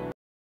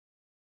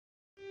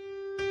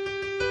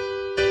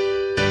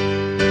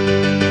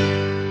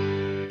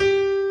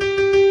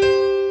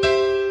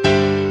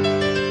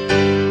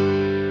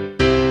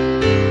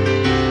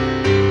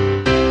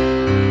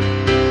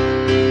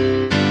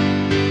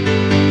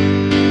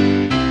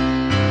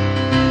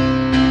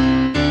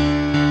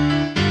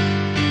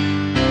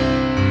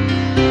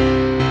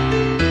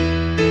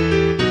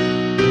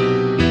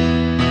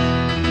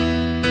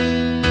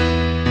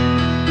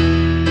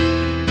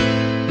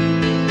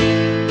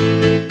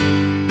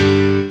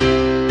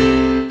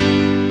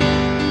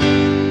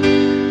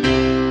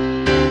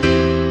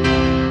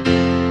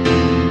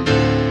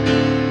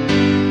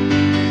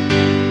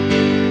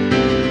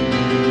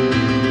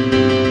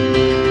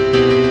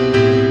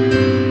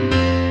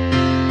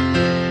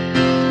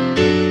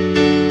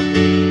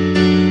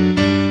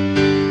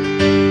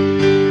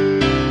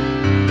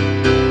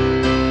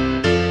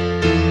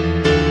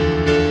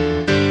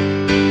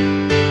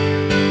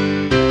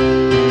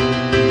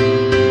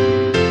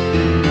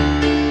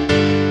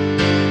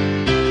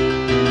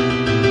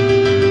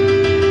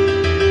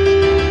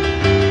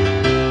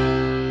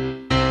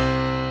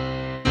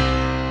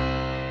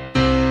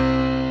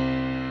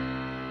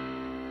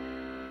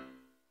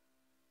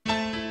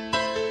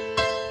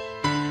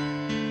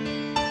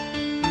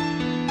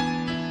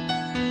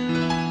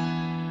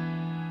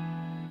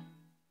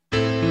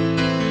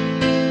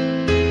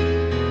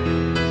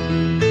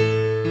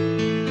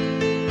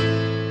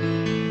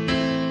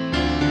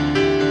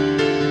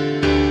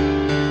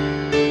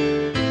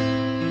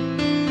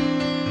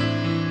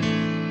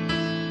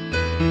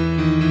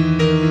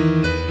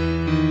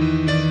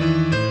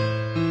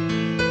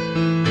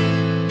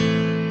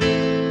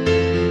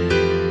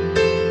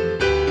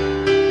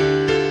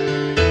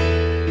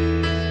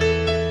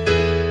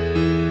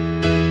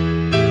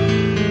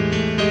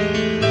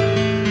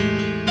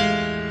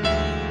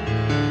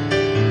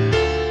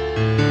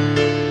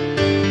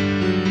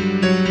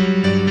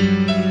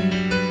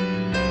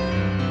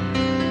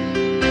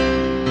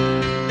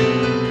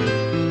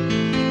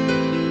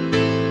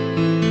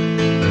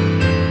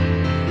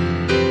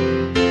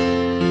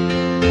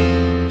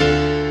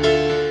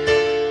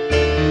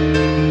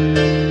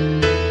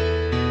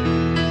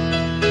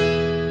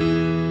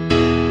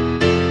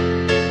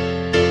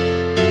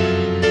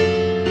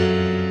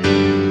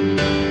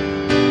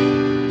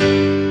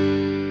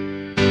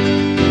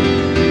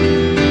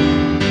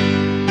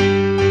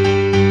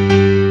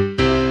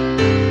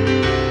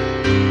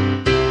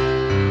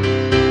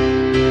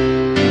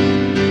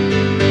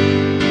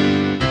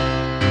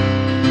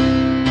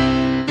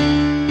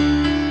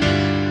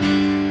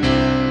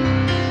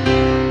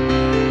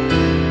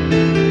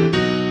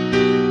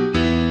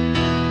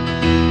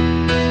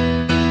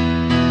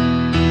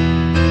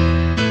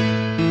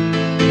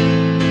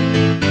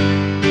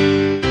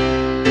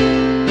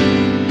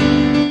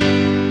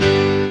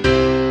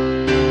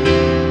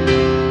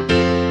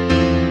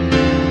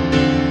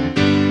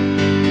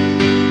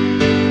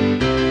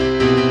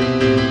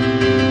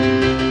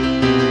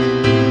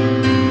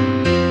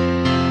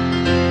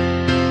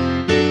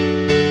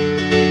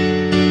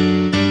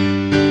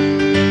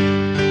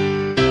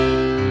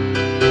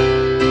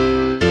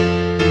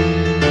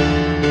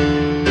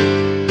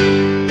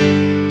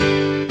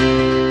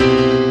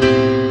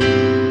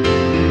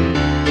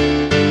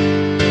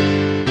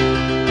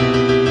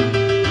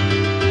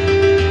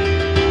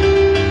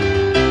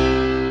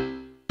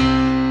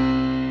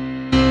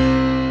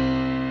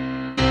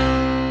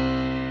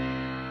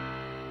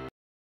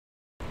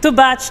 To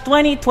Batch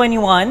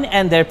 2021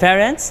 and their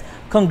parents,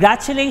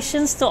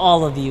 congratulations to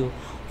all of you.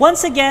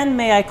 Once again,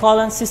 may I call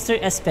on Sister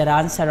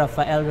Esperanza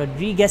Rafael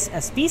Rodriguez,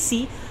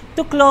 SPC,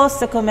 to close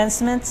the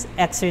commencement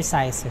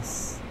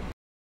exercises.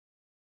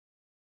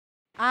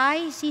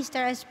 I,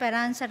 Sister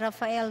Esperanza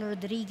Rafael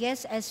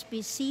Rodriguez,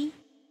 SPC,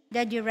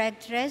 the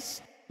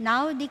Directress,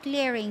 now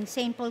declaring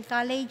St. Paul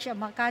College of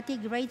Makati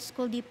Grade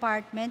School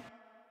Department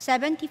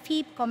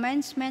 75th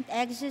Commencement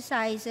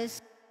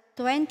Exercises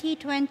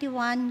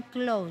 2021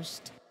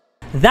 closed.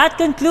 That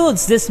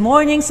concludes this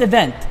morning's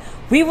event.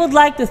 We would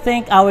like to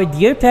thank our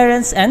dear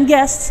parents and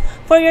guests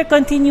for your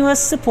continuous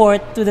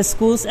support to the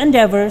school's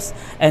endeavors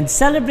and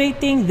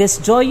celebrating this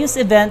joyous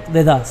event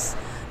with us.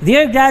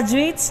 Dear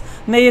graduates,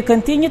 may you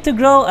continue to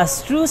grow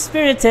as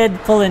true-spirited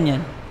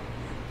Paulinian.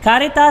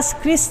 Caritas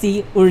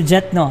Christi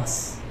Urget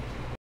Nos.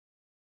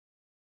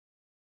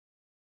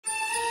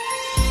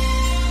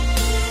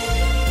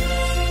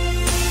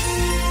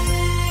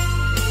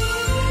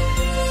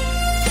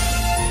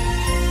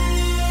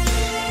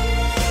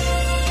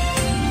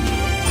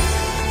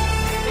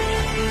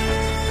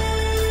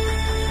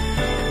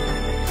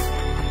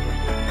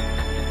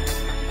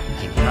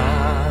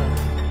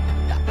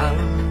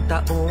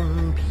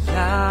 taong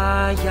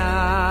biyaya.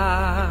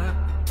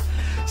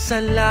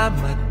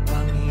 Salamat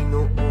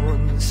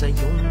Panginoon sa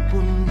iyong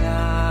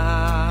punla.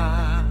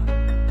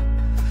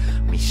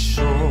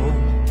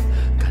 Misyong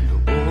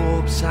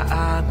kaloob sa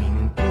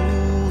aming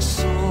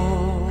puso,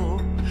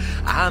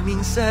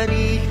 aming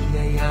sarili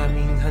ay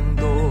aming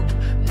handog,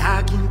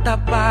 laging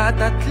tapat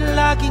at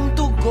laging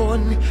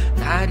tugon.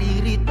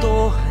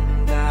 Naririto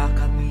handa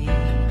kami,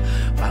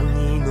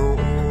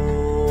 Panginoon.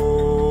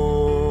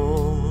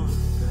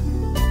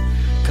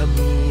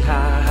 Kami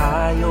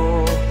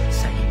hahayo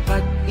sa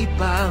iba't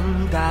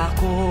ibang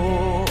dako,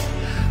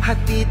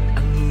 hatid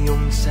ang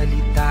iyong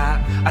salita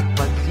at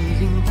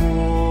paglilingkod.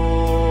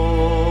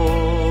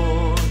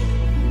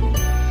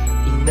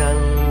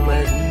 Inang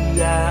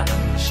Maria,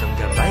 ang siyang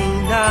gabay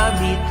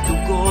namit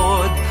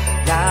lugod,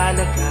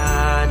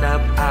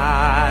 lalaganap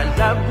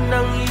alab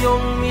ng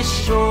iyong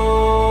misyon.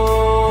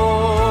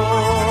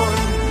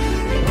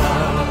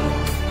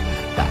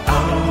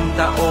 Daang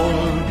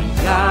taong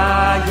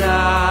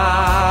biyaya,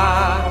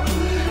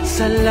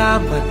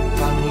 salamat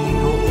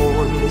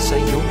Panginoon sa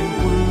iyong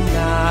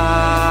punla.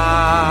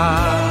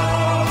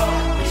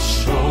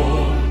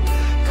 Misyong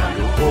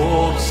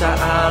kaloob sa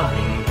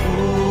aming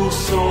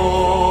puso,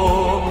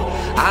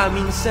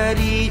 aming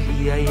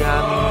sarili ay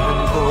aming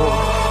handog,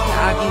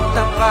 laging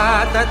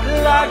tapat at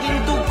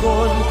laging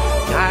tugon.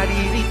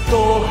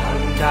 Naririto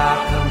handa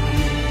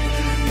kami,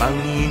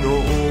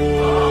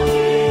 Panginoon.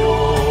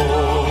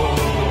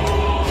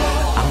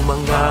 Ang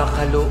mga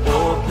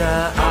kaloob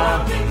na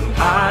aming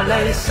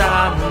alay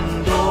sa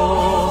mundo,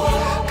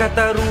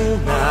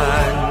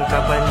 katarungan,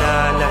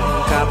 kabanalan,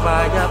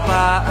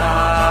 kapayapaan.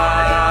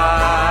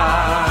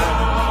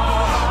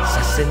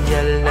 Sa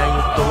senyal na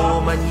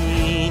ito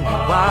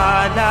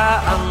maniniwala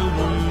ang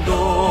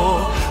mundo,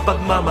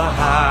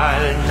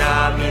 pagmamahal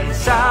namin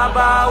sa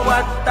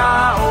bawat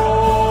tao.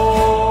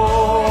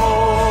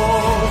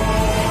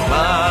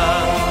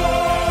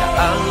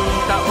 Daang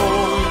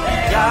taong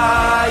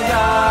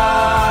biyaya,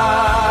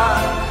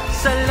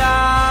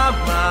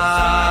 salamat,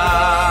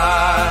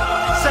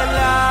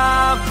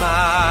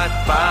 salamat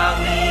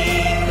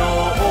Panginoon.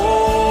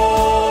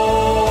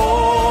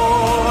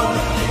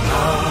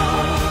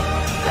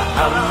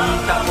 Daang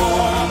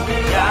taong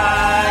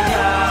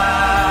biyaya,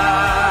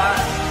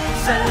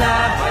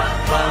 salamat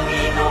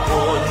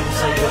Panginoon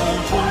sa iyong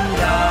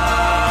punla.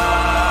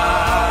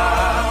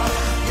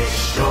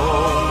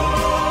 Misyong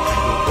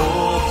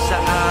kaloob sa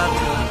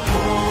aming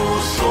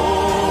puso,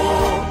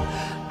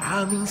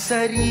 aming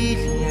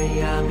sarili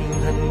ay aming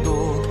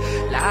handog,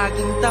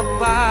 laging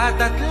tapat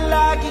at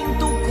laging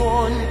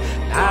tugon.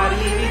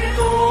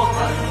 Naririto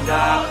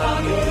handa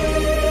kami,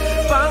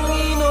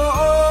 Panginoon.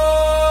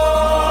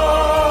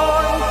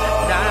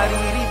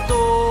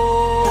 Naririto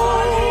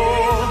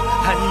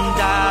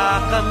handa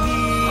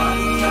kami,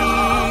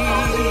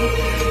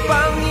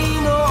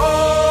 Panginoon.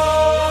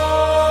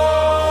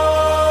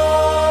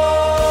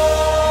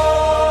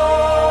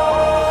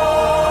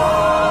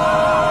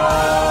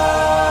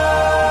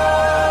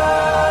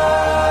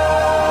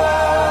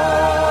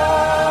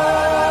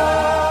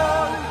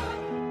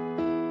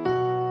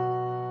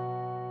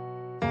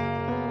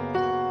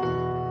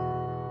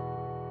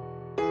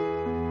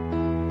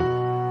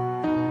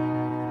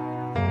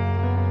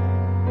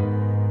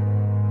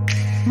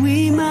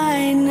 We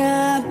might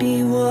not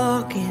be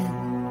walking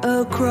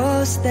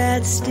across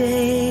that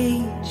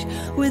stage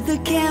with the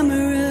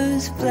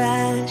cameras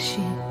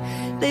flashing.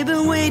 They've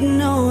been waiting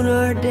on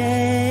our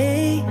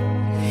day.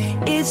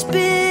 It's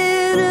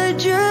been a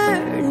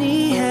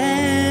journey,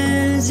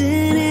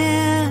 hasn't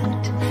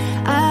it?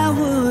 I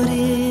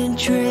wouldn't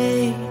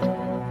trade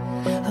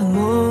a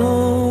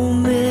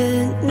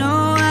moment.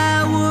 No,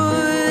 I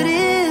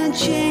wouldn't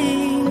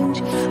change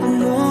a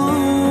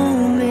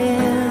moment.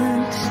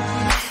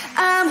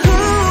 I'm who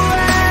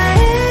I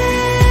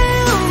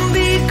am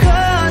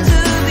because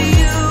of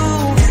you.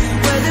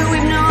 Whether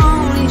we've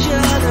known each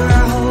other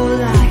our whole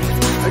life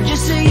or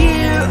just a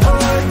year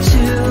or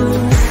two,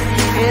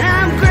 and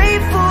I'm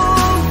grateful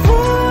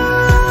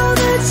for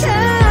the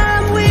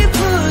time we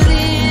put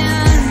in.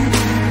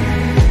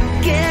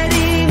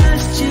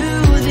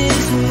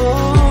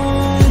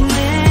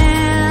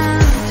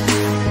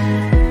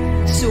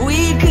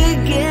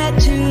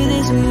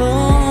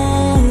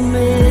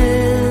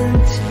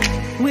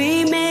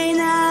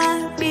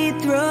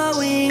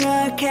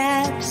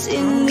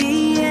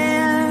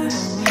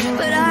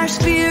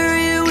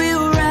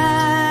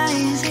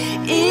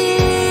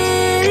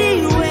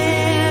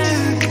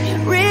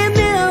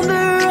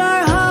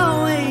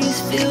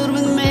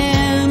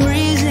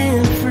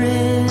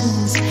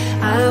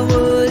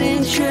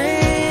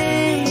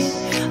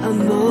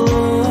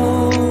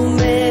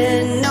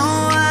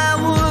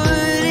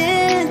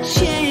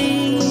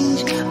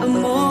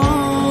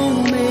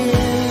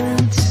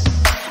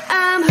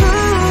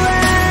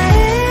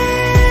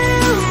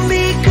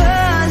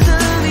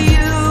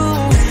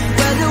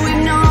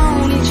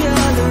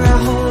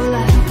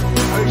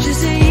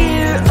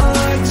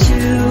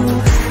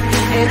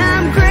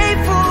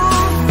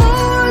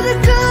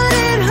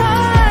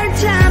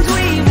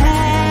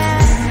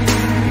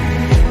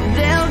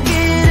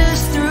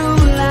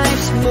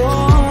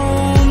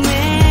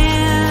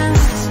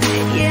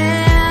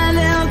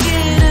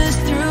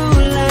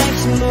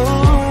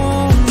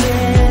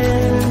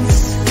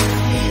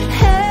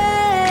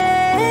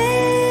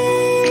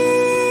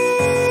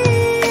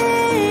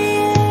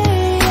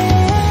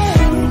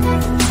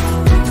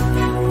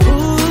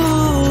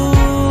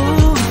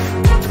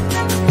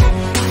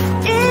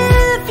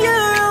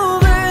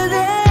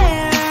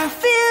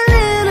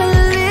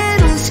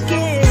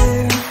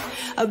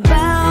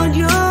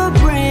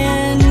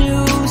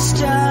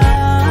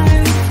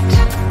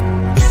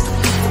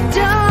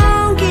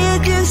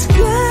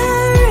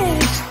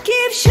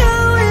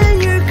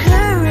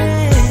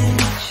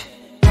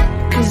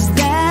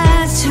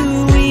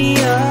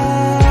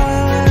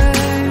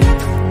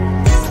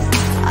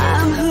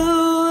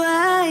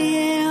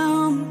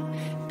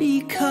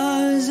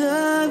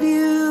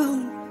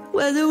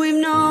 whether we've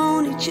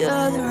known each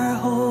other our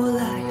whole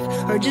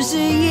life or just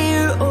a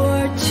year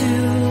or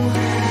two.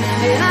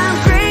 And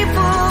I'm